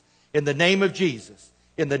Jesus. In the name of Jesus.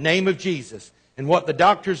 In the name of Jesus. And what the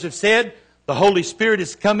doctors have said, the Holy Spirit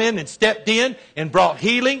has come in and stepped in and brought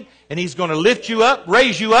healing, and He's going to lift you up,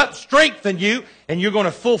 raise you up, strengthen you, and you're going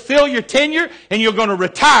to fulfill your tenure, and you're going to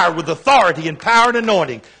retire with authority and power and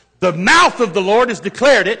anointing. The mouth of the Lord has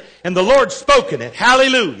declared it, and the Lord's spoken it.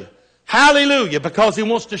 Hallelujah. Hallelujah. Because He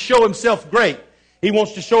wants to show Himself great. He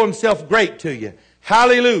wants to show Himself great to you.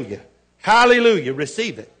 Hallelujah. Hallelujah.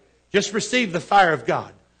 Receive it. Just receive the fire of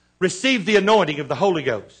God. Receive the anointing of the Holy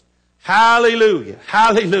Ghost. Hallelujah.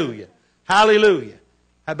 Hallelujah. Hallelujah.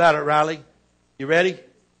 How about it, Riley? You ready?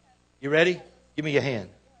 You ready? Give me your hand.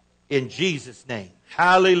 In Jesus' name.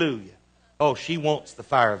 Hallelujah. Oh, she wants the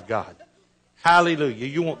fire of God. Hallelujah.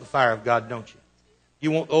 You want the fire of God, don't you?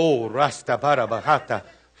 You want, oh, Rasta Barabahata.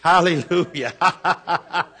 Hallelujah.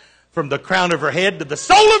 From the crown of her head to the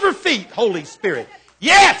sole of her feet, Holy Spirit.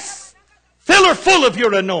 Yes! Fill her full of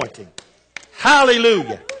your anointing.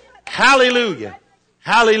 Hallelujah. Hallelujah.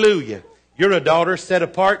 Hallelujah. You're a daughter set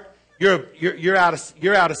apart. You're out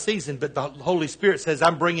of season, but the Holy Spirit says,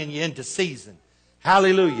 I'm bringing you into season.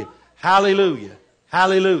 Hallelujah. Hallelujah.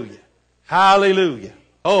 Hallelujah. Hallelujah.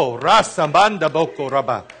 Oh, Rasambanda Boko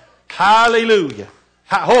Rabba. Hallelujah.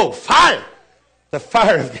 Oh, fire. The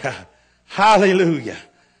fire of God. Hallelujah.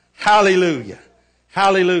 Hallelujah.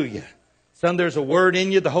 Hallelujah. Son, there's a word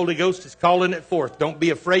in you. The Holy Ghost is calling it forth. Don't be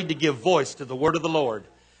afraid to give voice to the word of the Lord.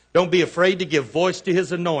 Don't be afraid to give voice to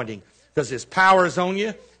His anointing, because His power is on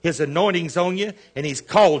you, His anointing's on you, and He's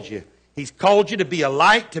called you. He's called you to be a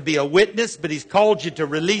light, to be a witness, but He's called you to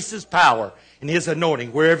release His power and His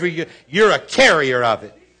anointing. Wherever you're a carrier of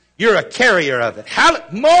it. You're a carrier of it.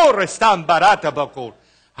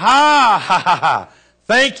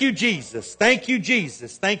 Thank you, Jesus. Thank you,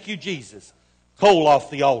 Jesus. Thank you, Jesus. Coal off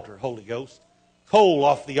the altar, Holy Ghost. Coal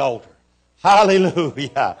off the altar.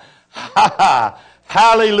 Hallelujah.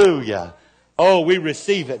 Hallelujah. Oh, we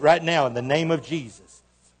receive it right now in the name of Jesus.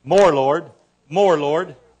 More, Lord. More,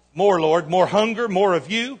 Lord. More, Lord. More hunger, more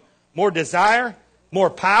of you, more desire, more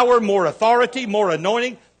power, more authority, more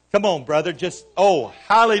anointing. Come on, brother. Just, oh,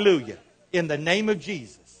 hallelujah. In the name of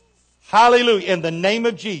Jesus. Hallelujah. In the name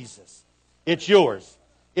of Jesus. It's yours.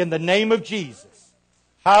 In the name of Jesus.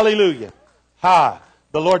 Hallelujah. Ha.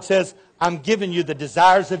 The Lord says, I'm giving you the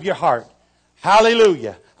desires of your heart.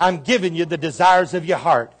 Hallelujah. I'm giving you the desires of your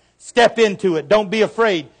heart. Step into it. Don't be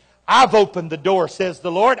afraid. I've opened the door, says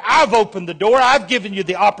the Lord. I've opened the door. I've given you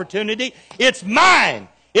the opportunity. It's mine.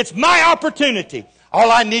 It's my opportunity.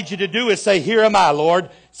 All I need you to do is say, here am I, Lord.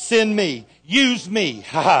 Send me. Use me.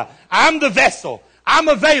 I'm the vessel. I'm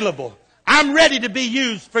available. I'm ready to be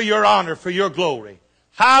used for your honor, for your glory.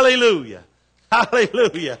 Hallelujah.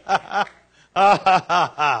 Hallelujah.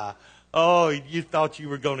 Oh, you thought you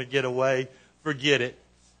were going to get away. Forget it.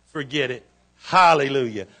 Forget it.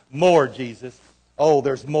 Hallelujah. More, Jesus. Oh,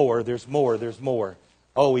 there's more. There's more. There's more.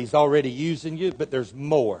 Oh, He's already using you, but there's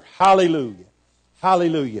more. Hallelujah.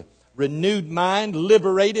 Hallelujah. Renewed mind,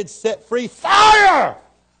 liberated, set free. Fire!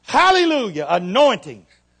 Hallelujah. Anointing.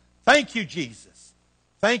 Thank you, Jesus.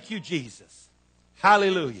 Thank you, Jesus.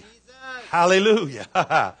 Hallelujah.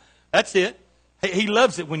 Hallelujah. That's it. He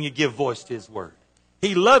loves it when you give voice to His word.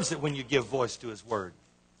 He loves it when you give voice to His word.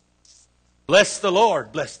 Bless the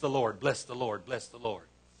Lord. Bless the Lord. Bless the Lord. Bless the Lord.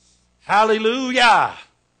 Hallelujah.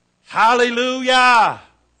 Hallelujah.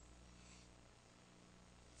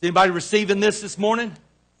 Is anybody receiving this morning?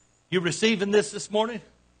 You receiving this morning?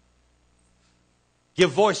 Give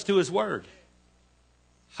voice to His word.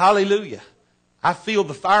 Hallelujah. I feel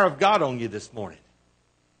the fire of God on you this morning.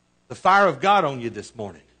 The fire of God on you this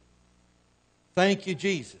morning. Thank you,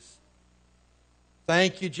 Jesus.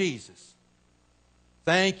 Thank you, Jesus.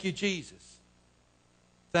 Thank you, Jesus.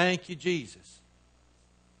 Thank you, Jesus.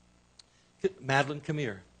 Madeline, come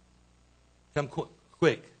here. Come quick.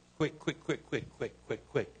 Quick, quick, quick, quick, quick, quick,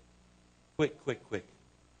 quick. Quick, quick, quick.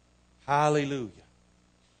 Hallelujah.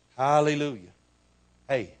 Hallelujah.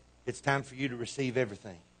 Hey, it's time for you to receive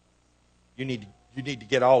everything. You need to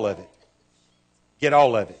get all of it. Get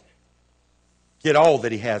all of it. Get all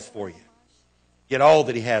that He has for you. Get all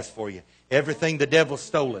that He has for you. Everything the devil's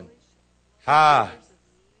stolen. I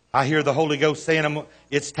hear the Holy Ghost saying,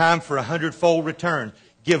 it's time for 100-fold return.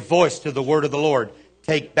 Give voice to the word of the Lord.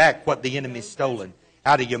 Take back what the enemy's stolen.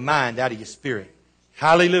 Out of your mind, out of your spirit.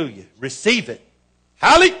 Hallelujah. Receive it.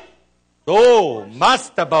 Hallelujah. Oh,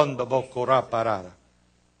 mastabanda bokora parada.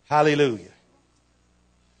 Hallelujah.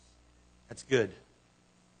 That's good.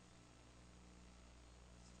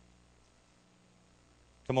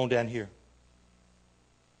 Come on down here.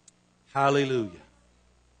 Hallelujah.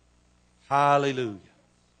 Hallelujah.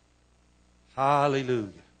 Hallelujah.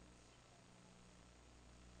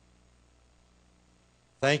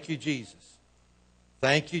 Thank you, Jesus.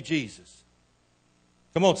 Thank you, Jesus.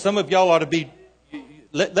 Come on, some of y'all ought to be,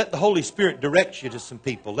 let the Holy Spirit direct you to some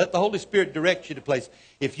people. Let the Holy Spirit direct you to place.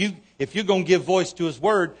 If you're going to give voice to His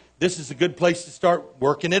word, this is a good place to start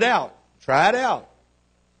working it out. Try it out.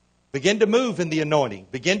 Begin to move in the anointing.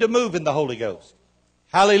 Begin to move in the Holy Ghost.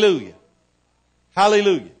 Hallelujah.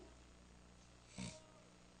 Hallelujah.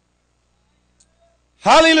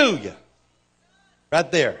 Hallelujah.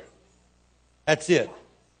 Right there. That's it.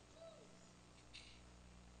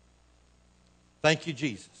 Thank you,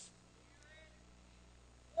 Jesus.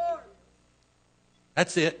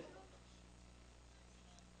 That's it.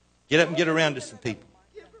 Get up and get around to some people.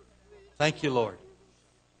 Thank you, Lord.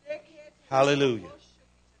 Hallelujah.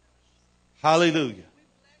 Hallelujah.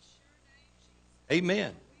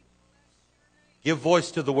 Amen. Give voice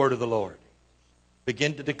to the word of the Lord.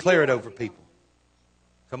 Begin to declare it over people.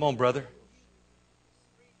 Come on, brother.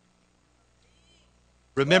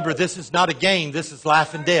 Remember, this is not a game. This is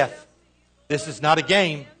life and death. This is not a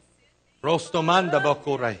game. Rostomanda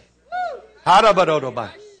bokore. Harabarodoba.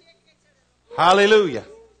 Hallelujah.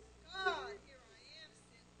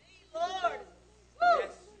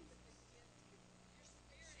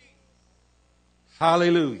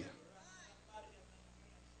 Hallelujah.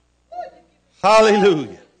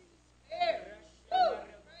 Hallelujah.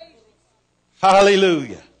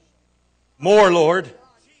 Hallelujah. More, Lord.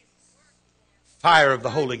 Fire of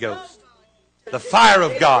the Holy Ghost. The fire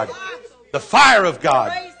of God. The fire of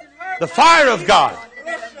God. The fire of God.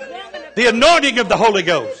 The anointing of the Holy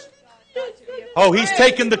Ghost. Oh, He's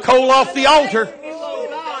taken the coal off the altar.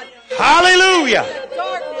 Hallelujah.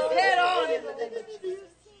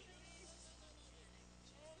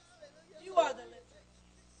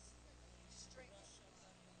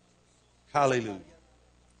 Hallelujah.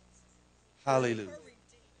 Hallelujah.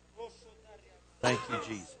 Thank you,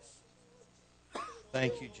 Jesus.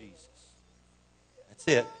 Thank you, Jesus. That's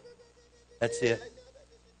it. That's it.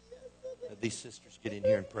 Now, these sisters get in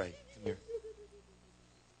here and pray. Come here.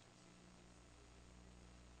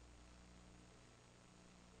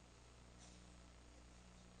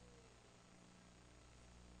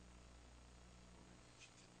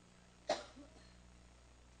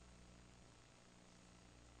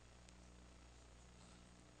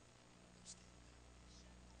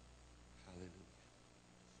 Hallelujah.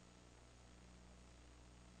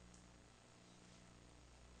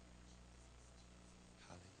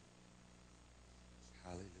 Hallelujah.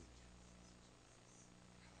 Hallelujah.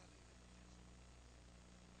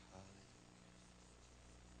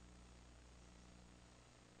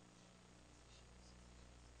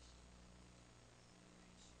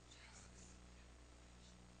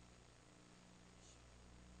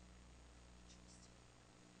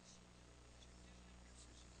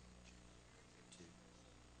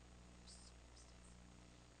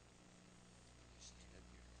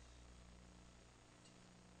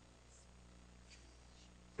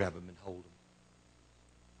 Grab them and hold them.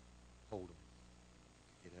 Hold them.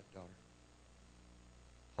 Get up, daughter.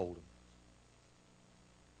 Hold them.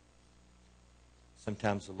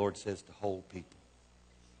 Sometimes the Lord says to hold people.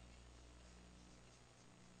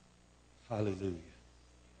 Hallelujah.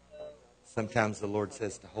 Sometimes the Lord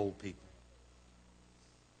says to hold people.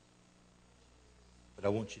 But I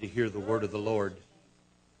want you to hear the word of the Lord.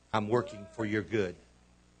 I'm working for your good.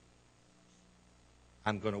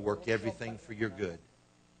 I'm going to work everything for your good.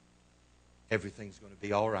 Everything's going to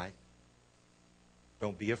be all right.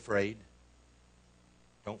 Don't be afraid.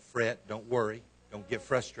 Don't fret. Don't worry. Don't get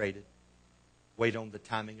frustrated. Wait on the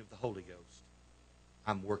timing of the Holy Ghost.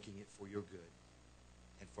 I'm working it for your good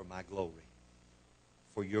and for my glory.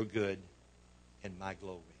 For your good and my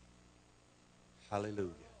glory.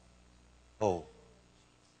 Hallelujah. Oh,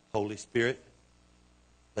 Holy Spirit,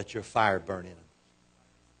 let your fire burn in them.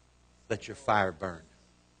 Let your fire burn.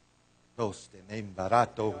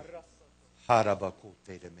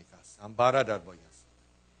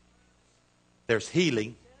 There's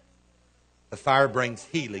healing. The fire brings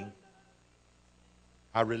healing.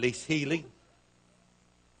 I release healing.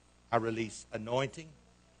 I release anointing.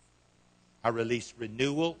 I release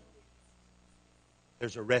renewal.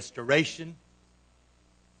 There's a restoration.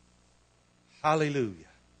 Hallelujah.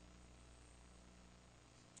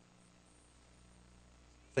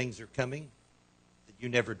 Things are coming that you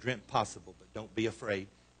never dreamt possible, but don't be afraid.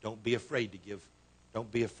 Don't be afraid to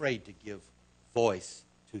give voice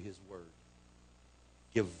to His word.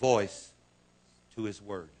 Give voice to His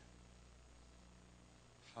word.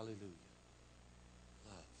 Hallelujah.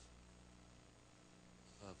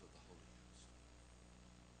 Love of the Holy Ghost.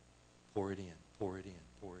 Pour it in, pour it in,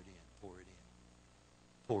 pour it in, pour it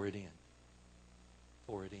in. Pour it in.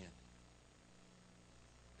 Pour it in.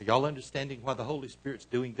 Are y'all understanding why the Holy Spirit's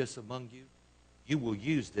doing this among you? You will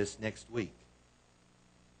use this next week.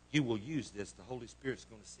 You will use this. The Holy Spirit's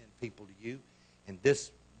going to send people to you. And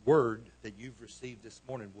this word that you've received this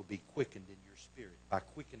morning will be quickened in your spirit. By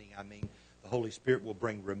quickening, I mean the Holy Spirit will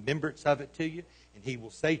bring remembrance of it to you. And He will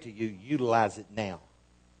say to you, utilize it now.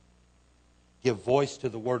 Give voice to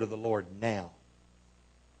the word of the Lord now.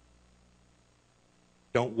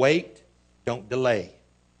 Don't wait. Don't delay.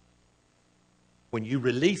 When you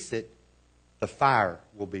release it, the fire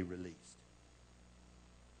will be released.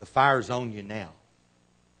 The fire's on you now.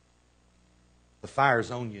 The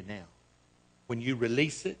fire's on you now. When you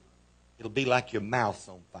release it, it'll be like your mouth's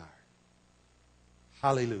on fire.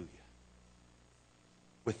 Hallelujah.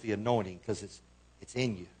 With the anointing, because it's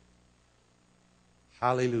in you.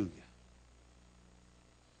 Hallelujah.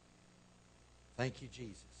 Thank you,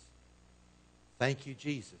 Jesus. Thank you,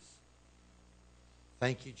 Jesus.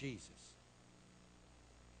 Thank you, Jesus.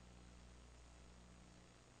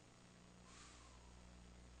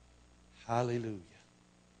 Hallelujah.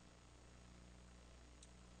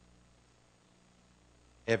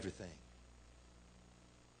 Everything.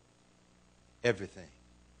 Everything.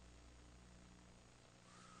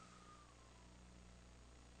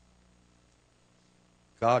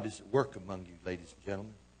 God is at work among you, ladies and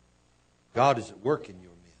gentlemen. God is at work in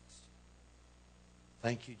your midst.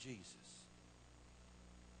 Thank you, Jesus.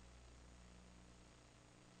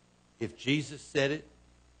 If Jesus said it,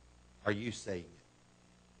 are you saying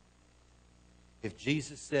it? If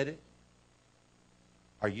Jesus said it,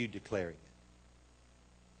 are you declaring it?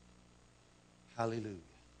 Hallelujah.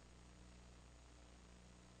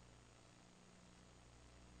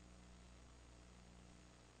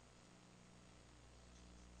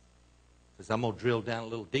 Because I'm going to drill down a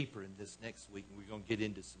little deeper in this next week, and we're going to get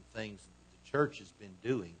into some things that the church has been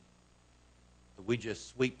doing, that we just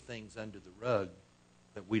sweep things under the rug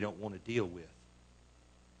that we don't want to deal with.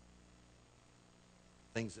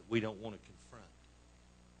 Things that we don't want to confront.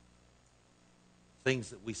 Things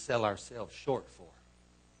that we sell ourselves short for.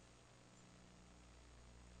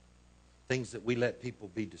 Things that we let people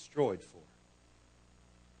be destroyed for.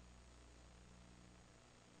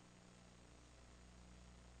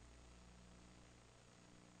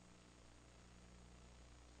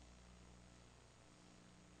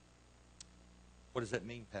 What does that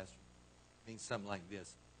mean, Pastor? It means something like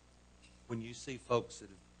this. When you see folks that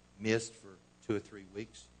have missed for 2 or 3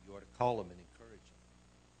 weeks, you ought to call them and encourage them.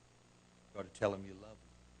 You ought to tell them you love them.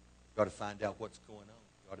 You ought to find out what's going on.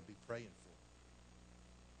 You ought to be praying for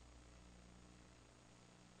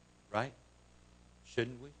them. Right?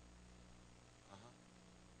 Shouldn't we?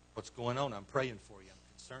 What's going on? I'm praying for you.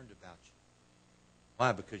 I'm concerned about you.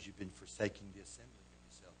 Why? Because you've been forsaking the assembly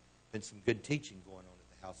of yourself. Been some good teaching going on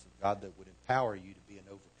at the house of God that would empower you to be an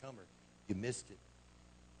overcomer. You missed it.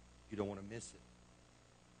 You don't want to miss it.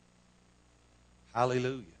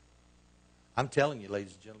 Hallelujah. I'm telling you,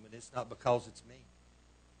 ladies and gentlemen, it's not because it's me.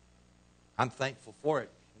 I'm thankful for it.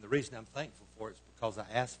 And the reason I'm thankful for it is because I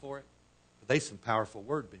asked for it. But there's some powerful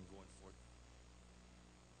word been going forth.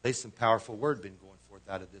 There's some powerful word been going forth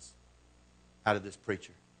out of this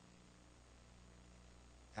preacher.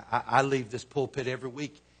 I leave this pulpit every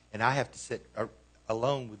week, and I have to sit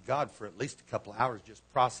alone with God for at least a couple of hours just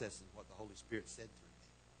processing what the Holy Spirit said through me.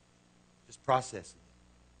 Just processing it.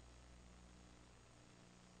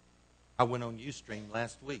 I went on Ustream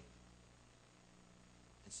last week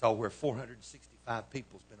and saw where 465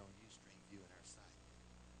 people has been on Ustream viewing our site.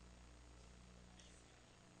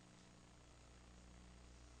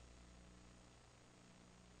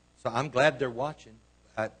 So I'm glad they're watching.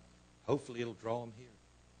 Hopefully it'll draw them here.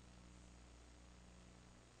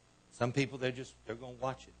 Some people, they're going to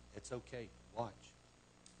watch it. It's okay. Watch.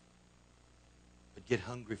 But get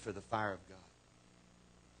hungry for the fire of God.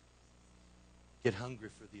 Get hungry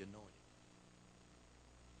for the anointing.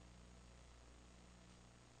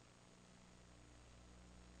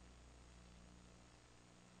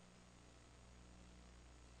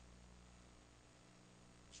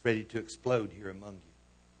 It's ready to explode here among you.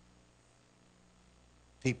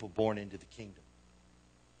 People born into the kingdom.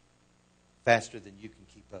 Faster than you can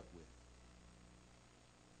keep up with.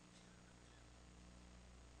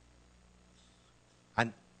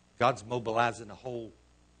 God's mobilizing a whole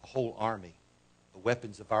army. The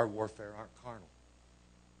weapons of our warfare aren't carnal.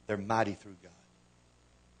 They're mighty through God.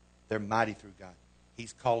 They're mighty through God.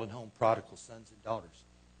 He's calling home prodigal sons and daughters.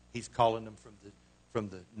 He's calling them from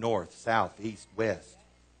the north, south, east, west.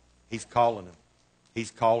 He's calling them.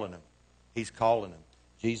 He's calling them. He's calling them.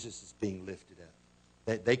 Jesus is being lifted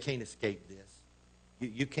up. They can't escape this.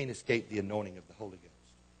 You can't escape the anointing of the Holy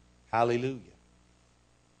Ghost. Hallelujah.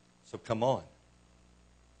 So come on.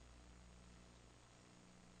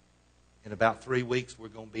 In about 3 weeks, we're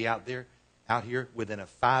going to be out here within a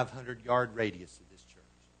 500-yard radius of this church.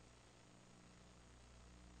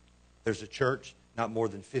 There's a church not more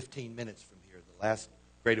than 15 minutes from here. The last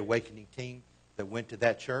Great Awakening team that went to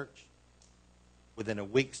that church, within a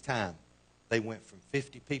week's time, they went from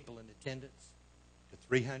 50 people in attendance to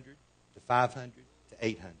 300 to 500 to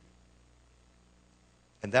 800.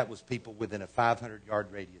 And that was people within a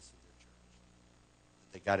 500-yard radius of their church.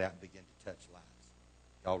 They got out and began to touch lives.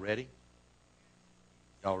 Y'all ready?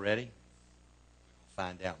 Y'all ready? We'll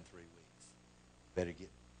find out in 3 weeks. Better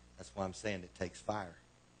get. That's why I'm saying it takes fire.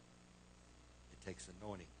 It takes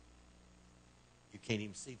anointing. You can't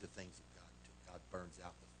even see the things of God until God burns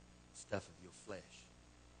out the stuff of your flesh.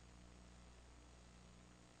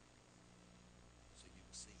 So you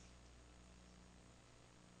will see. Here.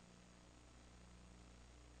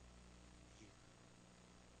 You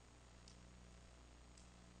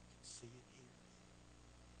can see it here.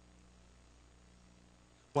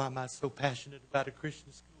 Why am I so passionate about a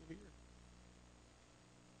Christian school here?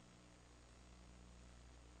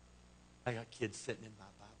 I got kids sitting in my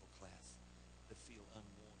Bible class that feel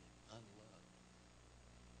unwanted, unloved.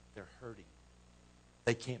 They're hurting.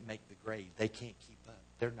 They can't make the grade. They can't keep up.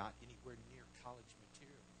 they're not anywhere near college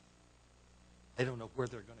material. They don't know where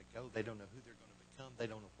they're going to go. They don't know who they're going to become. They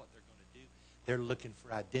don't know what they're going to do. They're looking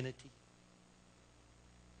for identity.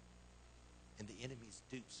 And the enemy's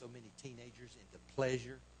duped so many teenagers into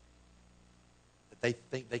pleasure that they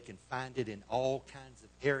think they can find it in all kinds of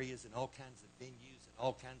areas and all kinds of venues and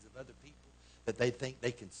all kinds of other people, that they think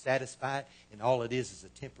they can satisfy it, and all it is a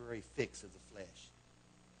temporary fix of the flesh.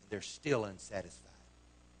 And they're still unsatisfied.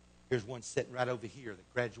 Here's one sitting right over here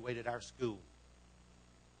that graduated our school.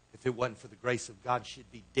 If it wasn't for the grace of God,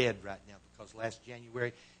 she'd be dead right now, because last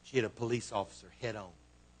January she hit a police officer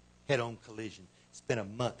head-on collision. Spent a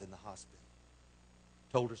month in the hospital.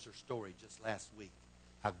 Told us her story just last week,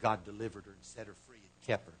 how God delivered her and set her free and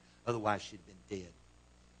kept her. Otherwise, she'd been dead.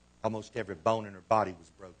 Almost every bone in her body was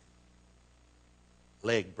broken.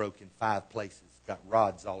 Leg broke in 5 places. Got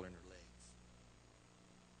rods all in her legs.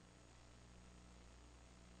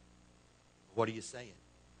 What are you saying?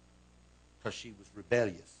 Because she was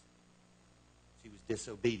rebellious. She was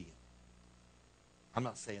disobedient. I'm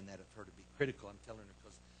not saying that of her to be critical. I'm telling her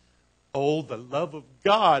because, oh, the love of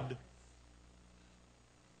God.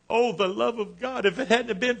 Oh, the love of God. If it hadn't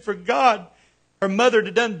have been for God, her mother would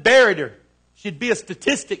have done buried her. She'd be a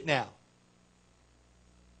statistic now.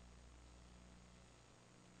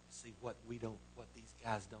 See, what these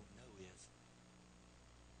guys don't know is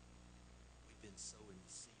we've been sowing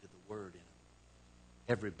the seed of the word in them.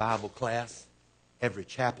 Every Bible class, every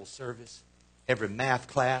chapel service, every math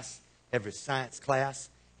class, every science class,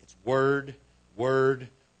 it's word, word,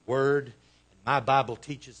 word. My Bible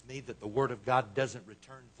teaches me that the Word of God doesn't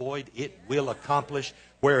return void. It will accomplish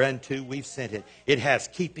whereunto we've sent it. It has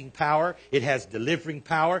keeping power. It has delivering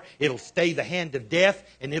power. It'll stay the hand of death,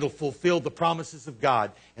 and it'll fulfill the promises of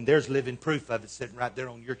God. And there's living proof of it sitting right there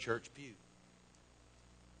on your church pew.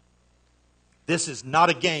 This is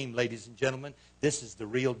not a game, ladies and gentlemen. This is the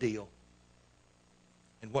real deal.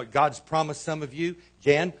 And what God's promised some of you,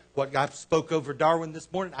 Jan, what I spoke over Darwin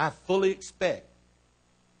this morning, I fully expect.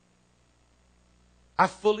 God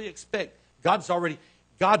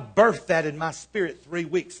birthed that in my spirit 3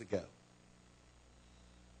 weeks ago.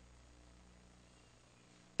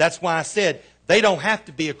 That's why I said they don't have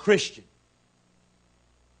to be a Christian.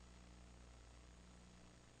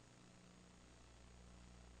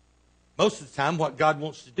 Most of the time, what God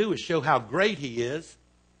wants to do is show how great He is.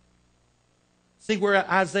 See where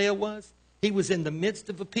Isaiah was? He was in the midst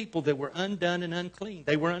of a people that were undone and unclean.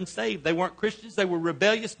 They were unsaved. They weren't Christians. They were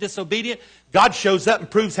rebellious, disobedient. God shows up and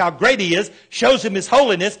proves how great He is, shows him His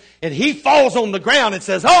holiness, and he falls on the ground and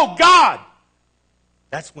says, "Oh, God!"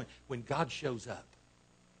 That's when God shows up.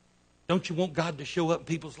 Don't you want God to show up in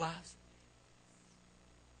people's lives?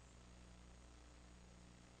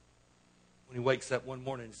 When he wakes up one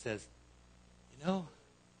morning and says, "You know,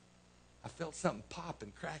 I felt something pop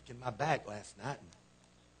and crack in my back last night, and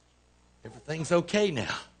everything's okay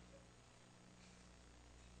now.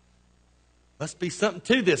 Must be something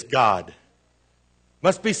to this God.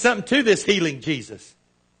 Must be something to this healing Jesus."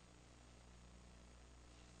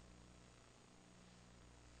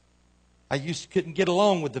 I couldn't get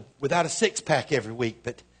along without a 6-pack every week,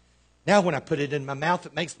 but now when I put it in my mouth,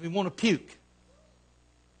 it makes me want to puke.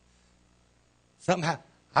 Somehow,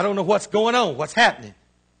 I don't know what's going on, what's happening.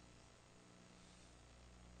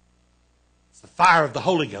 It's the fire of the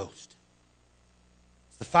Holy Ghost.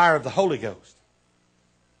 The fire of the Holy Ghost.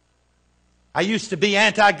 I used to be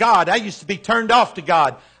anti-God. I used to be turned off to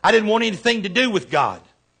God. I didn't want anything to do with God.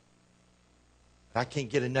 But I can't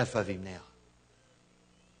get enough of Him now.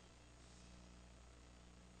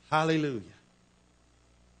 Hallelujah.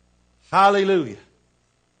 Hallelujah.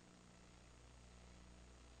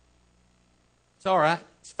 It's all right.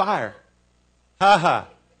 It's fire. Ha ha.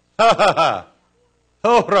 Ha ha ha.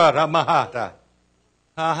 Hora ramahata.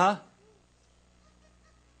 Uh-huh.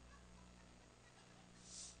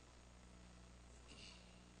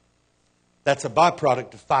 That's a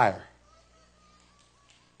byproduct of fire.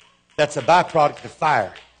 That's a byproduct of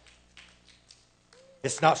fire.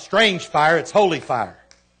 It's not strange fire, it's holy fire.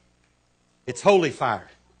 It's holy fire.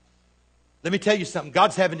 Let me tell you something.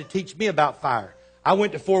 God's having to teach me about fire. I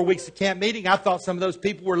went to 4 weeks of camp meeting. I thought some of those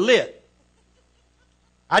people were lit.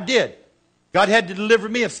 I did. God had to deliver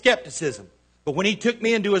me of skepticism. But when He took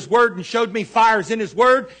me into His Word and showed me fires in His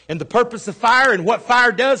Word and the purpose of fire and what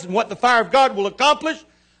fire does and what the fire of God will accomplish,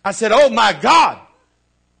 I said, "Oh my God.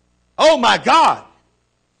 Oh my God."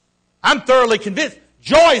 I'm thoroughly convinced.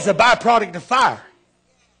 Joy is a byproduct of fire.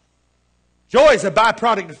 Joy is a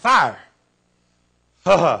byproduct of fire.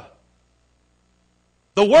 The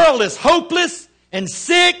world is hopeless and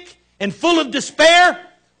sick and full of despair.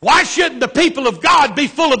 Why shouldn't the people of God be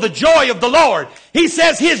full of the joy of the Lord? He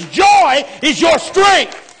says His joy is your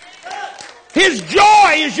strength. His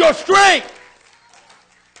joy is your strength.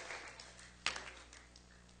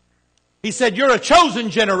 He said, you're a chosen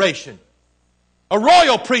generation, a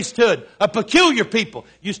royal priesthood, a peculiar people.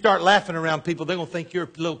 You start laughing around people, they're going to think you're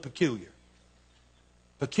a little peculiar.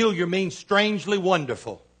 Peculiar means strangely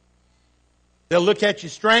wonderful. They'll look at you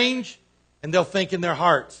strange, and they'll think in their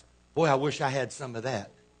hearts, boy, I wish I had some of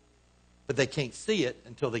that. But they can't see it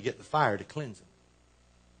until they get the fire to cleanse them.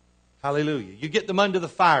 Hallelujah. You get them under the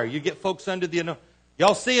fire. You get folks under the anointing.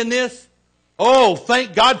 Y'all seeing this? Oh,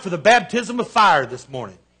 thank God for the baptism of fire this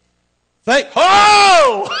morning.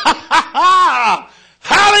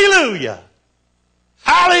 Hallelujah.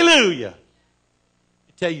 Hallelujah.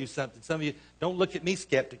 I tell you something. Some of you, don't look at me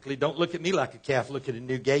skeptically. Don't look at me like a calf looking at a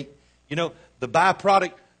new gate. You know, the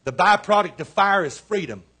byproduct of fire is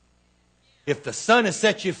freedom. If the Son has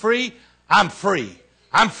set you free, I'm free.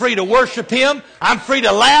 I'm free to worship Him. I'm free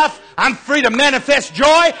to laugh. I'm free to manifest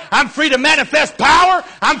joy. I'm free to manifest power.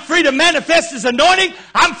 I'm free to manifest His anointing.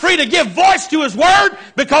 I'm free to give voice to His Word,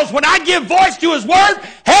 because when I give voice to His Word,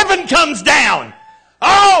 heaven comes down.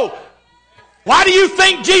 Oh, why do you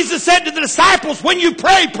think Jesus said to the disciples, when you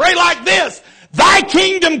pray, pray like this: Thy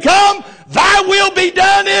kingdom come, Thy will be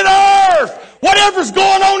done in earth. Whatever's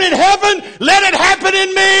going on in heaven, let it happen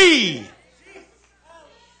in me.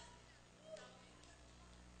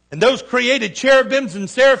 And those created cherubims and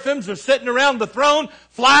seraphims are sitting around the throne,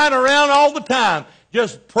 flying around all the time,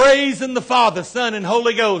 just praising the Father, Son, and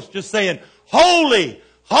Holy Ghost, just saying, holy,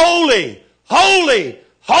 holy, holy,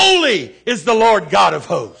 holy is the Lord God of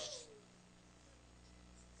hosts.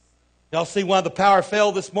 Y'all see why the power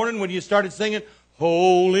fell this morning when you started singing,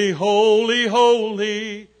 holy, holy,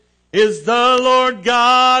 holy is the Lord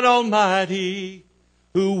God Almighty,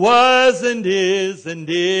 who was and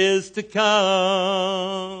is to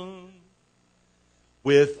come.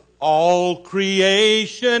 With all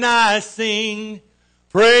creation I sing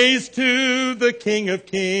praise to the King of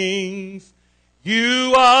Kings.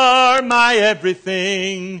 You are my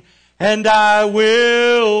everything, and I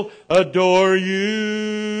will adore you.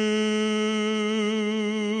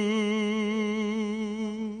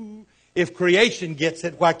 If creation gets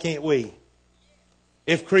it, why can't we?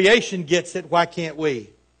 If creation gets it, why can't we?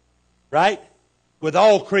 Right? With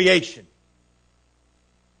all creation.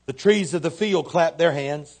 The trees of the field clap their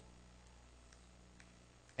hands.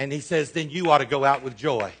 And He says, then you ought to go out with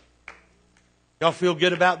joy. Y'all feel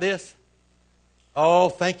good about this? Oh,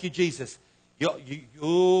 thank you, Jesus.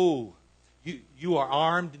 You are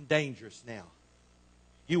armed and dangerous now.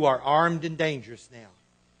 You are armed and dangerous now.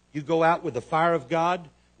 You go out with the fire of God,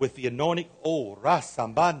 with the anointing. Oh,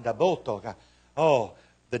 rasambanda boto. Oh,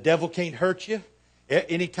 the devil can't hurt you.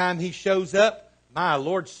 Anytime he shows up, my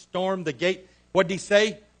Lord, storm the gate. What did He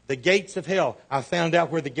say? The gates of hell. I found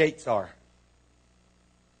out where the gates are.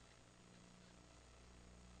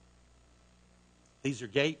 These are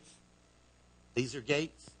gates. These are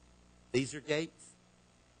gates. These are gates.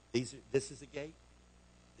 This is a gate.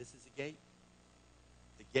 This is a gate.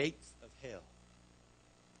 The gates of hell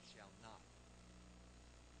shall not.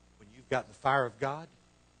 When you've got the fire of God,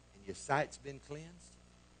 and your sight's been cleansed,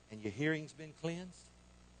 and your hearing's been cleansed,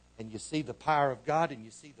 and you see the power of God, and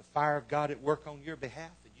you see the fire of God at work on your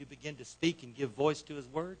behalf, and you begin to speak and give voice to His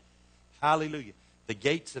Word, hallelujah, the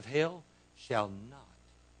gates of hell shall not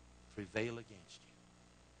prevail against you.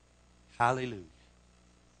 Hallelujah.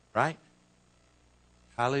 Right?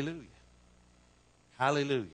 Hallelujah. Hallelujah.